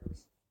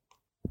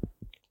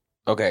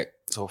 Okay,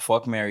 so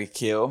fuck, marry,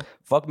 kill.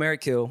 Fuck, marry,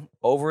 kill.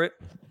 Over it.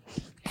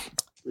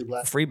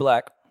 Free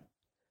Black.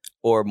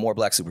 Or more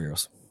black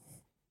superheroes.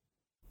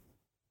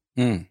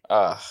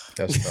 That's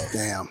tough.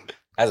 Damn.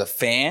 As a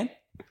fan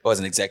or as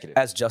an executive?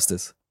 As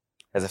Justice.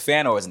 As a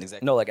fan or as an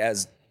executive? No, like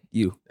as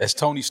you. That's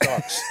Tony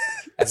Starks.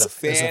 As a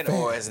fan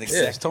or as an Yeah, it's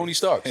executive? Tony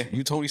Starks.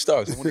 You Tony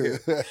Starks. I wanna hear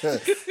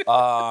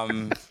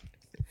it.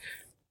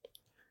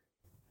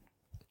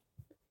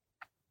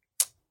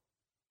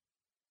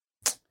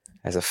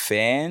 As a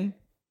fan,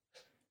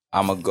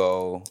 I'm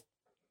gonna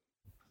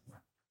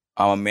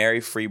marry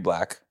Free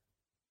Black.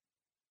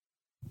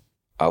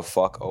 I'll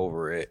fuck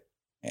Over It,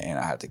 and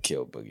I have to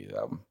kill Boogie's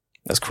album.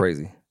 That's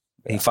crazy.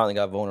 He finally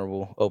got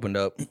vulnerable, opened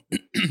up.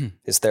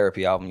 His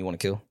therapy album, You Want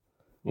to Kill?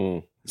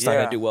 It's not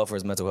going to do well for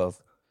his mental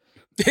health.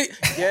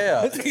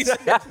 Yeah.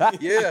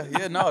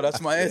 No,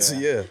 that's my answer.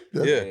 Yeah.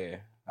 Yeah.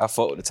 I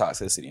fought with the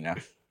toxicity now.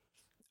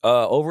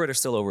 Over It or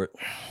Still Over It?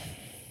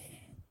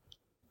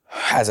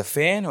 As a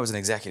fan or as an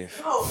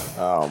executive?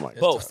 Oh my!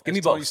 Both. Give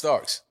me both. Tony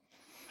Stark's.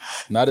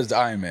 Not as the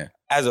Iron Man.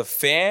 As a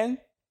fan,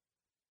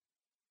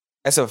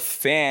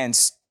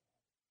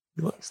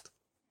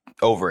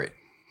 over it.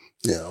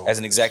 Yeah. As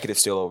an executive,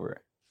 still over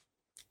it.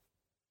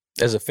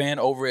 As a fan,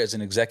 over it. As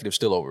an executive,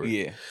 still over it.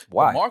 Yeah.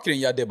 Why? The marketing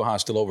y'all did behind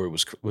Still Over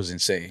It was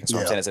insane. That's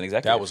what I'm saying. As an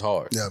executive, That was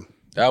hard. Yeah.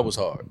 That was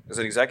hard. As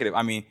an executive,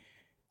 I mean,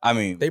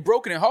 they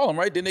broke it in Harlem,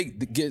 right? Didn't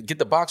they get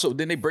the box?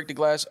 Didn't they break the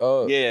glass?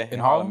 In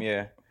Harlem,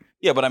 yeah.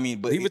 Yeah, but I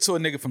mean, leave it to a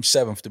nigga from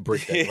 7th to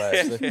break that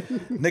glass.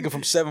 Nigga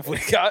from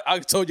 7th, I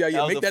told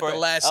y'all, make that the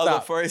last stop. That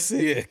was the first.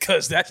 Yeah,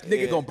 because that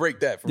nigga gonna break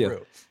that for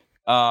real.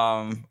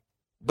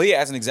 But yeah,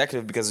 as an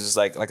executive, because it's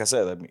just like I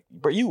said, I mean,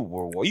 but you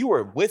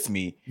were with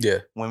me. Yeah.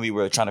 When we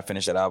were trying to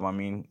finish that album, I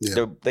mean,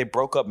 they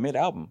broke up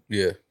mid-album.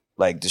 Yeah.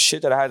 Like the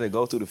shit that I had to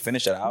go through to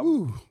finish that album.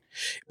 Ooh.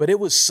 But it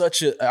was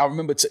such a. I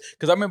remember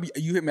because I remember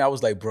you hit me. I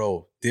was like,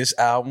 bro, this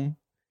album,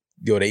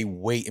 they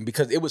waiting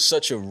because it was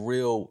such a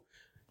real.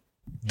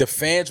 The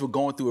fans were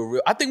going through a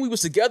real. I think we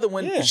was together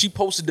when she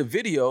posted the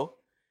video,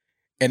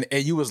 and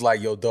you was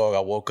like, "Yo, dog, I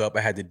woke up,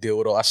 I had to deal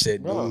with all." I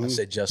said, "No," I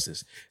said,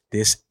 "Justice,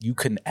 this you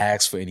couldn't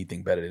ask for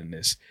anything better than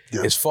this.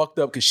 Yeah. It's fucked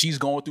up because she's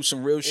going through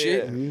some real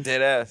shit,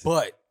 dead ass.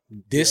 But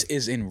this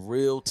is in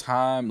real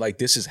time. Like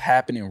this is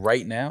happening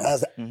right now.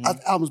 As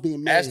the album's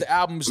being made. As the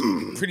album's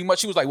pretty much,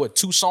 she was like, what,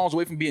 2 songs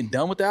away from being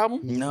done with the album?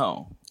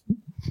 No.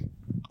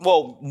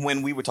 Well,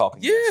 when we were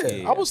talking,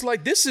 yeah. I was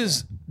like, this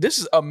is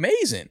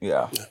amazing.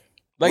 Yeah.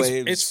 Like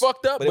it's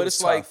fucked up, but it's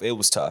tough. like it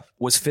was tough.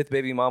 Was Fifth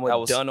Baby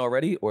Mama done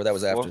already, or that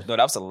was after? No,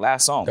 that was the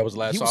last song. That was the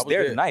last song. He was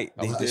there tonight.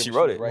 She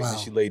wrote it. Right. Wow.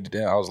 She laid it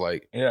down. I was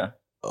like, yeah.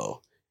 Oh.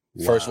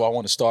 Wow. First of all, I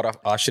want to start off.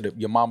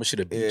 Your mama should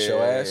have beat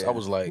your ass. I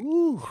was like,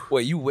 ooh.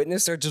 Wait, you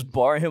witnessed her just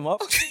barring him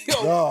up? She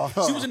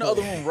was in the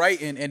other room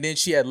writing, and then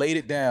she had laid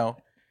it down.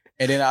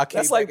 And then I came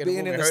That's back like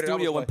being in the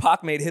studio when like,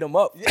 Pac made hit him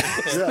up.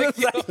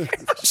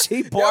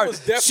 She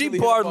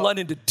barred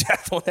London to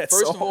death on that song.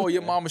 First of all,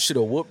 your mama should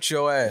have whooped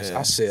your ass. Yeah.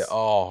 I said,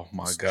 oh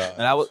my God.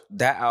 And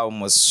that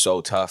album was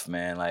so tough,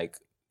 man. Like,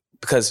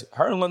 because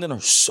her and London are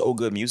so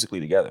good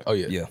musically together. Oh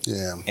yeah.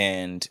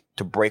 And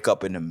to break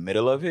up in the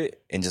middle of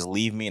it and just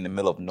leave me in the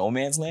middle of no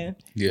man's land.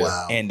 Yeah.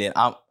 Wow. And then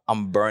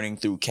I'm burning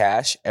through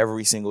cash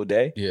every single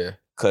day. Yeah.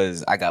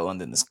 Cause I got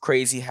London this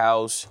crazy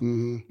house.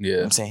 Mm-hmm.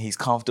 Yeah. I'm saying he's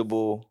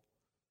comfortable.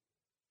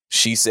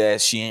 She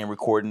says she ain't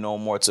recording no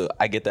more till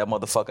I get that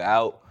motherfucker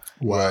out.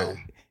 Wow.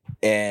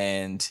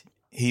 And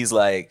he's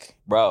like,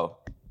 bro,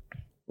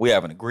 we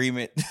have an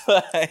agreement.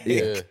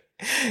 Yeah.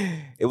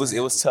 It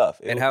was tough.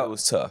 It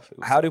was tough.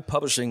 How do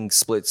publishing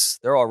splits,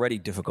 they're already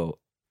difficult.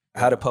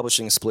 How do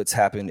publishing splits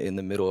happen in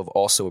the middle of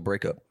also a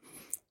breakup?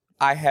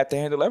 I had to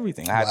handle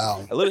everything.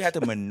 I literally had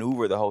to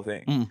maneuver the whole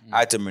thing. Mm-hmm. I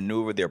had to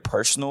maneuver their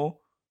personal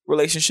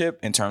relationship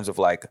in terms of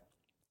like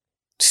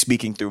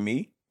speaking through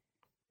me.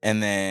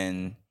 And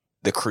then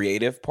the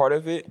creative part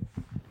of it.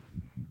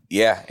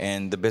 Yeah.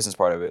 And the business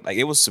part of it. Like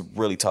it was a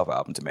really tough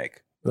album to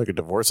make. Like a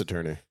divorce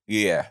attorney.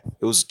 Yeah.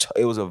 That was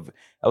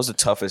the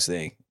toughest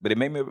thing. But it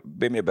made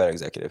me a better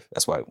executive.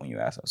 That's why when you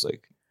asked, I was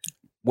like,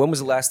 when was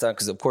the last time?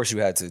 Because of course you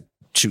had to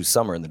choose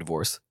Summer in the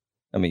divorce.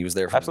 I mean, he was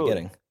there from the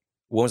beginning.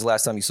 When was the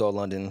last time you saw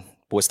London?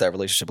 What's that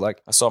relationship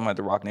like? I saw him at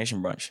the Rock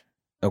Nation brunch.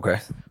 Okay.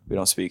 We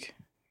don't speak.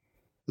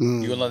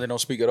 You and London don't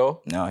speak at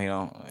all? No, he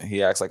don't.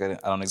 He acts like I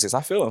don't exist.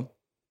 I feel him.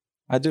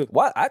 I do.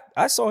 Why?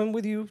 I saw him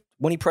with you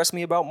when he pressed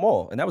me about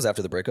Maul, and that was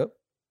after the breakup.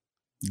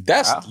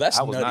 That's I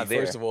was nutty, not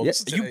there. first of all. Yeah,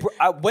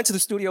 I went to the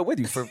studio with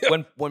you for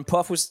when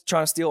Puff was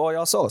trying to steal all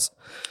y'all sauce.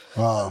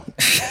 Wow.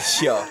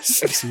 Yo.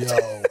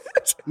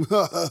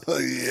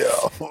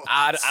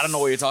 I don't know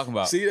what you're talking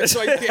about. See, that's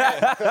why you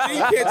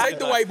can't take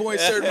the white boy and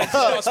certain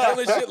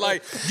spilling shit.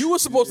 Like, you were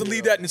supposed to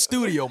leave that in the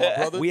studio, my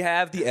brother. We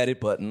have the edit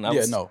button.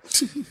 No.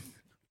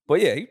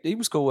 But yeah, he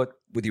was cool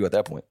with you at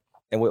that point.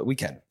 And we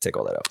can take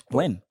all that out.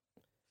 When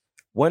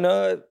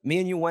me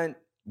and you went,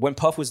 when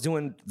Puff was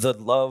doing the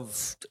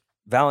Love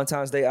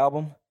Valentine's Day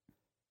album.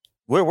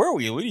 Where were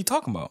we? What are you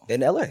talking about?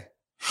 In LA.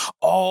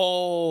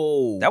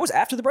 Oh. That was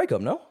after the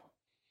breakup, no?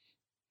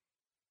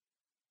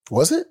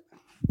 Was it?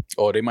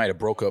 Oh, they might have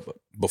broke up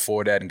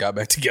before that and got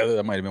back together.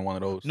 That might have been one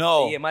of those.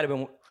 No. Yeah, it might have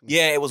been.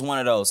 Yeah, it was one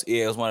of those.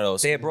 Yeah, it was one of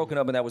those. They had broken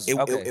up and that was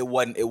okay. It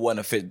wasn't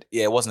official.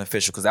 Yeah, it wasn't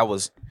official because that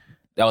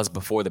was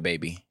before the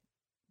baby.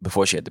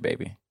 Before she had the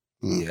baby.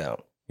 Yeah.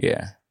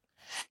 Yeah.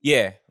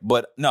 Yeah,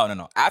 but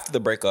no. After the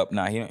breakup,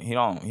 he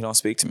don't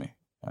speak to me.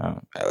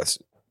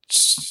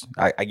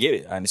 I get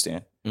it. I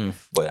understand.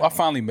 But I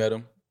finally met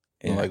him.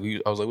 Yeah.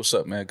 I was like, "What's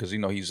up, man?" Because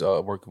he's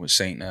working with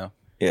Saint now.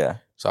 Yeah.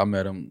 So I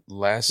met him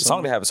last. The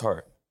song they have is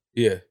hard.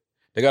 Yeah,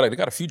 they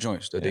got a few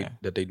joints that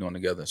they doing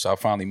together. So I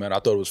finally met him. I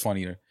thought it was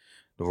funny. The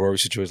Rory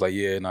situation,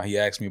 like, he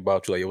asked me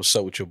about you, like, "Yo, what's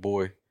up with your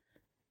boy?"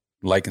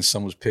 Liking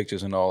someone's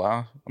pictures and all.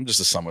 I'm just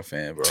a Summer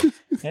fan, bro.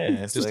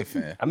 Yeah, it's just a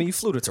fan. I mean, you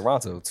flew to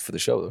Toronto for the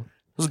show, though.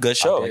 It was a good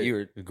show. You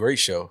were a great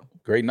show,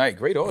 great night,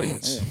 great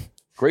audience,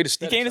 great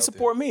aesthetics. He came to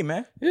support me,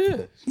 man.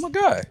 Yeah, my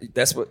guy.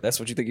 That's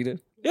what you think he did?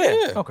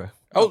 Yeah. Okay.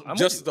 Oh,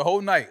 just the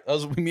whole night. That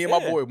was me and my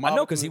boy. I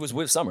know because he was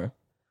with Summer.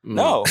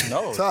 No.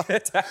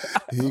 Here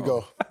you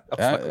go.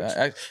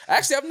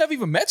 Actually, I've never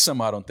even met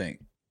some. I don't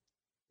think.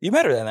 You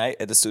met her that night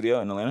at the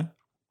studio in Atlanta.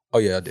 Oh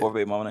yeah, I did. 4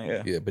 Baby Mama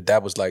night. Yeah, but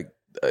that was like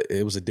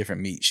it was a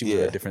different meet. She was in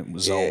a different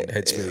zone,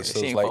 headspace. So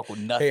She it ain't was fuck with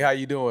like, nothing. hey, how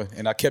you doing?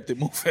 And I kept it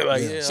moving.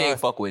 Like, She ain't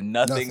fuck with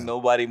nothing.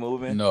 Nobody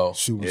moving. No,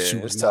 She was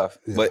it's tough.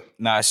 Yeah. But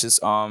nah, it's just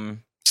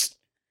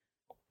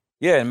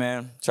yeah,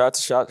 man.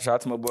 Shout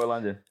out to my boy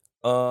London.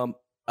 An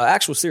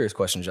actual serious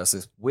question,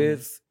 Justice.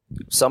 With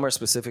Summer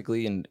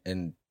specifically,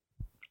 and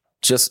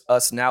just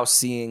us now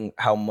seeing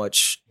how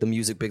much the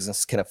music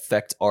business can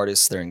affect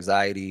artists, their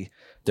anxiety,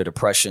 their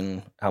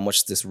depression, how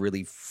much this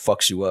really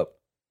fucks you up.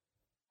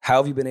 How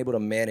have you been able to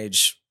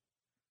manage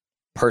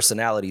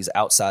personalities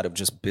outside of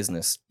just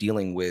business,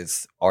 dealing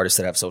with artists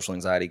that have social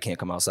anxiety, can't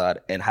come outside,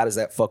 and how does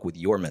that fuck with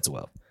your mental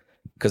health?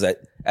 Because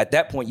at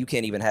that point, you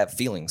can't even have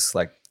feelings.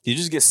 Like, You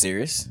just get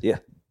serious. yeah.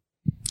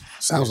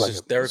 Sounds like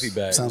just therapy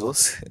bag. Sounds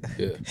like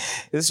Yeah.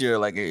 This is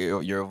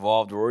your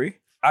evolved Rory.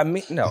 I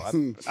mean, no,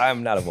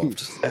 I'm not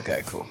involved.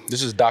 Okay, cool.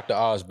 This is Dr.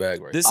 Oz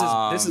bag right This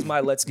is my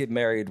let's get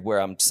married where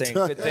I'm saying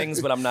good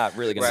things, but I'm not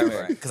really gonna get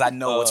married. Because I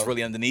know what's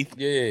really underneath.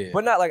 Yeah.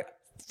 But not like,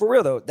 for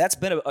real though, that's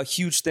been a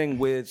huge thing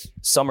with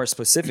Summer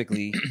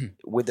specifically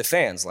with the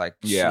fans. Like,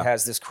 she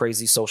has this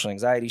crazy social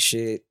anxiety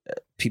shit.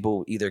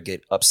 People either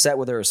get upset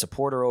with her or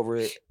support her over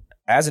it.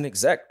 As an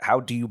exec, how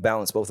do you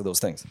balance both of those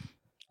things?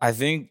 I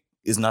think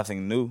it's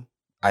nothing new.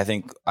 I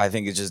think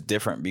it's just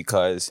different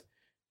because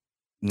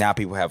now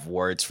people have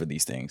words for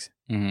these things.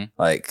 Mm-hmm.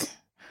 Like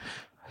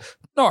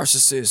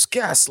narcissist,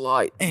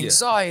 gaslight,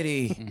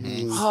 anxiety.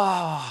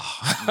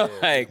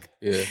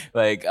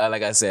 Like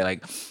I said,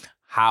 like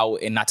how,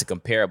 and not to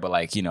compare, but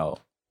like, you know,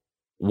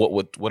 what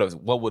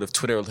would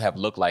Twitter have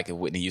looked like if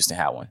Whitney Houston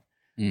had one?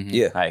 Mm-hmm.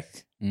 Yeah. Like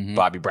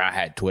Bobby Brown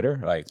had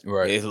Twitter. Like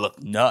it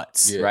looked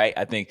nuts, right?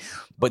 I think,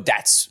 but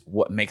that's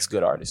what makes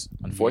good artists,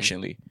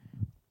 unfortunately,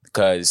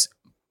 because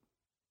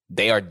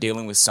they are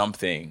dealing with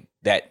something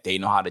that they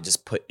know how to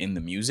just put in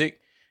the music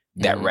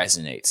that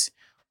resonates.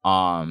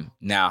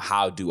 Now,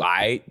 how do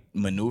I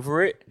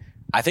maneuver it?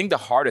 I think the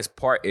hardest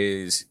part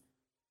is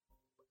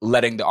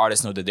letting the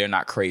artist know that they're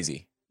not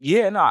crazy.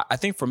 Yeah, no, I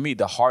think for me,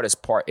 the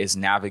hardest part is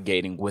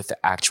navigating with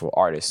the actual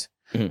artist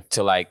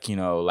to like, you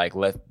know, like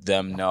let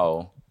them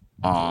know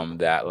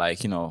that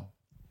like, you know,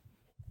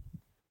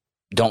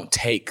 don't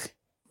take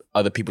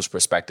other people's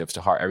perspectives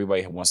to heart.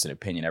 Everybody wants an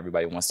opinion.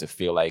 Everybody wants to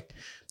feel like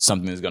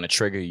something is going to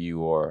trigger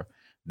you or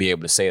be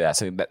able to say that.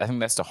 So I think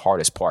that's the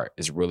hardest part,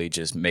 is really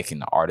just making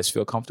the artist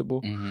feel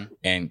comfortable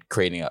and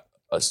creating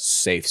a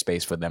safe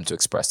space for them to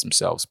express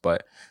themselves.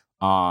 But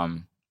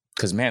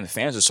because man, the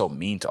fans are so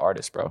mean to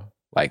artists, bro.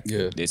 Like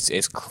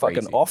it's crazy.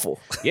 Fucking awful.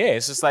 Yeah,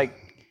 it's just like,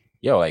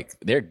 yo, like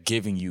they're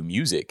giving you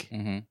music,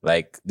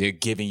 like they're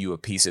giving you a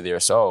piece of their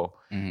soul,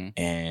 and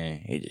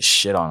they just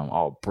shit on them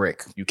all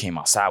brick. You came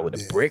outside with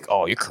a brick.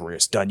 Oh, your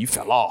career's done. You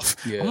fell off.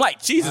 I'm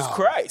like, Jesus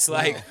Christ!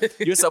 Like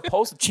you're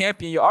supposed to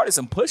champion your artists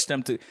and push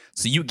them to,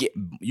 so you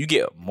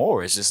get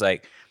more. It's just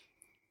like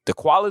the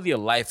quality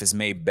of life is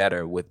made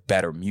better with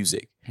better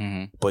music,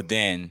 but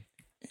then,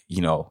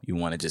 you know, you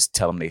want to just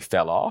tell them they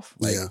fell off.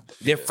 Like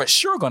they're for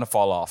sure gonna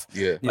fall off.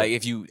 Yeah. Like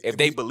if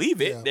they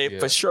believe it, they're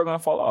for sure gonna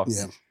fall off.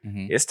 Yeah.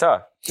 It's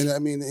tough. And I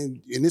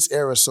mean, in this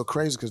era, it's so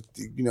crazy because,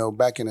 you know,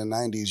 back in the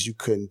 90s, you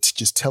couldn't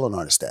just tell an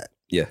artist that.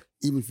 Yeah.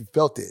 Even if you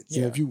felt it.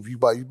 You know, if you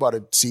bought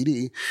a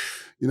CD,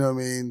 you know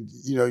what I mean?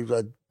 You know, you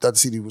thought the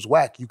CD was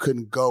whack. You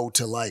couldn't go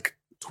to like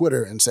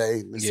Twitter and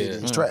say the CD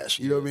is trash.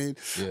 You know what I mean?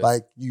 Yeah.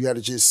 Like you had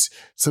to just,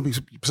 some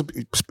people,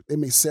 it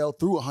may sell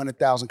through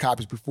 100,000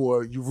 copies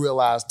before you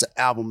realize the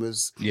album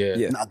is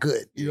not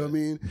good. You know what I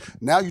mean?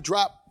 Now you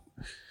drop.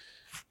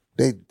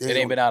 It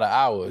ain't been out an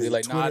hour. They're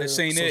like, Twitter, nah, this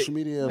ain't social it.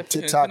 media,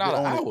 TikTok, It's been out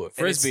an hour.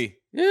 Frisbee.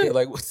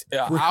 Like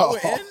an hour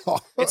in.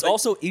 It's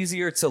also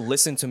easier to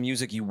listen to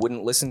music you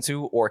wouldn't listen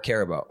to or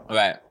care about.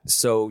 Right.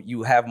 So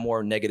you have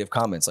more negative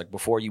comments. Like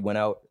before you went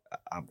out,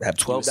 I have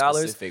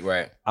 $12.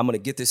 Right. I'm going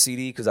to get this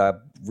CD because I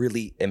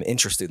really am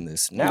interested in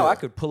this. Now I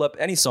could pull up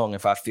any song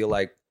if I feel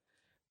like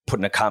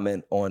putting a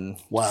comment on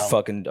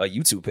fucking a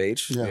YouTube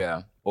page.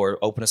 Yeah. Or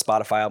open a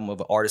Spotify album of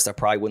an artist I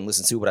probably wouldn't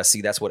listen to, but I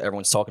see that's what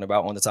everyone's talking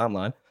about on the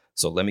timeline.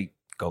 So let me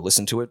go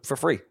listen to it for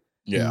free.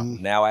 Yeah.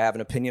 Now I have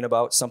an opinion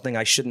about something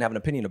I shouldn't have an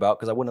opinion about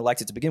because I wouldn't have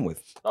liked it to begin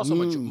with. Also,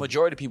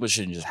 majority of people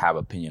shouldn't just have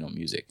opinion on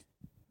music.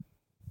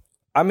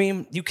 I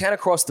mean, you can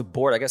across the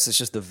board. I guess it's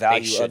just the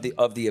value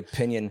of the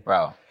opinion.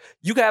 Bro.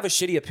 You can have a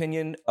shitty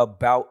opinion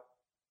about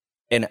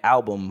an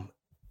album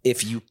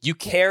if you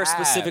care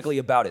specifically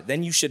about it.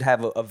 Then you should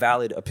have a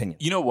valid opinion.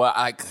 You know what?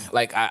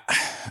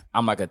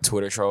 I'm like a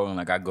Twitter troll, and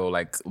like I go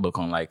like look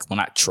on like, well,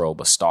 not troll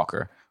but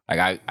stalker.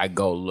 Like I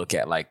go look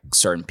at like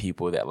certain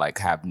people that like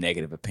have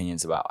negative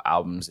opinions about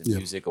albums and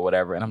music or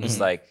whatever, and I'm just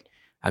like,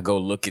 I go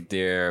look at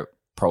their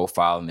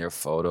profile and their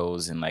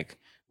photos and like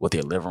what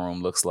their living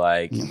room looks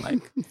like and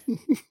like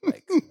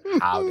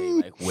how they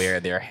like wear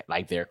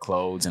their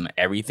clothes and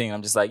everything.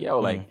 I'm just like, yo,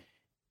 like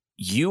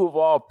you of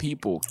all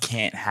people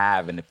can't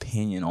have an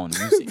opinion on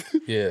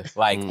music.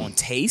 Like on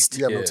taste.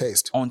 You have no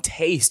taste. On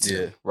taste.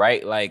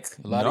 Right? Like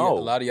a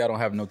lot of y'all don't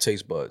have no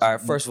taste buds. All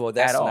right, first of all,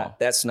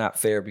 that's not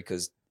fair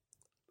because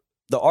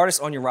the artists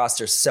on your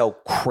roster sell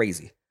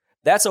crazy.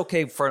 That's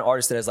okay for an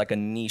artist that has like a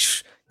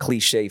niche,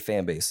 cliche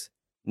fan base.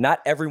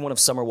 Not every one of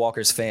Summer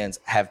Walker's fans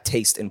have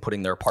taste in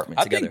putting their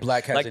apartment together. I think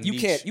Black has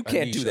you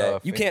can't do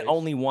that. You can't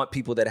only want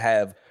people that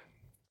have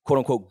quote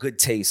unquote good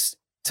taste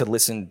to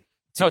listen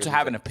to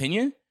have an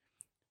opinion.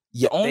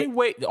 Yeah,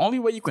 the only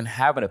way you can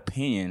have an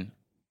opinion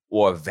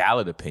or a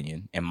valid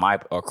opinion,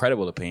 or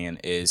credible opinion,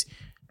 is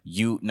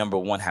you, number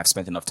one, have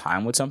spent enough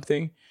time with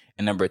something,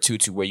 and number two,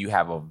 to where you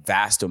have a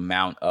vast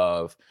amount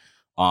of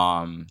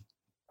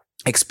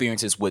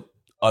experiences with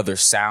other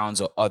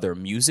sounds or other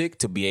music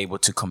to be able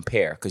to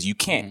compare, because you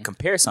can't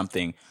compare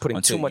something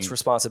putting too much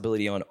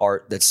responsibility on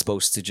art that's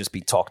supposed to just be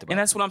talked about. And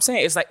that's what I'm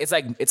saying. It's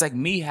like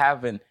me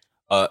having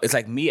it's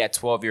like me at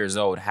 12 years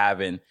old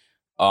having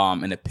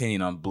an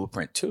opinion on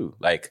Blueprint 2.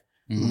 Like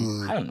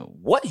I don't know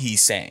what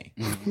he's saying.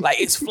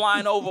 Like it's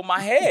flying over my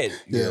head.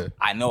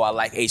 I know I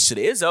like H to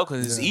the Izzo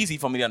because it's easy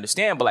for me to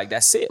understand, but like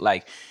that's it.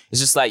 Like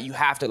it's just like you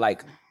have to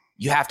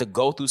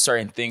go through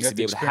certain things to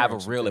be able to have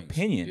a real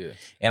opinion.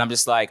 And I'm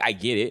just like, I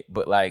get it,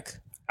 but like,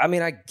 I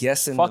mean, I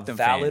guess in the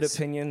valid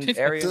opinion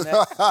area, in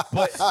that,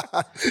 but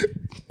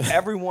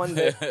everyone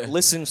that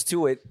listens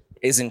to it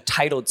is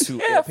entitled to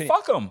an opinion.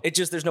 Fuck them. It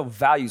just, there's no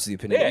value to the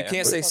opinion. You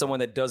can't say someone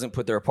that doesn't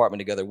put their apartment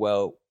together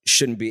well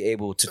shouldn't be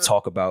able to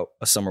talk about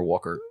a Summer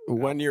Walker.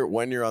 When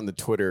you're on the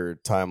Twitter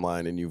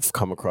timeline and you've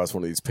come across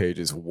one of these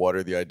pages, what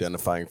are the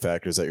identifying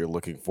factors that you're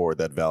looking for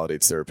that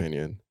validates their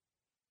opinion?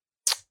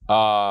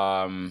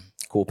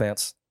 Cool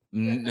pants.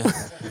 No,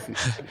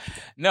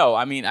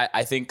 I mean,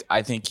 I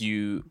think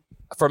you,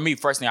 for me,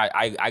 first thing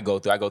I go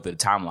through the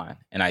timeline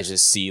and I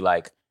just see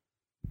like,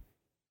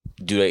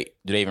 do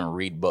they even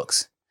read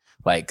books?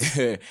 Like,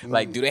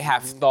 like, do they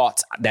have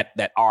thoughts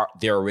that are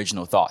their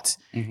original thoughts?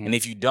 And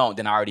if you don't,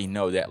 then I already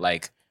know that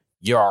like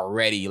you're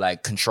already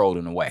like controlled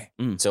in a way.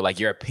 So like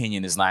your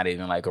opinion is not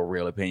even like a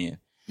real opinion.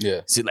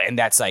 So, and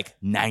that's like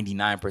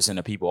 99%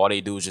 of people. All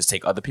they do is just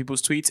take other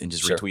people's tweets and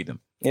just retweet them.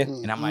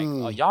 And I'm like,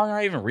 oh, y'all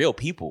aren't even real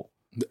people.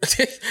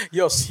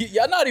 Yo, see,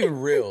 y'all not even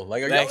real.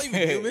 Like, are y'all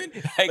even human?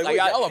 Like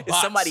y'all are bots.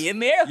 Is somebody in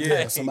there?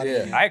 Yeah,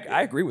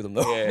 I agree with them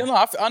though. No,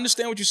 I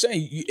understand what you're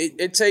saying.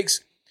 It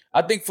takes,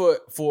 I think,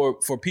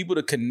 for people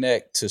to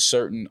connect to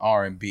certain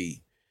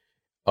R&B,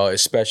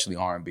 especially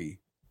R&B,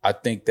 I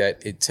think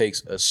that it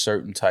takes a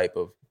certain type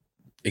of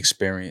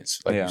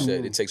experience. Like you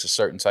said, it takes a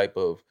certain type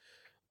of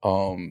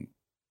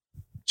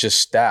just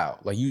style.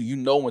 Like you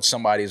know when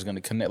somebody is going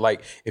to connect.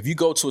 Like if you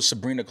go to a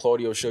Sabrina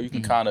Claudio show, you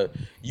can kind of,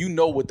 you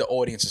know what the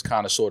audience is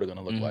kind of sort of going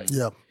to look like.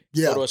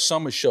 Go to a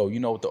Summer show, you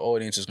know what the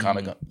audience is kind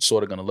of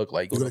sort of going to look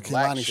like. Go to a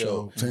Black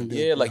show.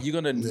 Like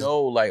you're going to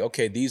know like,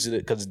 okay, these are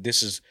because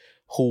this is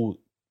who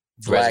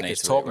Black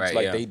is talking to.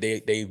 Like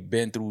they've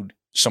been through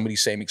some of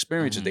these same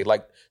experiences. They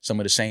like some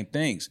of the same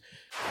things.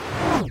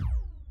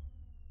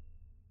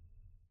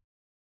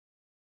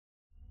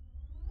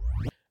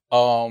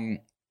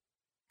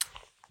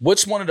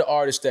 What's one of the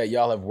artists that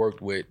y'all have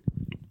worked with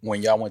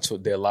when y'all went to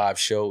their live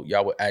show,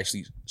 y'all were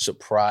actually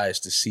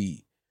surprised to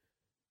see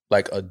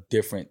like a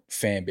different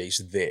fan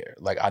base there?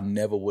 Like I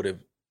never would have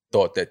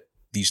thought that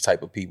these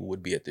type of people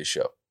would be at this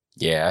show.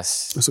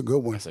 Yes. That's a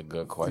good one. That's a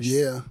good question.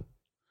 Yeah.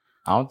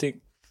 I don't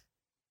think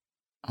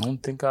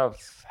I've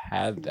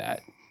had that.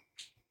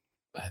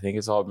 I think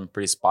it's all been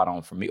pretty spot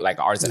on for me. Like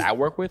artists that I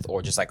work with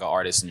or just like an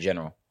artist in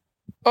general?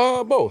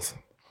 Both.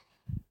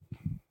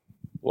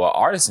 Well,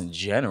 artists in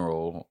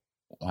general,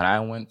 when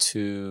I went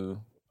to,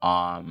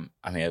 I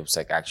mean, it was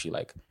like actually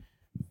like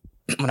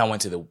when I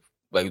went to the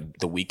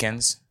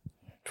weekends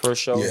for a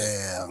show.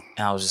 Yeah.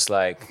 And I was just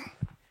like,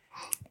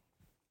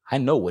 I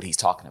know what he's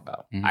talking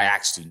about. I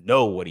actually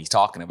know what he's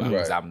talking about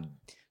because I'm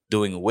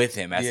doing it with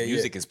him as the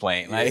music is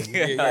playing. Like,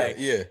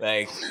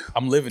 like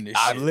I'm living this.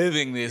 I'm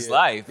living this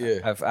life.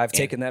 I've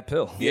taken that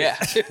pill. Yeah.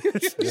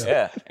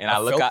 And I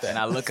look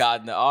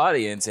out in the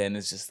audience, and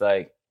it's just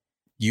like,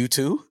 you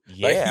too?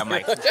 Yeah. I'm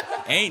like,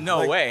 ain't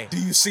no way. Do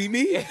you see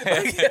me?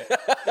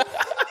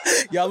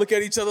 Y'all look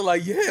at each other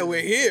like, yeah,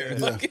 we're here.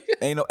 Like,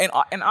 and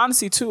and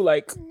honestly too,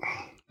 like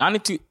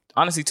honestly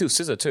too,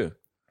 SZA too.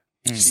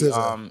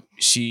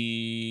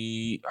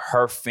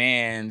 Her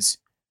fans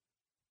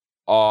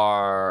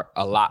are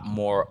a lot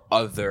more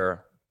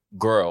other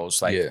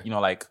girls. Like, you know,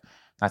 like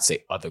not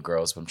say other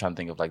girls, but I'm trying to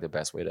think of like the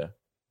best way to,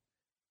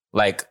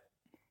 like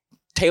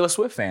Taylor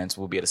Swift fans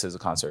will be at a SZA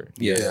concert.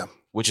 Yeah.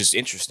 Which is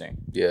interesting.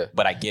 Yeah.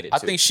 But I get it. I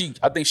think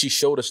she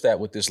showed us that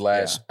with this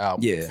last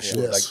album. Yeah.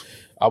 Sure. Like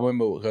I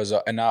remember because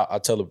I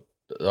tell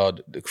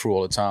the crew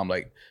all the time,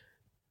 like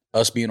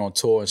us being on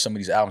tour and some of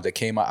these albums that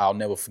came out, I'll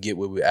never forget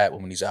where we were at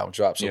when these albums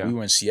dropped. So we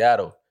were in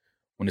Seattle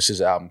when this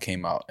SZA album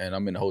came out, and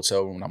I'm in the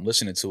hotel room and I'm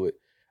listening to it.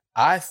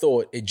 I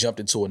thought it jumped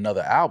into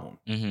another album.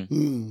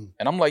 And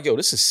I'm like, yo,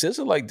 this is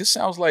SZA? Like, this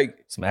sounds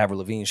like some Avril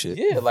Lavigne shit.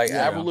 Yeah, like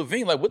Avril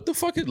Lavigne. Like, what the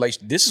fuck is, like,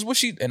 this is what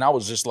she, and I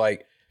was just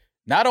like,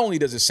 not only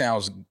does it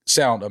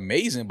sound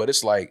amazing, but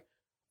it's like,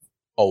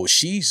 oh,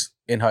 she's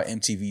in her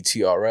MTV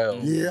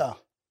TRL. Yeah.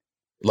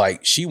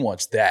 Like, she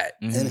wants that.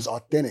 And it's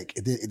authentic.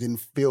 It didn't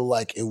feel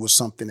like it was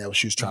something that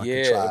she was trying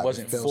to contrive. It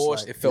wasn't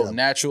forced. Like, it felt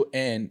natural.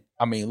 And,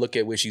 I mean, look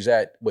at where she's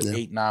at with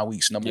 8-9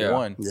 weeks, number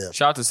one. Yeah.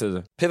 Shout out to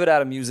SZA. Pivot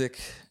out of music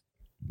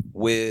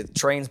with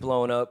trains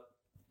blowing up,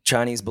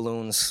 Chinese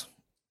balloons.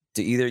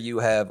 Do either of you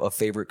have a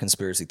favorite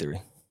conspiracy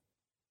theory?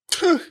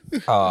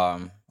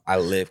 I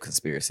live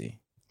conspiracy.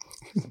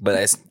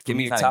 But give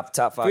me your top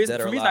 5 dead or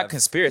alive. For me, it's not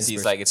conspiracy.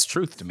 It's like, it's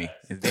truth to me.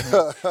 It's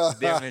different.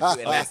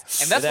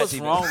 And that's what's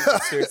wrong with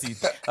conspiracy.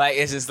 Like,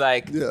 it's just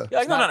like,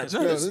 like no,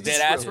 it's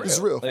dead ass real. It's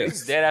real.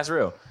 It's dead ass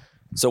real.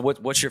 So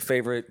what's your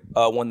favorite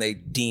one they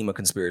deem a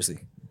conspiracy?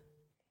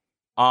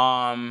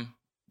 We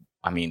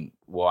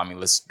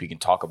can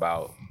talk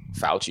about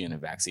Fauci and the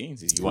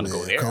vaccines. If you want to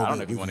go there, COVID. I don't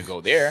know if you want to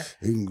go there.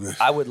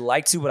 I would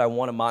like to, but I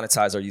want to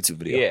monetize our YouTube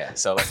video. Yeah,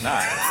 so let's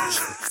not.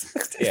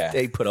 Yeah,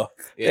 they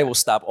will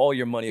stop all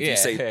your money if you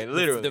say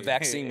literally the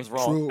vaccine was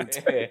wrong.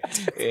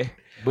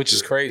 Which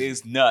is crazy.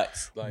 It's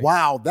nuts. Like,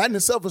 wow, that in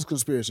itself is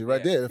conspiracy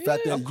right there. The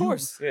fact that of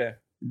course.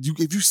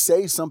 If you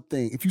say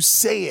something, if you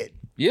say it,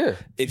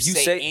 if you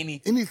say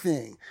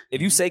anything,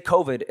 if you say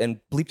COVID and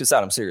bleep this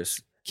out, I'm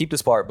serious. Keep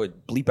this part,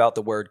 but bleep out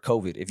the word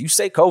COVID. If you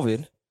say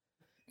COVID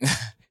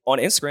on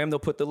Instagram, they'll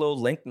put the little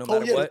link no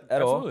matter what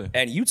at all.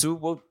 And YouTube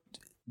will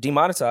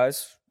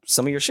demonetize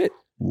some of your shit.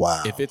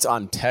 Wow. If it's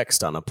on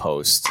text on a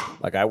post,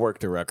 like I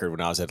worked a record when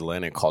I was at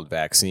Atlantic called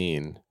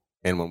Vaccine,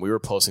 and when we were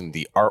posting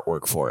the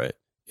artwork for it,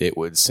 it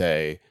would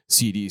say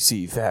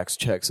CDC facts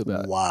checks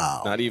about.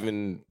 Wow. Not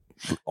even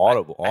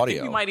audio. I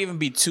think you might even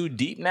be too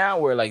deep now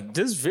where like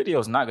this video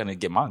is not going to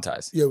get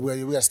monetized. Yeah, we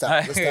gotta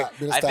stop. Let's stop.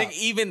 I think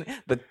even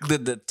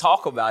the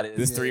talk about it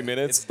is 3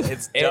 minutes.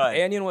 It's done.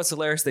 And you know what's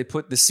hilarious? They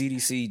put the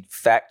CDC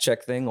fact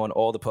check thing on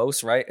all the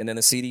posts, right? And then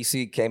the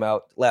CDC came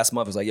out last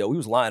month. It was like, yo, we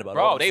was lying about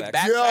all the facts.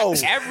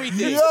 Backtracked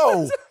everything.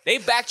 They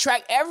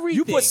backtrack everything.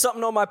 You put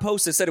something on my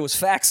post that said it was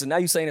facts, and now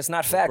you're saying it's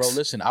not facts. Bro,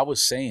 listen, I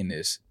was saying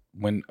this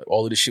when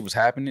all of this shit was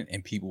happening,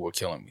 and people were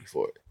killing me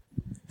for it.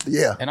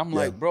 Yeah. And I'm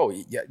like, bro,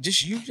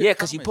 just use your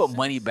because you put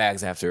money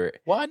bags after it.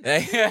 What?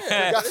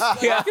 I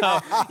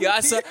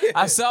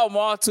saw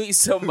Maul tweet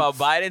something about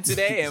Biden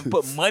today and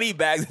put money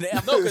bags in it.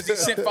 No, because he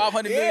sent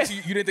 $500 million to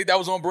you. You didn't think that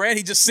was on brand?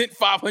 He just sent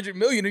 $500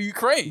 million to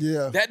Ukraine.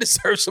 Yeah. That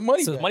deserves some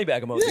money. So back. Money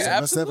bag emoji. Yeah,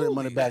 absolutely.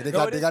 Money bag. They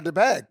got the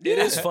bag. It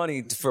is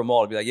funny for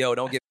Maul to be like, yo,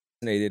 don't get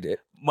vaccinated.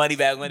 Money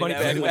bag. I mean,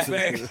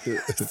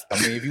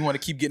 if you want to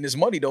keep getting this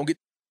money, don't get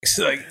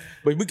like.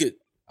 But we could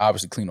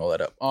obviously clean all that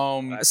up.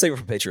 Save it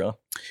for Patreon.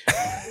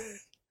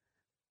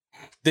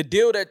 The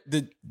deal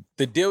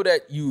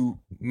that you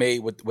made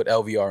with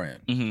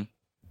LVRN.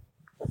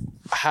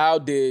 How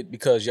did,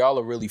 because y'all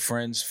are really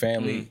friends,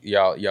 family,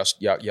 y'all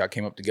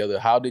came up together.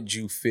 How did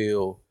you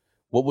feel?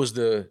 What was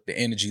the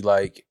energy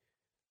like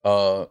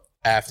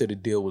after the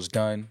deal was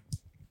done?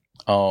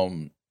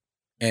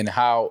 And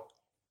how,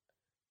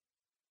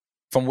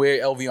 from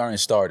where LVRN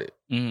started,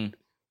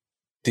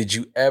 did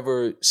you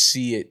ever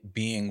see it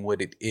being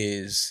what it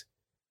is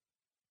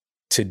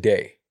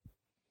today?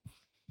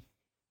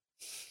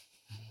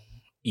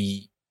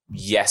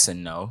 Yes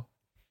and no.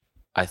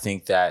 I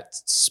think that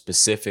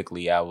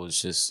specifically I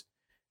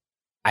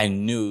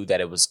knew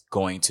that it was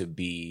going to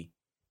be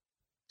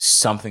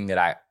something that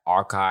I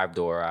archived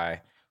or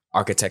I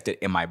architected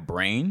in my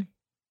brain,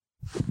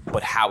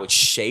 but how it's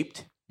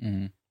shaped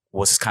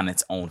was kind of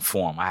its own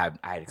form. I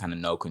had kind of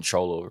no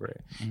control over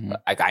it.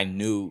 Like I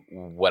knew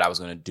what I was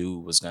going to do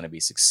was going to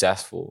be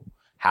successful.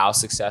 How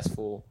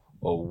successful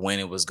or when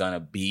it was going to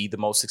be the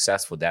most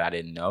successful, that I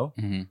didn't know.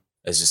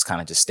 Let's just kind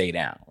of just stay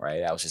down,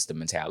 right? That was just the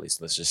mentality.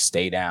 So let's just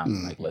stay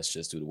down. Like, let's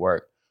just do the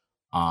work.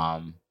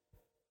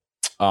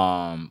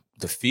 The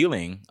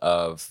feeling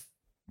of,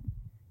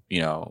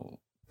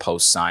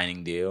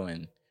 post-signing deal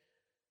and,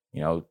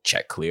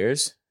 check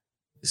clears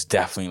is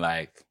definitely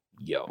like,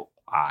 yo,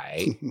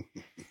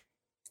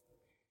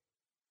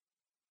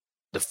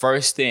 the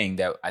first thing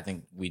that I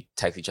think we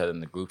text each other in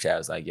the group chat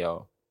was like,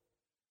 yo,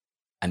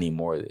 I need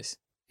more of this.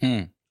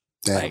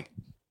 Like,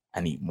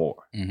 I need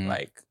more.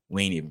 Like,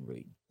 we ain't even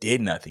really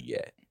did nothing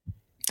yet.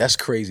 That's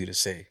crazy to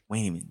say. We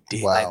ain't even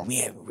did. Like, we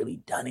haven't really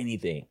done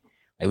anything.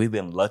 Like, we've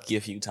been lucky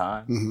a few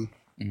times.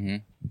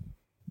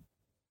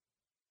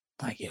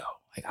 Like, yo,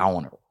 like I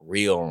want a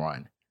real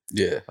run.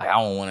 Yeah. Like,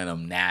 I want one of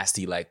them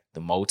nasty, like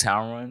the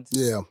Motown runs.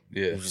 Yeah.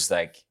 It's just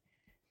like,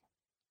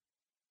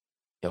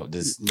 yo,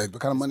 like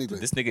what kind of money did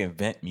this nigga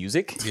invent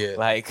music? Yeah.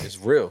 Like, it's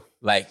real.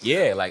 Like,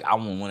 yeah, like I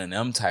want one of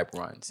them type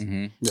runs.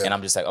 And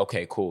I'm just like,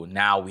 okay, cool.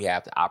 Now we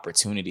have the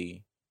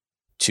opportunity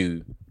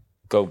to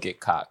go get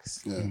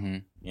Cox. You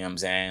know what I'm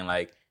saying?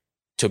 Like,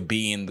 to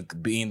be in the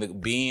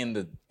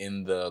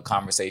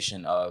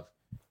conversation of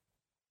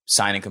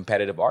signing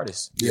competitive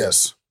artists.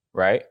 Yes.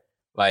 Right?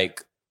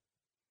 Like,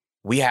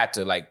 we had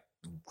to like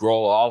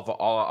grow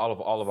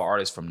all of our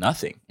artists from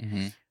nothing.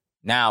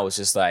 Now it's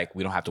just like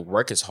we don't have to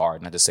work as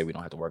hard. Not to say we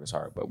don't have to work as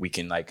hard, but we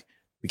can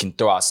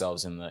throw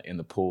ourselves in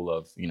the pool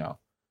of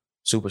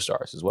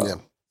superstars as well. Yeah.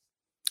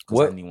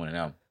 What I need one of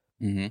them.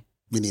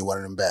 We need one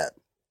of them bad.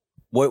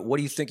 What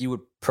do you think you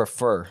would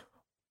prefer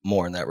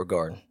more in that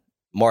regard?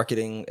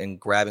 Marketing and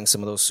grabbing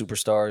some of those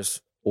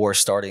superstars, or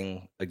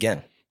starting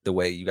again the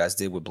way you guys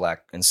did with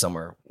Black and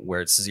Summer,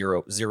 where it's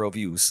zero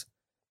views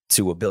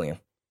to 1 billion?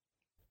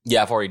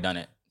 Yeah, I've already done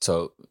it.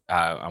 So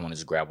I want to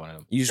just grab one of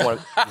them. You just want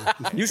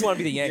to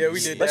be the Yankees. Yeah, we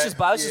did Let's that.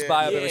 just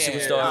buy up every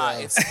superstar. Nah,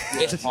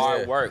 it's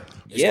hard work.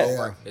 Hard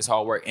work. It's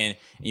hard work. And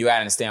you gotta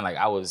understand, like,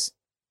 I was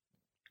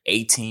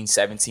 18,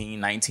 17,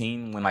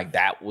 19 when like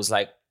that was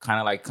like kind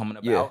of like coming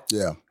about.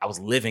 Yeah. I was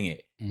living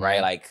it,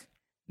 right? Like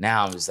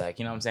now I'm just like,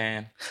 you know what I'm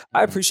saying?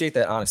 I appreciate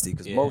that honesty,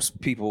 because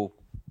most people,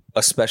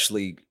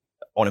 especially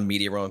on a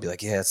media run, be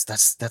like, yeah,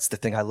 that's the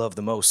thing I love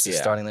the most, is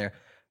starting there.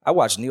 I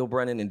watched Neil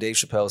Brennan and Dave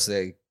Chappelle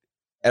say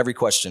every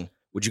question,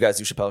 would you guys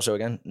do Chappelle Show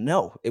again?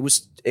 No, it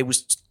was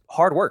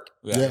hard work.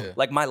 Yeah.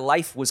 Like, my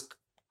life was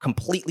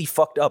completely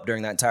fucked up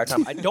during that entire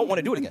time. I don't want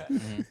to do it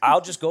again.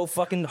 I'll just go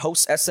fucking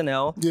host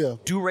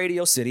SNL, do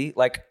Radio City.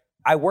 Like,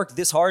 I worked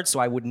this hard so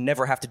I would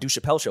never have to do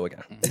Chappelle Show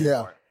again.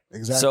 Yeah,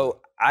 exactly.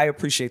 So I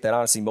appreciate that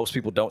honesty. Most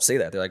people don't say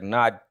that. They're like,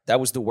 nah, that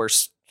was the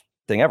worst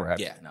thing ever.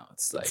 Yeah, no,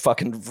 it's like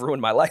fucking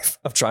ruined my life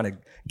of trying to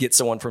get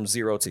someone from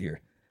zero to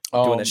here.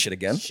 Doing that shit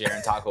again.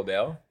 Sharing Taco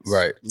Bell.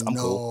 Right. I'm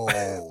cool.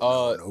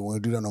 No, we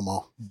won't do that no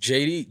more.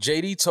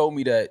 JD told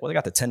me that. Well, they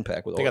got the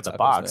 10-pack with all They got the tacos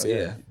box, now.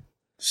 yeah.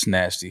 It's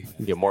nasty.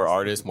 You get more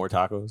artists, more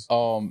tacos.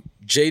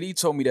 JD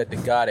told me that the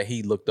guy that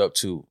he looked up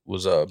to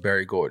was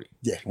Barry Gordy.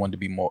 Yeah. He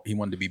wanted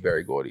to be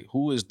Barry Gordy.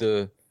 Who is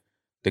the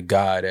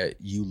guy that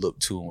you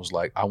looked to and was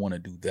like, I want to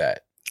do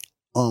that?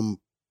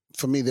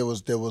 For me, there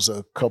was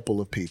a couple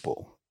of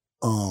people.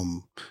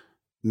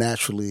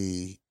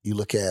 Naturally, you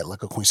look at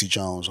like a Quincy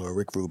Jones or a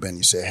Rick Rubin,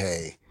 you say,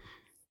 hey,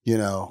 you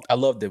know. I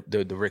love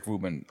the Rick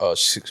Rubin, what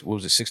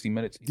was it, 60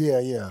 Minutes?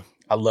 Yeah.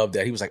 I love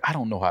that. He was like, I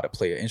don't know how to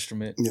play an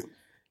instrument,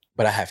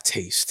 but I have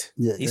taste.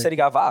 Yeah. He said he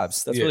got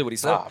vibes. That's really what he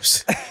said.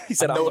 Vibes. He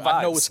said, I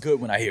know it's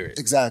good when I hear it.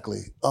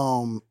 Exactly.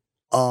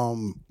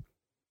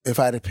 If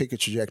I had to pick a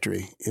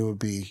trajectory, it would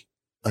be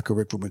like a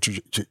Rick Rubin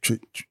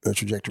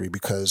trajectory,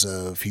 because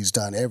of he's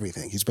done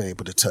everything. He's been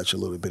able to touch a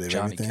little bit of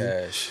Johnny everything.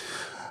 Cash.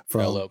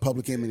 From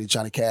Public Enemy to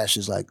Johnny Cash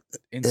is like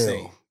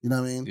insane. Ill, you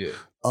know what I mean? Yeah.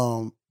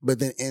 But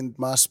then in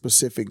my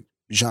specific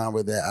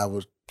genre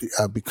that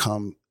I've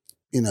become,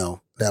 you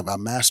know, that I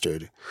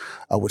mastered,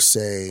 I would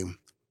say,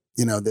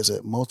 you know, there's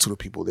a multitude of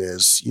people.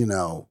 There's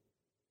the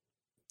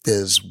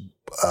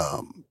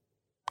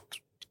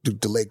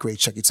late great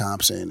Chucky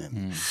Thompson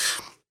and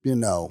you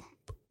know,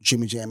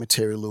 Jimmy Jam and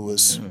Terry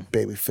Lewis,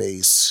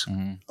 Babyface.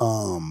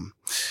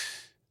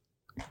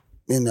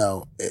 You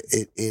know,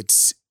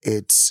 it's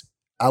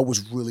I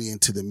was really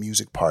into the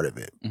music part of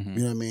it. You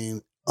know what I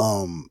mean?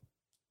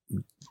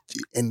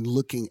 And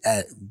looking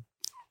at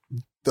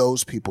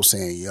those people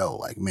saying, yo,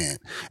 like, man,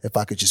 if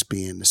I could just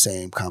be in the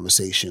same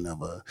conversation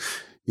of a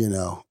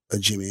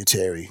Jimmy and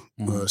Terry,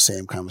 or the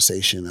same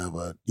conversation of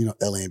a, you know,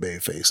 LA and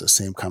Babyface, the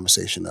same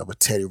conversation of a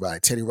Teddy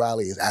Riley. Teddy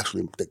Riley is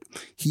actually,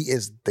 he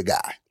is the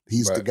guy.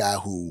 He's the guy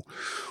who,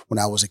 when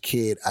I was a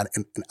kid,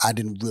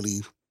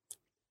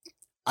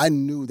 I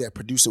knew that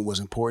producing was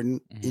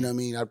important. You know what I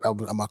mean?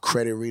 I'm a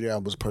credit reader. I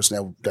was a person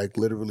that like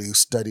literally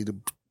studied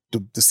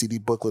the CD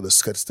booklet,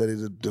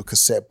 studied the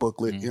cassette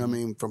booklet, you know what I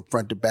mean? From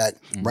front to back,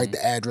 write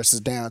the addresses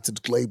down to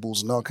the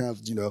labels and all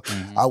kinds of, you know,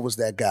 I was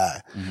that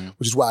guy,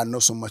 which is why I know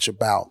so much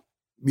about,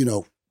 you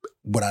know,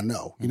 what I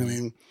know, you know what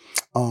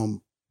I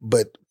mean?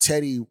 But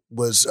Teddy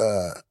was,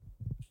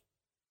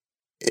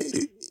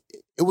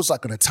 it was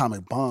like an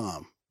atomic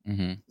bomb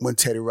when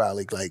Teddy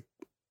Riley, like,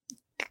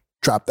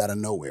 dropped out of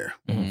nowhere.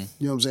 You know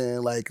what I'm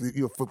saying? Like,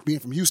 you know, for being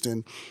from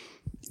Houston,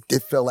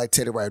 it felt like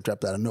Teddy Riley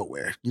dropped out of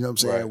nowhere. You know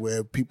what I'm saying?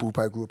 Where people who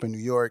probably grew up in New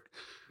York,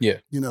 you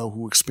know,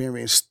 who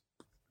experienced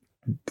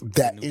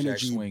that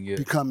energy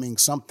becoming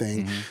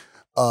something,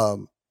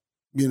 you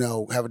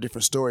know, have a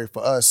different story.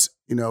 For us,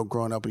 you know,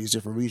 growing up in these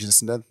different regions.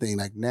 It's another thing.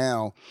 Like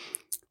now,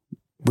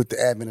 with the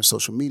advent of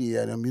social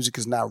media, you know, music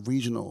is not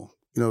regional.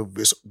 You know,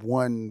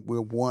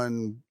 we're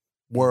one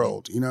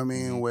world. You know what I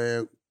mean?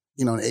 Where,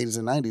 you know, in the 80s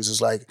and 90s,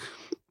 it's like,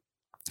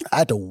 I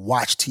had to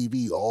watch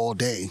TV all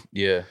day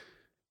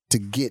to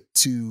get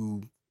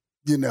to,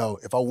 you know,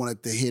 if I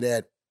wanted to hear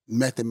that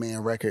Method Man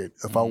record,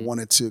 if I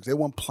wanted to, they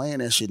weren't playing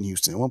that shit in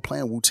Houston. They weren't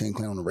playing Wu-Tang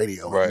Clan on the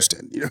radio in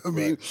Houston. You know what I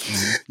mean?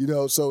 You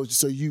know, so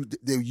you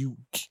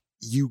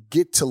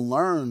get to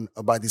learn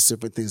about these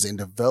different things and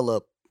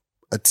develop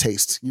a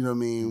taste, you know what I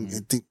mean?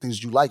 And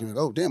things you like. And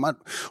oh, damn, I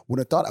would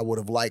have thought I would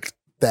have liked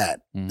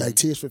that. Like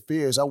Tears for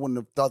Fears, I wouldn't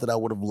have thought that I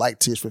would have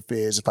liked Tears for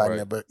Fears if I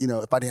never, you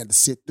know, if I didn't have to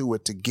sit through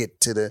it to get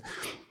to the,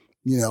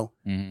 you know,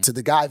 to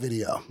the Guy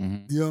video. You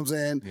know what I'm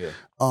saying? Yeah.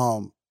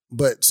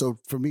 But so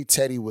for me,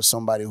 Teddy was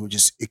somebody who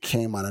just, it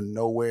came out of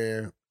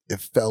nowhere. It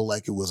felt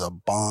like it was a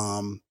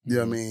bomb. You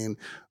know what I mean?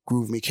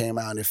 Groove Me came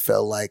out and it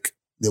felt like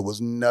there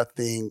was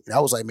nothing. I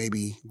was like,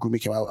 maybe Groove Me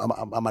came out,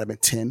 I might have been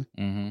 10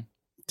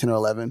 or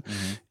 11.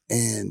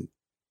 And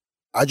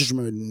I just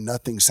remember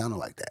nothing sounded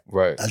like that.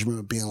 Right. I just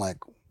remember being like,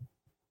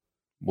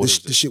 this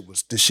shit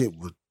was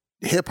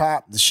hip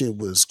hop. The shit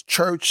was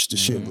church. The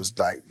shit was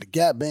like the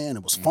Gap Band.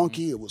 It was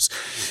funky. It was,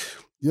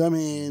 You know what I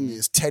mean?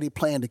 It's Teddy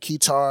playing the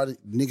guitar.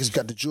 Niggas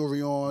got the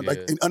jewelry on.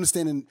 Like, and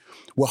understanding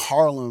what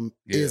Harlem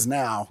is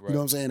now. Right. You know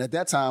what I'm saying? At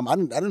that time, I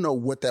didn't know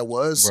what that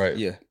was. Right.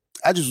 Yeah.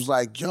 I just was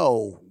like,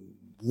 yo,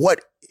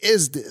 what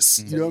is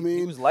this? You know what I mean?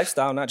 He was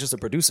lifestyle, not just a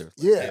producer.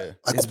 Yeah.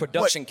 Like, his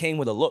production came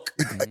with a look.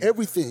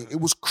 Everything. It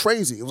was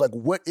crazy. It was like,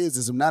 what is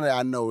this? And now that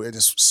I know it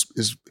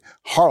is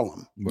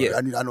Harlem. Right?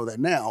 Yeah. I know that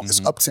now. It's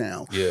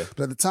Uptown. Yeah.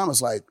 But at the time,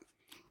 it's like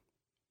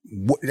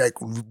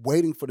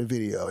waiting for the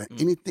video. And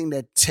anything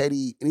that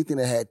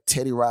had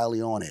Teddy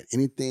Riley on it,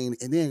 anything,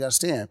 and then you gotta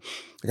understand,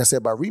 like I said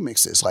about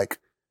remixes, like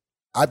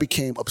I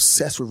became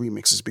obsessed with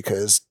remixes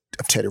because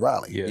of Teddy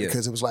Riley. Yeah.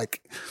 Because it was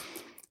like,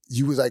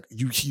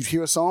 you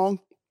hear a song,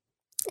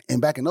 and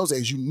back in those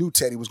days, you knew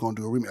Teddy was going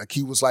to do a remix. Like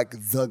he was like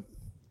the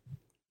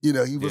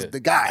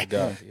the guy.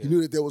 You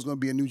knew that there was going to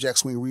be a New Jack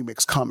Swing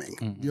remix coming.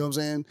 You know what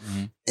I'm saying?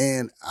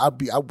 And I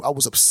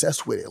was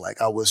obsessed with it.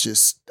 Like I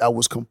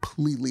was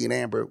completely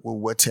enamored with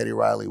what Teddy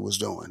Riley was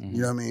doing.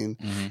 You know what I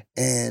mean?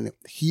 And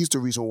he's the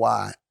reason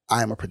why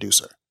I am a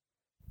producer.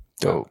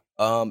 Dope.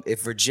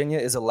 If Virginia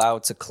is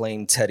allowed to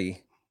claim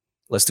Teddy,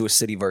 let's do a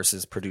city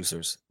versus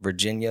producers.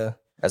 Virginia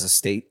as a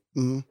state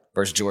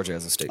versus Georgia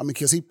as a state. I mean,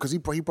 because he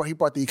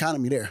brought the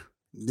economy there.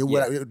 There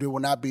will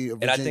not be a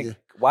Virginia. And I think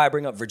why I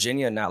bring up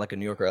Virginia and not like a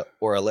New York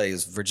or LA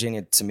is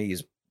Virginia to me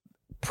is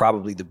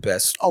probably the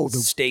best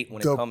state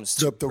when it comes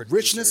to the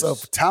richness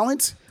of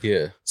talent.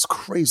 Yeah, it's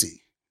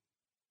crazy.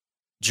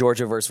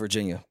 Georgia versus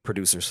Virginia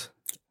producers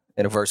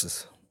in a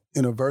versus.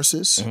 In a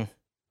versus,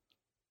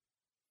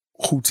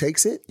 who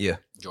takes it? Yeah,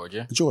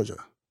 Georgia.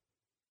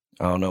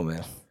 I don't know,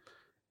 man.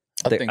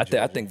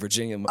 I think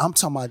Virginia. I'm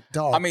talking about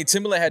dog. I mean,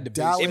 Timbaland had the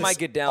Dallas, it might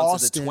get down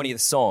Austin, to the 20th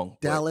song.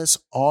 Dallas,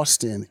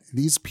 Austin.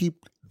 These people.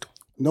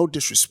 No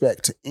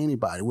disrespect to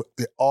anybody.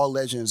 They're all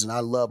legends, and I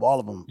love all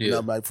of them. Yeah. You know,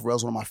 like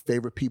Pharrell's one of my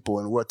favorite people,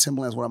 and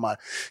Timbaland's one of my.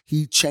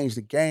 He changed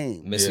the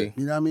game. Missy,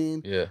 you know what I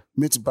mean? Yeah.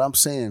 But I'm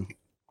saying,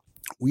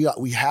 we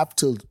have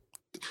to.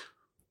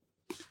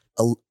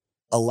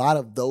 A lot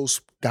of those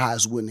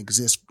guys wouldn't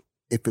exist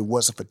if it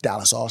wasn't for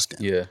Dallas, Austin.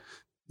 Yeah.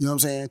 You know what I'm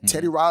saying?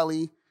 Teddy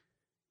Riley,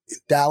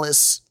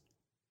 Dallas,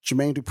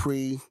 Jermaine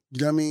Dupri, you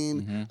know what I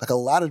mean? Like a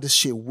lot of this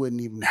shit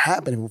wouldn't even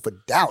happen if it were for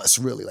Dallas,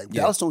 really. Like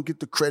Dallas don't get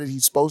the credit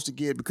he's supposed to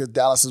get because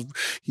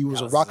he was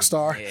a rock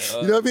star.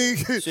 You know what I mean?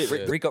 Shit,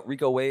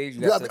 Rico Wade.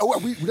 We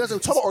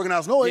doesn't talk about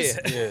organized noise.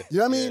 You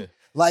know what I mean?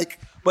 Like,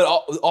 but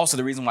also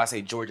the reason why I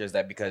say Georgia is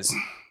that because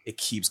it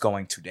keeps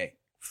going today.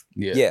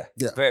 Yeah.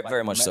 Very,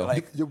 very much so.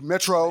 Like your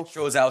Metro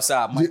is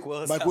outside. Mike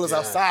Will's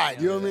outside.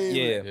 You know what I mean?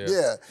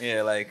 Yeah.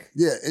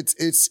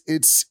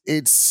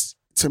 It's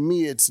to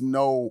me, it's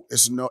no,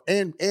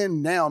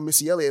 and now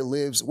Missy Elliott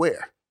lives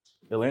where?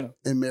 Atlanta.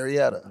 In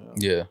Marietta.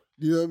 Yeah.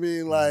 You know what I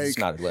mean? Like, it's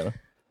not Atlanta.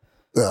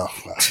 Oh,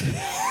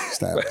 it's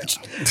not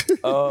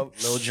Atlanta.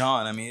 Lil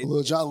Jon. I mean,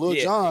 Lil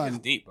Jon. It's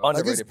deep, bro.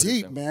 Like it's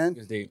deep, man.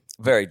 It's deep.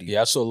 Very deep.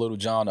 Yeah, I saw Lil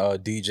Jon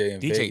DJ in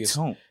Vegas.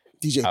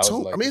 DJ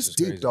Toon. Like, I mean, it's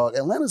deep, crazy. Dog.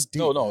 Atlanta's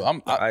deep.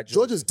 No,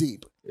 Georgia's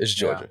deep. It's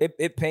Georgia.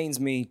 It pains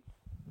me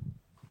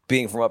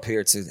being from up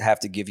here to have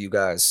to give you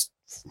guys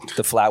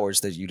the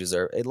flowers that you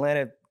deserve.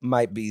 Atlanta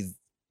might be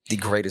the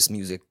greatest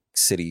music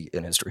city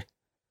in history.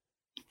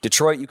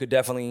 Detroit, you could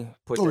definitely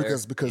put there.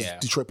 Because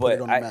Detroit put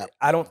it on the map.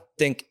 I don't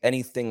think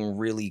anything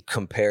really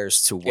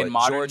compares to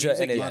what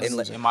Georgia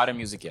in modern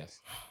music,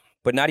 yes.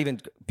 But not even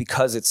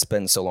because it's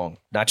been so long.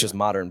 Not just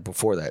modern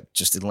before that.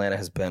 Just Atlanta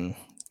has been...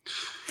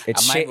 It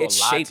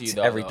shaped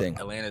everything.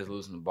 Atlanta's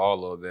losing the ball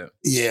a little bit.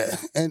 Yeah.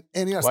 And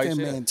you understand,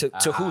 man.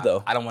 To who,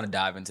 though? I don't want to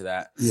dive into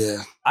that. Yeah.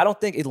 I don't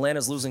think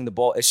Atlanta's losing the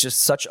ball. It's just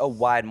such a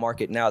wide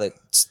market now that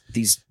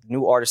these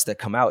new artists that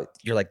come out,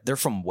 you're like, they're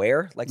from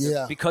where? Like,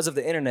 because of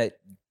the internet,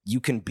 you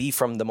can be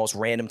from the most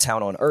random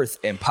town on earth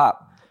and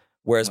pop.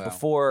 Whereas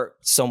before,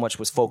 so much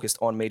was focused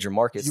on major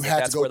markets. You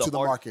had to go to the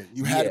market.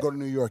 You had to go to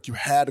New York. You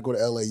had to go to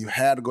LA. You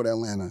had to go to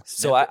Atlanta.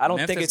 So I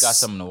don't think it's got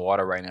some in the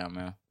water right now,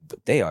 man.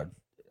 They are.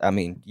 I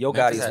mean, Yo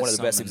Gotti is one of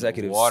the best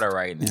executives. Water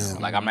right now. Yeah.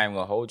 Like, I'm not even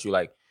gonna hold you.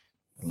 Like,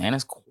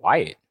 Atlanta's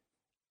quiet.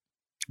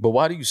 But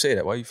why do you say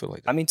that? Why do you feel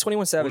like that? I mean,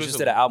 21 Savage just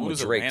did an album with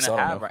Drake. So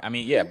I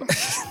mean, yeah, but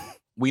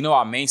we know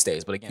our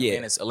mainstays. But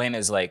again,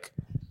 Atlanta's like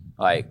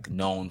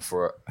known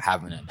for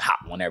having a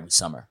hot one every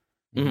summer.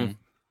 Mm-hmm.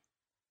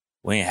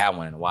 We ain't had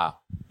one in a while.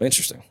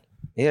 Interesting.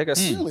 Yeah, I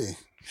guess. Really?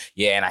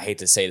 Yeah, and I hate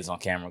to say this on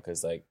camera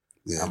because I'm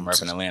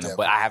repping Atlanta,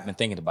 but I have been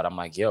thinking about it. I'm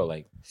like, yo,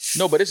 like.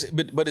 No, but it's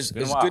good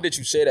that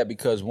you say that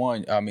because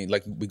one, I mean,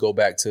 like we go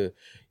back to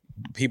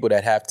people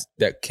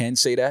that can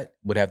say that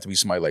would have to be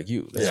somebody like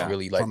you that's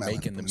really like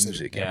making the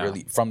music and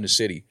really from the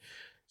city.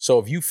 So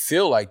if you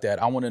feel like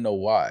that, I want to know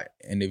why.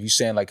 And if you're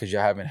saying like because you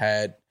haven't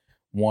had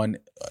one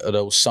of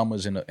those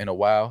summers in a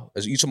while,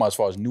 you talking about as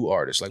far as new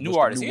artists, like new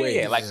artists,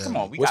 like come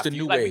on, what's the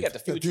new wave? We got the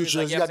futures,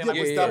 you talking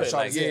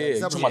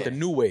about the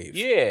new wave?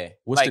 Yeah,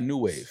 what's the new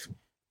wave?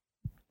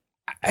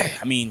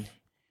 I mean,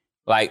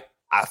 like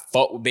I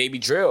fought with Baby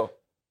Drill.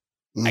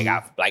 Like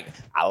I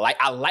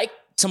like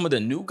some of the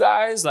new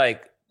guys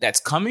like that's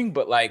coming,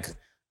 but like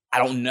I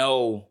don't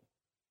know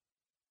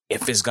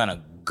if it's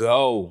gonna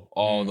go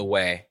all the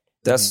way.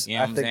 That's you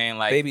know what I'm saying.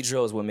 Like Baby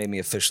Drill is what made me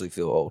officially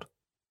feel old.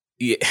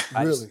 Yeah,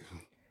 Really?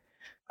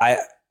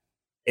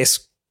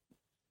 It's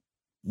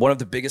one of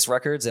the biggest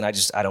records, and I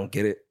don't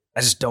get it.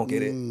 I just don't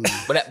get it.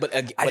 But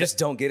I just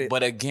don't get it.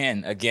 But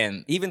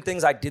again, even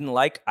things I didn't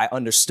like, I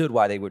understood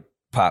why they would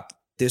pop.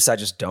 This I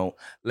just don't.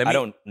 I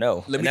don't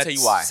know. Let me tell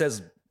you why.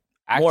 Says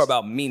more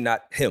about me,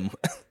 not him.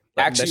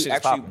 Actually,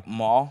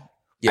 Maul.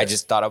 Yes. I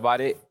just thought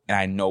about it, and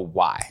I know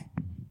why.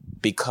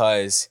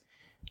 Because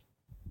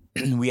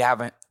we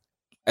haven't,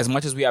 as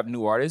much as we have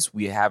new artists,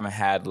 we haven't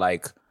had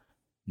like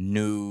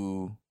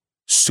new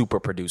super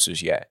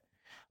producers yet.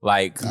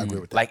 Like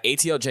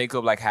ATL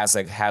Jacob has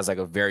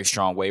a very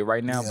strong wave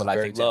right now. But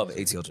I love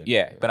ATL Jacob.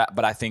 Yeah,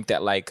 but I think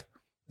that like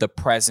the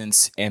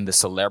presence and the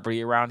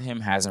celebrity around him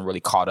hasn't really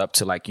caught up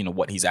to like, you know,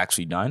 what he's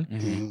actually done.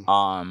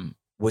 Mm-hmm.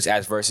 Which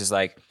as versus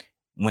like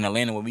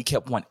when we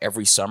kept one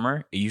every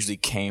summer, it usually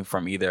came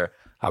from either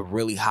a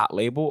really hot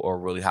label or a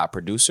really hot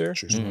producer.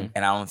 Mm-hmm.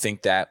 And I don't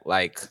think that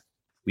like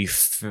we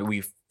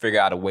figure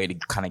out a way to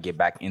kind of get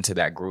back into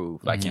that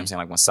groove. Like, you know what I'm saying?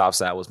 Like when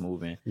Southside was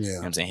moving, you know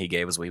what I'm saying? He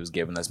gave us what he was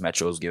giving us.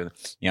 Metro was giving,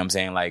 you know what I'm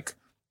saying? Like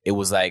it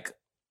was like,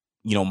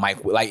 you know,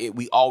 Mike, like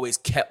we always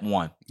kept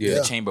one in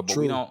the chamber, but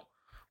we don't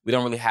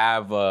really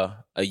have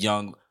a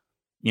young,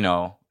 you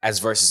know, as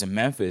versus in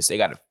Memphis, they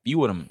got a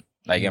few of them.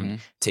 Like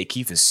Tay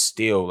Keith is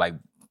still like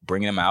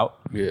bringing them out.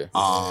 Yeah.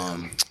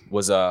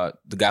 Was the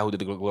guy who did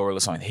the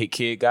Glorious song, Hit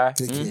Kid guy.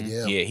 Hit Kid,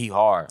 yeah, he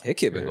hard. Hit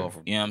Kid been going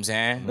for, you know what I'm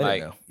saying?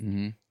 Like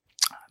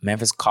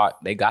Memphis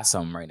they got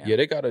something right now. Yeah,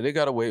 they got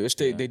a way.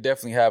 They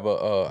definitely have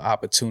a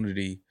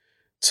opportunity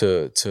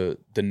to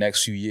the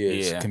next few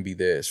years can be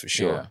theirs for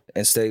sure.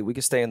 Yeah. And we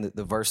can stay in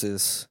the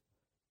versus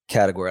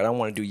category. I don't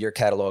want to do your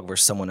catalog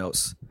versus someone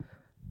else.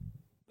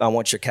 I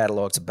want your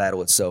catalog to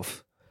battle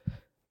itself.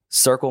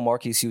 Circle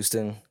Marquise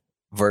Houston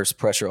versus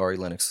Pressure Ari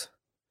Lennox.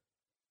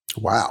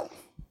 Wow.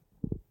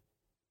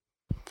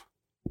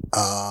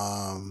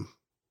 I'm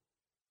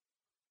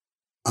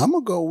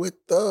gonna go with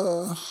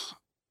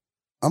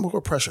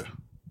Pressure.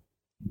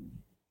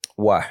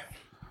 Why?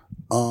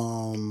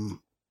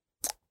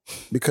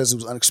 Because it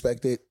was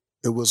unexpected.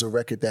 It was a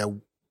record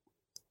that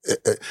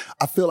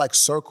I feel like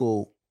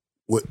Circle.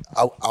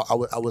 I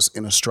was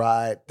in a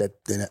stride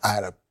that I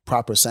had a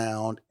proper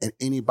sound, and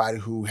anybody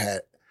who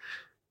had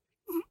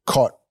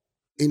caught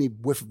any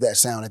whiff of that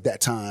sound at that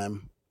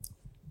time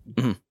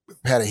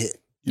had a hit.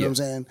 You know what I'm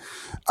saying?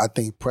 I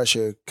think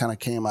Pressure kind of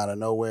came out of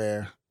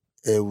nowhere.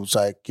 It was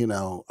like, you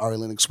know, Ari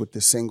Lennox with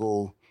the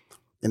single,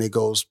 and it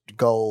goes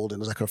gold, and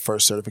it was like her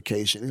first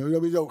certification. You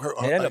know,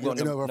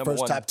 her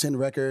first top 10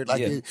 record.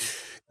 Like,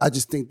 I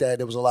just think that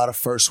there was a lot of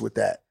firsts with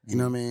that. You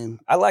know what I mean?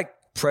 I like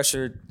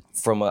Pressure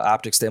from an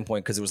optic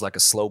standpoint because it was like a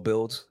slow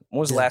build. When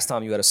was the last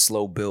time you had a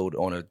slow build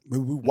on a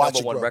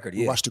number one record?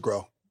 We watched it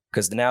grow.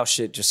 Because now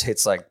shit just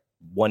hits like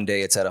one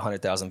day it's at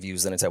 100,000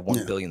 views, then it's at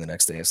 1 billion the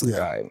next day. It's like,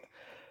 all right,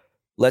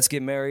 Let's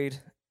Get Married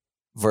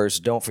versus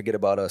Don't Forget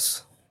About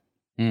Us.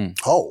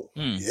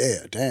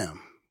 Yeah,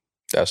 damn.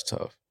 That's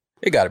tough.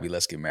 It got to be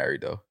Let's Get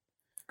Married though.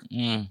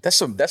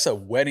 That's a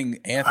wedding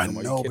anthem.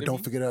 I know, but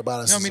Don't Forget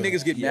About Us. You know how many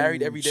niggas get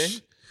married every day?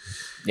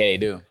 Yeah, they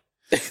do.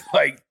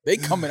 Like they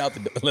coming out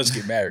the door. Let's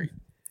Get Married.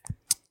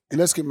 And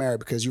Let's Get Married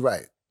because you're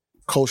right.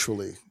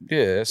 Culturally,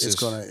 it's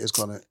gonna.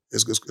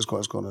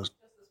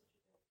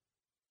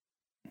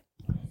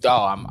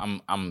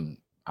 Oh,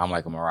 I'm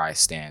like a Mariah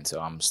stan, so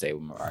I'm stay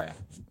with Mariah.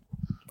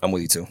 I'm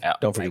with you too.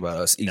 Don't forget about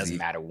us. It doesn't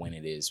matter when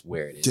it is,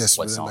 where it is,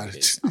 what song it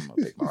is. I'm a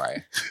big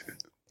Mariah.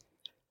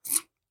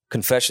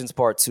 Confessions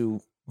Part 2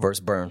 versus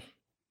Burn.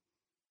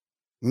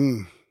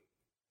 And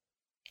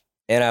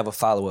I have a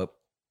follow-up.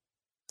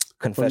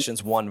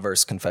 Confessions 1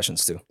 versus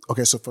Confessions 2.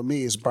 Okay, so for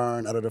me, it's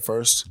Burn out of the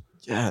first.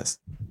 Yes.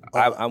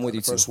 I'm with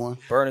you too. First one.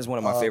 Burn is one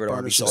of my favorite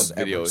R&B songs. This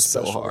video is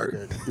so hard.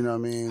 Record, you know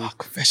what I mean?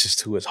 Confessions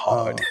 2 is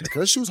hard.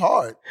 Confessions 2 is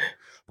hard.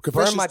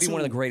 Burn might be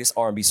one of the greatest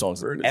R&B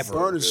songs ever.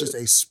 Burn is just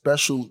a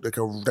special, like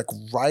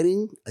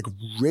writing, like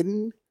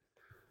written.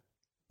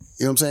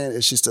 You know what I'm saying?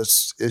 It's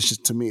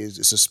just to me,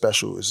 it's a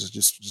special.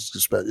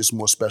 It's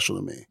more special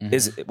to me.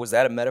 Was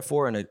that a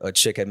metaphor and a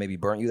chick had maybe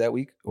burnt you that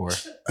week, or?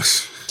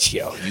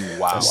 Yo, you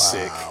wow,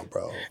 sick,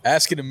 bro.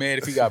 Asking a man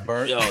if he got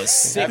burnt. Yo,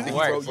 sick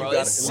work, bro.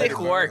 It's sick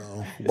work.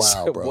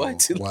 Wow, bro.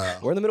 What? Wow.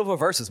 We're in the middle of a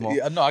versus, Mo.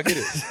 Yeah, no, I get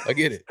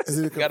it. Is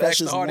it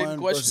Confessions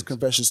 1 versus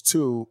Confessions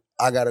 2?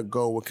 I gotta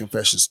go with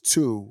Confessions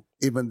 2,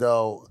 even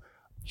though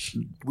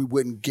we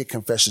wouldn't get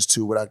Confessions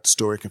 2 without the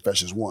story of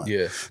Confessions 1.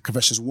 Yeah.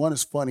 Confessions 1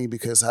 is funny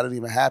because how did it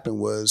even happen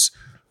was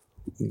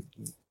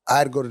I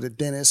had to go to the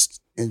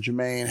dentist and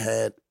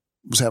Jermaine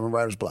was having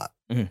writer's block.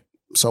 Mm-hmm.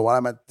 So while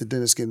I'm at the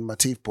dentist getting my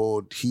teeth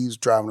pulled, he's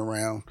driving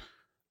around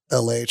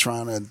LA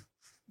trying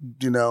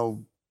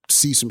to,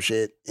 see some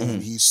shit.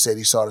 And he said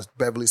he saw this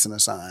Beverly Center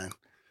sign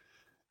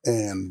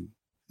and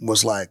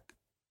was like,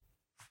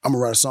 I'm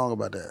gonna write a song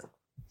about that.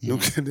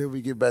 Then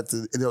we get back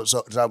to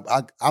so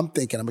I'm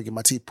thinking I'm gonna get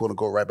my teeth pulled and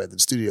go right back to the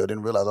studio.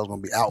 Didn't realize I was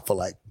gonna be out for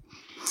like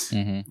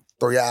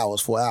 3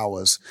 hours, 4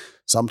 hours.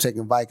 So I'm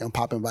taking Vicodin, I'm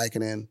popping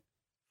Vicodin in,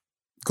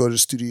 go to the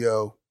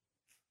studio,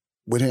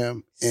 with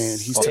him, and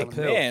he's telling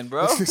me, man,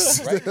 bro. Right?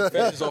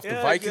 Confessions off the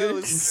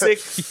Vicodin.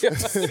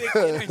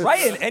 Sick.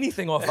 Writing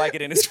anything off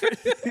Vicodin is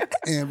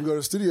and we go to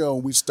the studio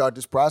and we start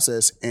this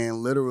process, and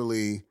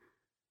literally,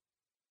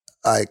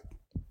 like,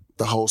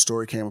 the whole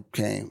story came,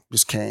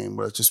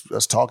 but just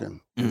us talking,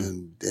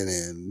 and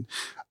then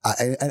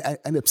I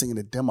ended up singing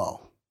a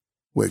demo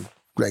with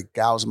like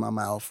gouges in my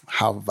mouth,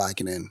 how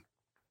Vicodin.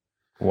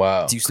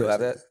 Wow. Do you still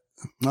have that?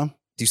 No. Do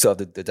you still have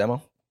the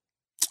demo?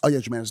 Oh yeah,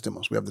 Jermaine's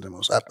demos. We have the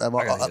demos.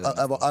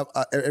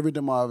 Every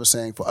demo I ever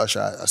sang for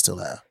Usher, I still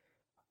have.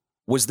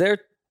 Was there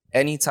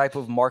any type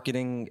of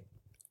marketing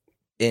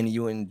in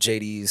you and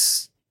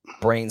JD's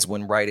brains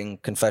when writing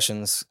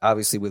Confessions?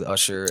 Obviously, with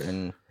Usher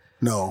and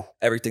no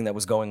everything that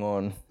was going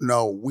on.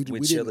 No, we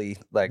Chili.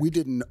 Like we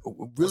didn't.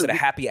 Really, was it a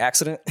happy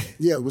accident?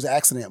 Yeah, it was an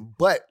accident.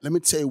 But let me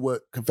tell you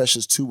what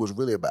Confessions 2 was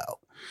really about.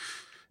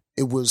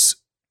 It was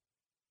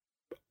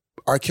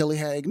R. Kelly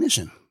had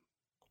Ignition.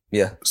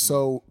 Yeah.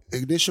 So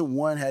Ignition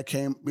 1 had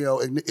came,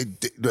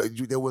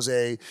 there was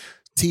a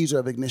teaser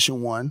of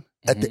Ignition 1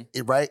 at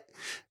the right.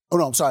 Oh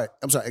no, I'm sorry.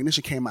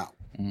 Ignition came out,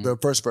 the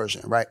first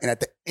version, right? And at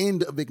the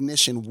end of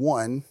Ignition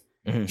 1,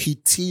 he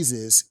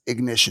teases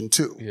Ignition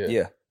 2.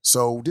 Yeah.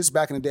 So this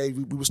back in the day,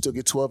 we would still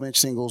get 12-inch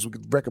singles, we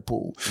get the record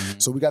pool.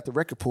 So we got the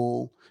record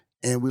pool,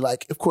 and we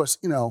like, of course,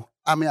 I know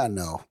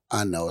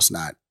it's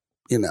not,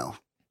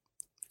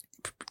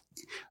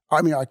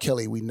 R.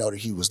 Kelly, we know that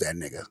he was that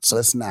nigga. So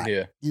it's not,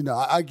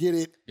 I get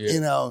it,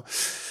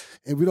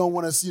 and we don't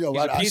want to, He's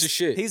a piece of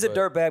shit. He's a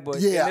dirtbag, but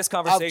in this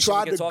conversation, I've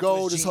tried to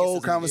go this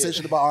whole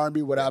conversation about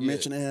R&B without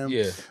mentioning him.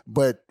 Yeah.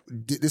 But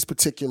this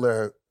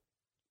particular,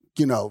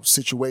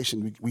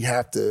 situation, we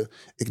have to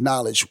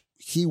acknowledge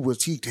he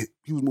was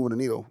moving the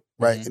needle,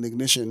 right? In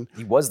Ignition,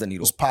 he was the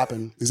needle. Was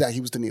popping. Exactly, he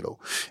was the needle.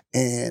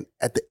 And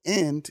at the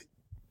end,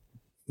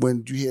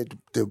 when you hear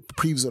the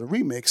previews of the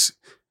remix,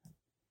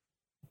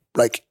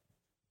 like,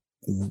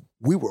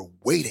 we were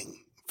waiting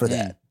for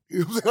that.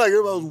 It was like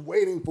everybody was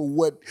waiting for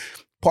what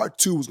part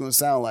 2 was going to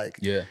sound like.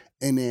 Yeah.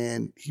 And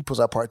then he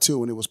puts out part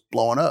 2 and it was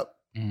blowing up.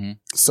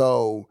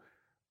 So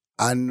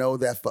I know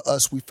that for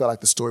us, we felt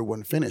like the story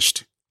wasn't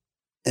finished.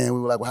 And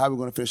we were like, well, how are we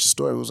going to finish the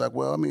story? It was like,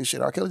 well, I mean,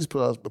 shit, R. Kelly just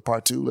put out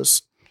part 2.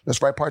 Let's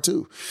write part 2.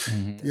 You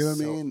know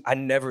what I mean? I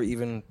never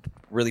even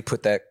really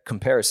put that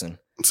comparison.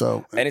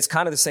 So, and it's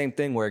kind of the same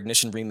thing where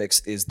Ignition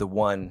Remix is the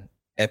one,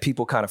 and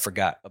people kind of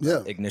forgot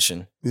about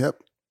Ignition. Yep.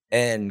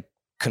 And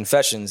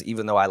Confessions,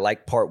 even though I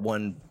like part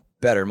 1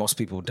 better, most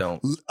people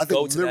don't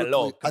go to that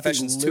low.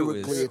 Confessions 2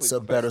 is it's a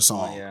better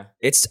song. Yeah.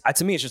 It's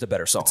to me, it's just a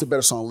better song. It's a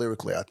better song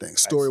lyrically, I think.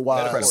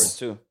 Story-wise.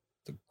 Too.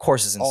 The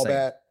chorus is insane. All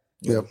bad.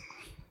 Yep.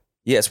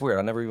 Yeah, it's weird.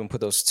 I never even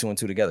put those 2 and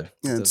 2 together.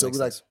 Yeah, and so we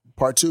like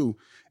part 2.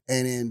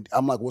 And then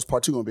I'm like, what's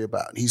part 2 going to be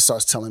about? And he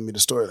starts telling me the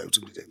story. Like,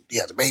 he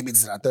has a baby.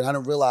 And I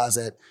didn't realize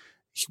that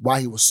why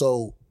he was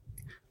so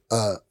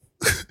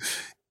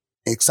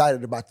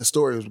excited about the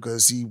story was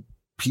because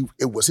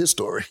it was his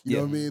story. You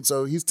know what I mean?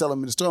 So he's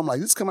telling me the story. I'm like,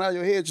 this is coming out of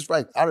your head just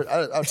right out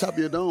of top of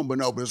your dome. But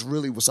no, but it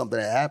really was something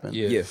that happened.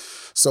 Yeah.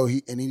 So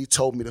he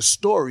told me the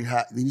story.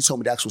 He told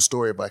me the actual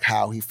story of like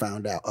how he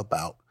found out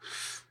about,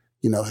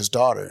 his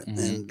daughter.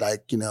 And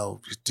like,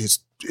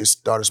 his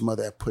daughter's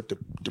mother had put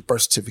the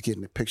birth certificate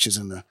and the pictures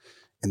in the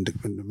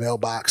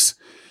mailbox.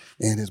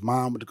 And his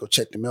mom went to go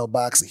check the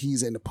mailbox, and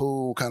he's in the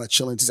pool, kind of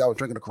chilling. I was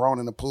drinking the Corona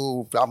in the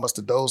pool. I must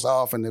have dozed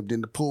off, and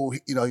then the pool,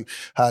 you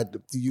had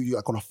you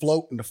like on a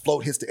float, and the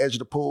float hits the edge of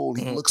the pool.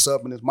 And he looks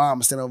up, and his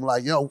mom is standing over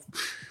like, "Yo,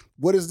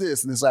 what is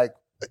this?" And it's like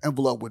an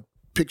envelope with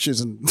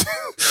pictures and.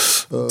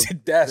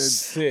 That's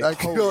sick.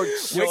 Like,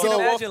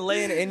 imagine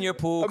laying in your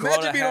pool.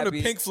 Imagine being on the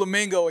pink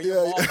flamingo. And you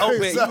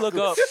look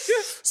up.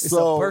 It's a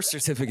birth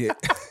certificate.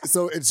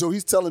 So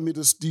he's telling me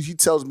this. He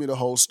tells me the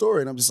whole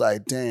story, and I'm just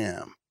like,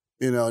 damn.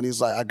 And he's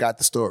like, I got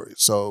the story.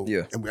 So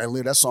and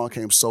that song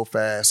came so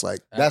fast. Like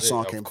that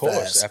song came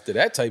fast. After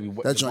that type of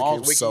that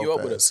joint came so you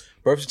up with a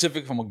birth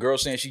certificate from a girl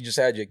saying she just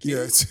had your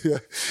kid. Yeah.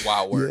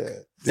 Wow, work. Yeah.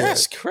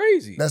 That's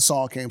crazy. That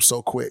song came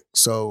so quick.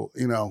 So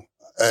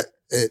I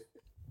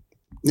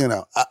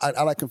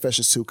like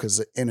Confessions too because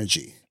the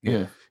energy.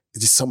 Yeah,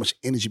 it's just so much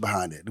energy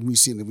behind it. When we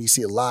see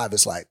it live,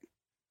 it's like.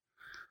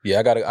 Yeah,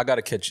 I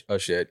gotta catch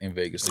Usher in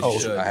Vegas. I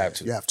have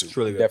to. You have to. It's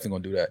really definitely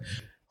gonna do that.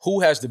 Who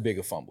has the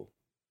bigger fumble?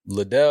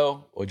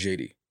 Liddell or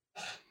JD?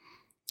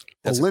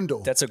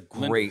 Lindell. That's a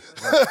great.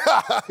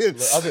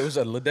 Okay, was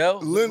that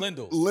Liddell?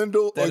 Lindell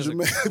or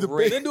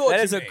Jermaine?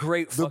 That is a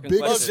great fucking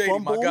biggest question.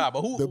 JD, my God,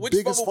 but which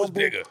fumble was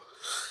bigger?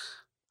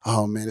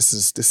 Oh man, this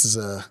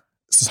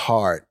is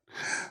hard.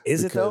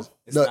 Is it though?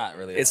 It's not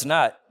really. It's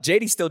not.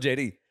 JD's still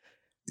JD.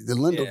 The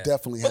Lindell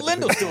definitely. But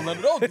Lindell's still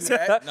Lindell. Don't do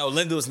that. No,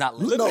 Lindell's not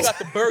Lindell. Lindell got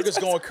the burgers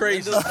going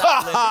crazy.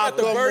 Got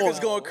the burgers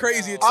going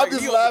crazy. It's I'm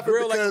just laughing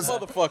because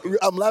like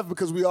I'm laughing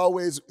because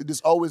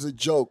there's always a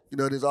joke.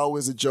 There's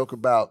always a joke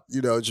about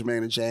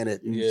Jermaine and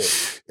Janet.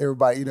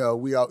 everybody, you know,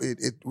 we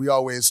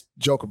always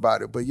joke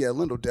about it. But yeah,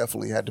 Lindo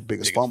definitely had the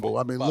biggest fumble.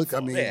 I mean, look, I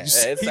mean,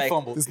 he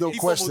fumbled. There's no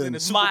question. I'm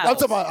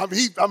talking about.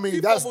 He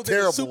that's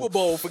terrible. Super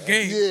Bowl for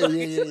games.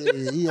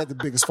 Yeah. He had the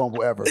biggest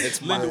fumble ever. It's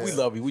Lindo, we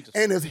love you.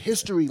 And it's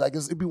history. Like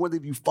it'd be one thing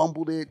if you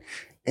fumbled it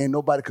and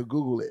nobody could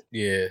Google it.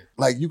 Yeah,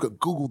 like you could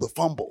Google the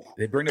fumble.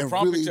 They bring the and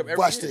prompt really up every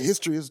watch year. the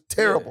history. Is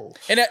terrible.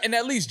 Yeah. And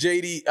at least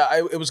JD,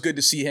 it was good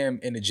to see him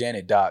in the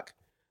Janet doc.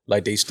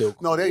 Like they still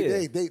no,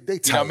 they tight.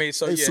 You know what I mean?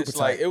 So they it's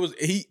like it was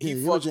he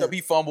fucked up, he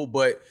fumbled,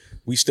 but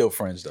we still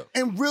friends though.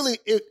 And really,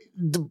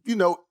 you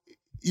know,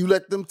 you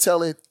let them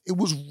tell it. It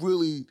was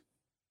really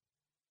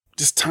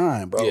just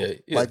time, bro. Yeah.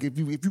 Like if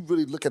you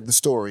really look at the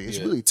story, it's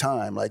really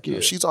time. Like you know,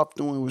 she's off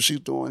doing what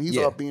she's doing. He's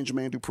off being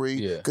Jermaine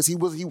Dupri because he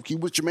was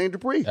Jermaine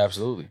Dupri.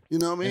 Absolutely. You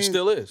know what I mean? It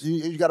still is.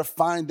 You got to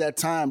find that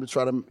time to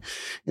try to,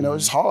 you know,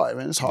 it's hard,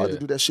 man. It's hard to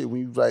do that shit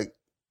when you like.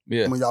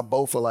 Yeah. When y'all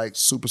both are like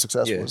super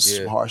successful, it's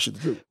some hard shit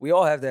to do. We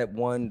all have that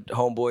one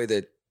homeboy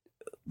that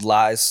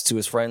lies to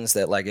his friends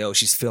that like, yo,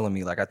 she's feeling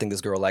me. Like, I think this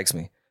girl likes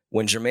me.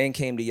 When Jermaine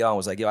came to y'all and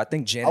was like, yo, I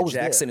think Janet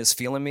Jackson is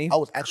feeling me. I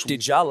was actually.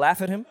 Did y'all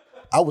laugh at him?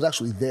 I was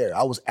actually there.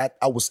 I was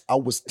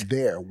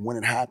there when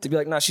it happened. To be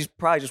like, nah, she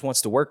probably just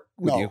wants to work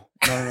with you.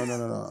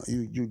 No.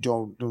 You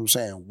don't know what I'm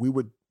saying.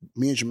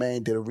 Me and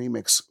Jermaine did a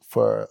remix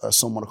for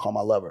Someone to Call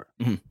My Lover,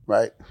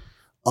 right?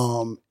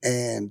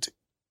 And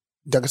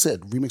like I said,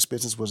 remix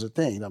business was a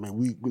thing. I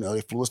mean, they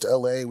flew us to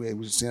LA. We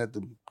was seen at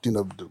the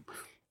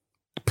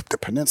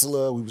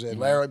Peninsula. We was at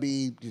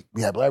Larrabee.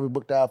 We had Larrabee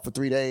booked out for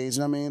 3 days.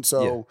 You know what I mean?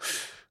 So,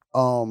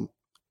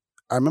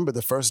 I remember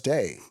the first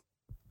day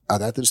I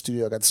got to the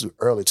studio. I got to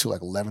early too,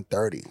 like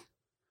 11:30,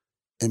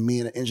 and me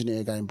and an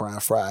engineer guy named Bryan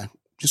Fry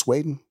just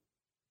waiting.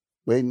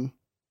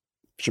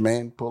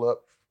 Jermaine pull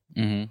up.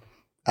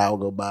 Hour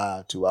go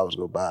by, 2 hours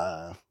go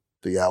by,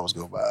 3 hours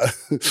go by.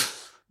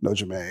 No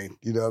Jermaine,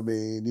 you know what I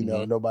mean? You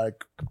know, nobody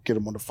could get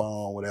him on the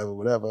phone,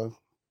 whatever.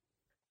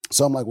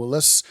 So I'm like, well,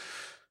 let's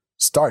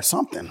start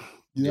something.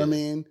 You know what I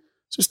mean?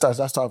 So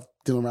I start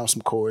dealing around with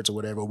some chords or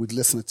whatever. We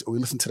listened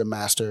to the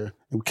master,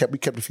 and we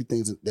kept a few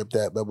things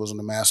that was on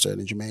the master. And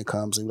then Jermaine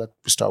comes, and we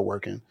start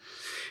working.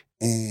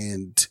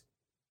 And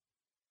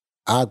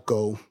I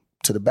go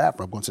to the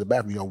bathroom. I'm going to the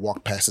bathroom. You know,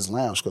 walk past his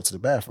lounge, go to the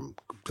bathroom.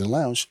 To the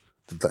lounge,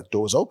 the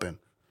door's open,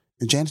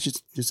 and Janet's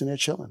just in there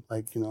chilling,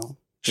 like you know.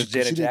 She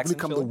didn't really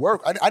come to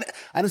work. I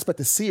didn't expect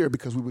to see her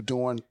because we were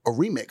doing a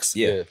remix.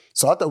 Yeah.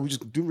 So I thought we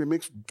just do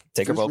remix,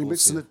 take her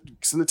vocals,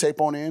 send the tape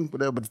on in,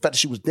 whatever. But the fact that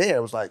she was there,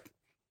 it was like,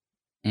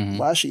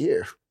 why is she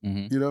here?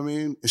 You know what I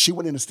mean? And she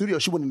went in the studio.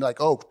 She wasn't like,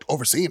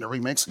 overseeing the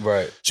remix.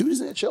 Right. She was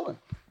just there chilling.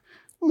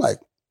 I'm like,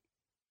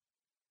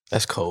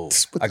 that's cold.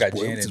 I got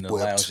Janet in the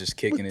lounge just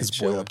kicking and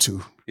chilling. Up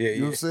to? Yeah, you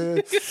know what I'm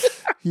saying?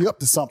 He up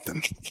to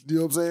something. You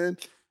know what I'm saying?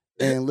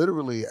 And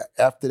literally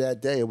after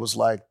that day, it was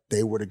like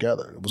they were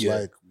together. It was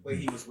like. Wait,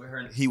 he was with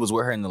her. He was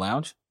with her in the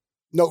lounge?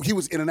 No, he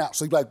was in and out.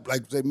 So like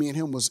me and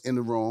him was in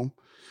the room,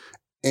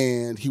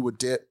 and he would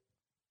dip,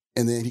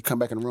 and then he'd come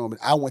back in the room,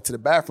 and I went to the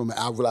bathroom, and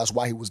I realized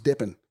why he was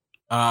dipping.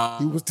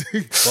 He was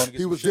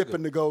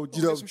dipping to go, to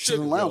the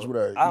lounge with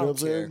her. You know what I'm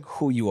saying?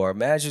 Who you are.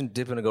 Imagine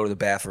dipping to go to the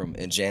bathroom,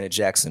 and Janet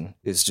Jackson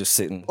is just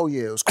sitting. Oh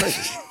yeah, it was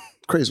crazy,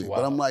 crazy. Wow.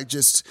 But I'm like,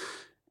 just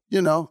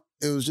it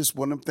was just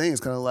one of them things,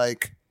 kind of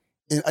like.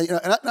 And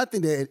I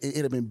think that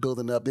it had been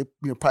building up. They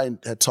probably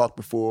had talked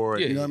before,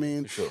 you know what I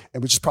mean? Sure.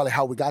 And which is probably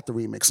how we got the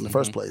remix in the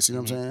first place, you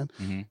know what I'm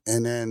saying?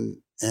 And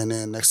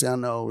then next thing I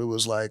know, it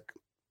was like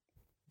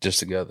just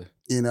together.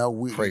 You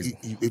know,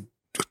 it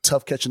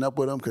tough catching up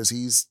with him because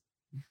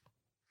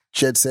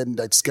Jed said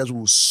that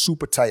schedule was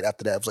super tight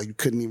after that. It was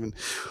like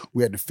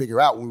we had to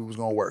figure out when we was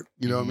gonna work.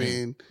 You know what I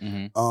mean?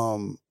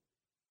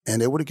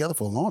 And they were together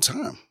for a long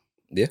time.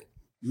 Yeah.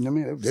 You know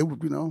what I mean? They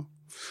would, So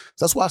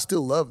that's why I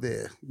still love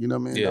there. You know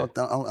what I mean? Yeah.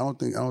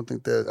 I don't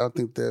think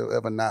they'll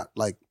ever not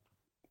like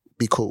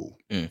be cool.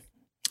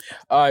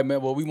 All right,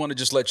 man. Well, we want to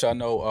just let y'all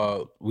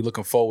know we're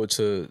looking forward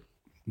to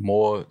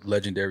more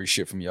legendary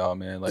shit from y'all,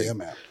 man. Like,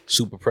 man.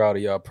 Super proud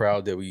of y'all.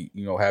 Proud that we,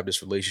 have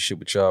this relationship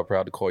with y'all.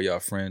 Proud to call y'all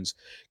friends.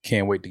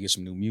 Can't wait to get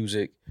some new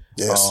music.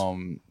 Yes.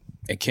 And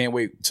can't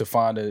wait to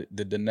find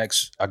the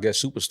next, I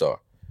guess, superstar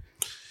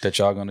that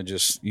y'all gonna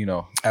just,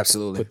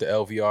 absolutely put the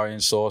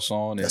LVRN sauce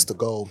on. That's the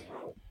goal.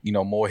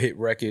 More hit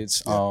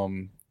records. Yeah.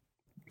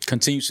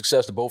 Continued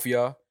success to both of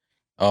y'all.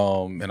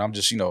 And I'm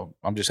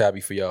just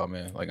happy for y'all,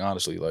 man. Like,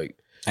 honestly, like,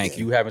 thank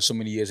you having so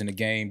many years in the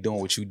game, doing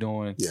what you're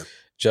doing. Yeah.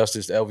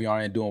 Justice, the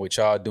LVRN doing what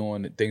y'all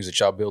doing, the things that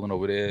y'all building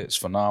over there. It's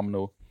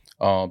phenomenal.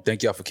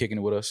 Thank y'all for kicking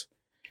it with us.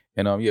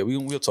 And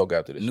we'll talk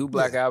after this. New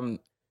Black album.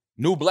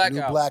 New Black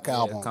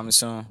album. Yeah, coming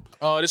soon.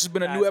 This has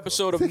been a new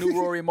episode of New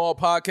Rory and Maul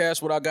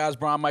podcast with our guys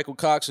Bryan Michael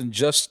Cox and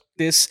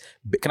Justice.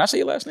 Can I say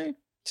your last name?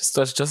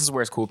 Justice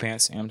wears cool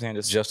pants. You know what I'm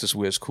saying? Justice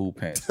wears cool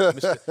pants.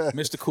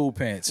 Mr. Cool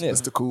Pants. Yeah.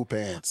 Mr. Cool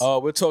Pants.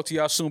 We'll talk to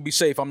y'all soon. Be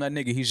safe. I'm that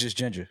nigga. He's just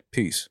ginger.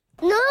 Peace.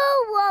 No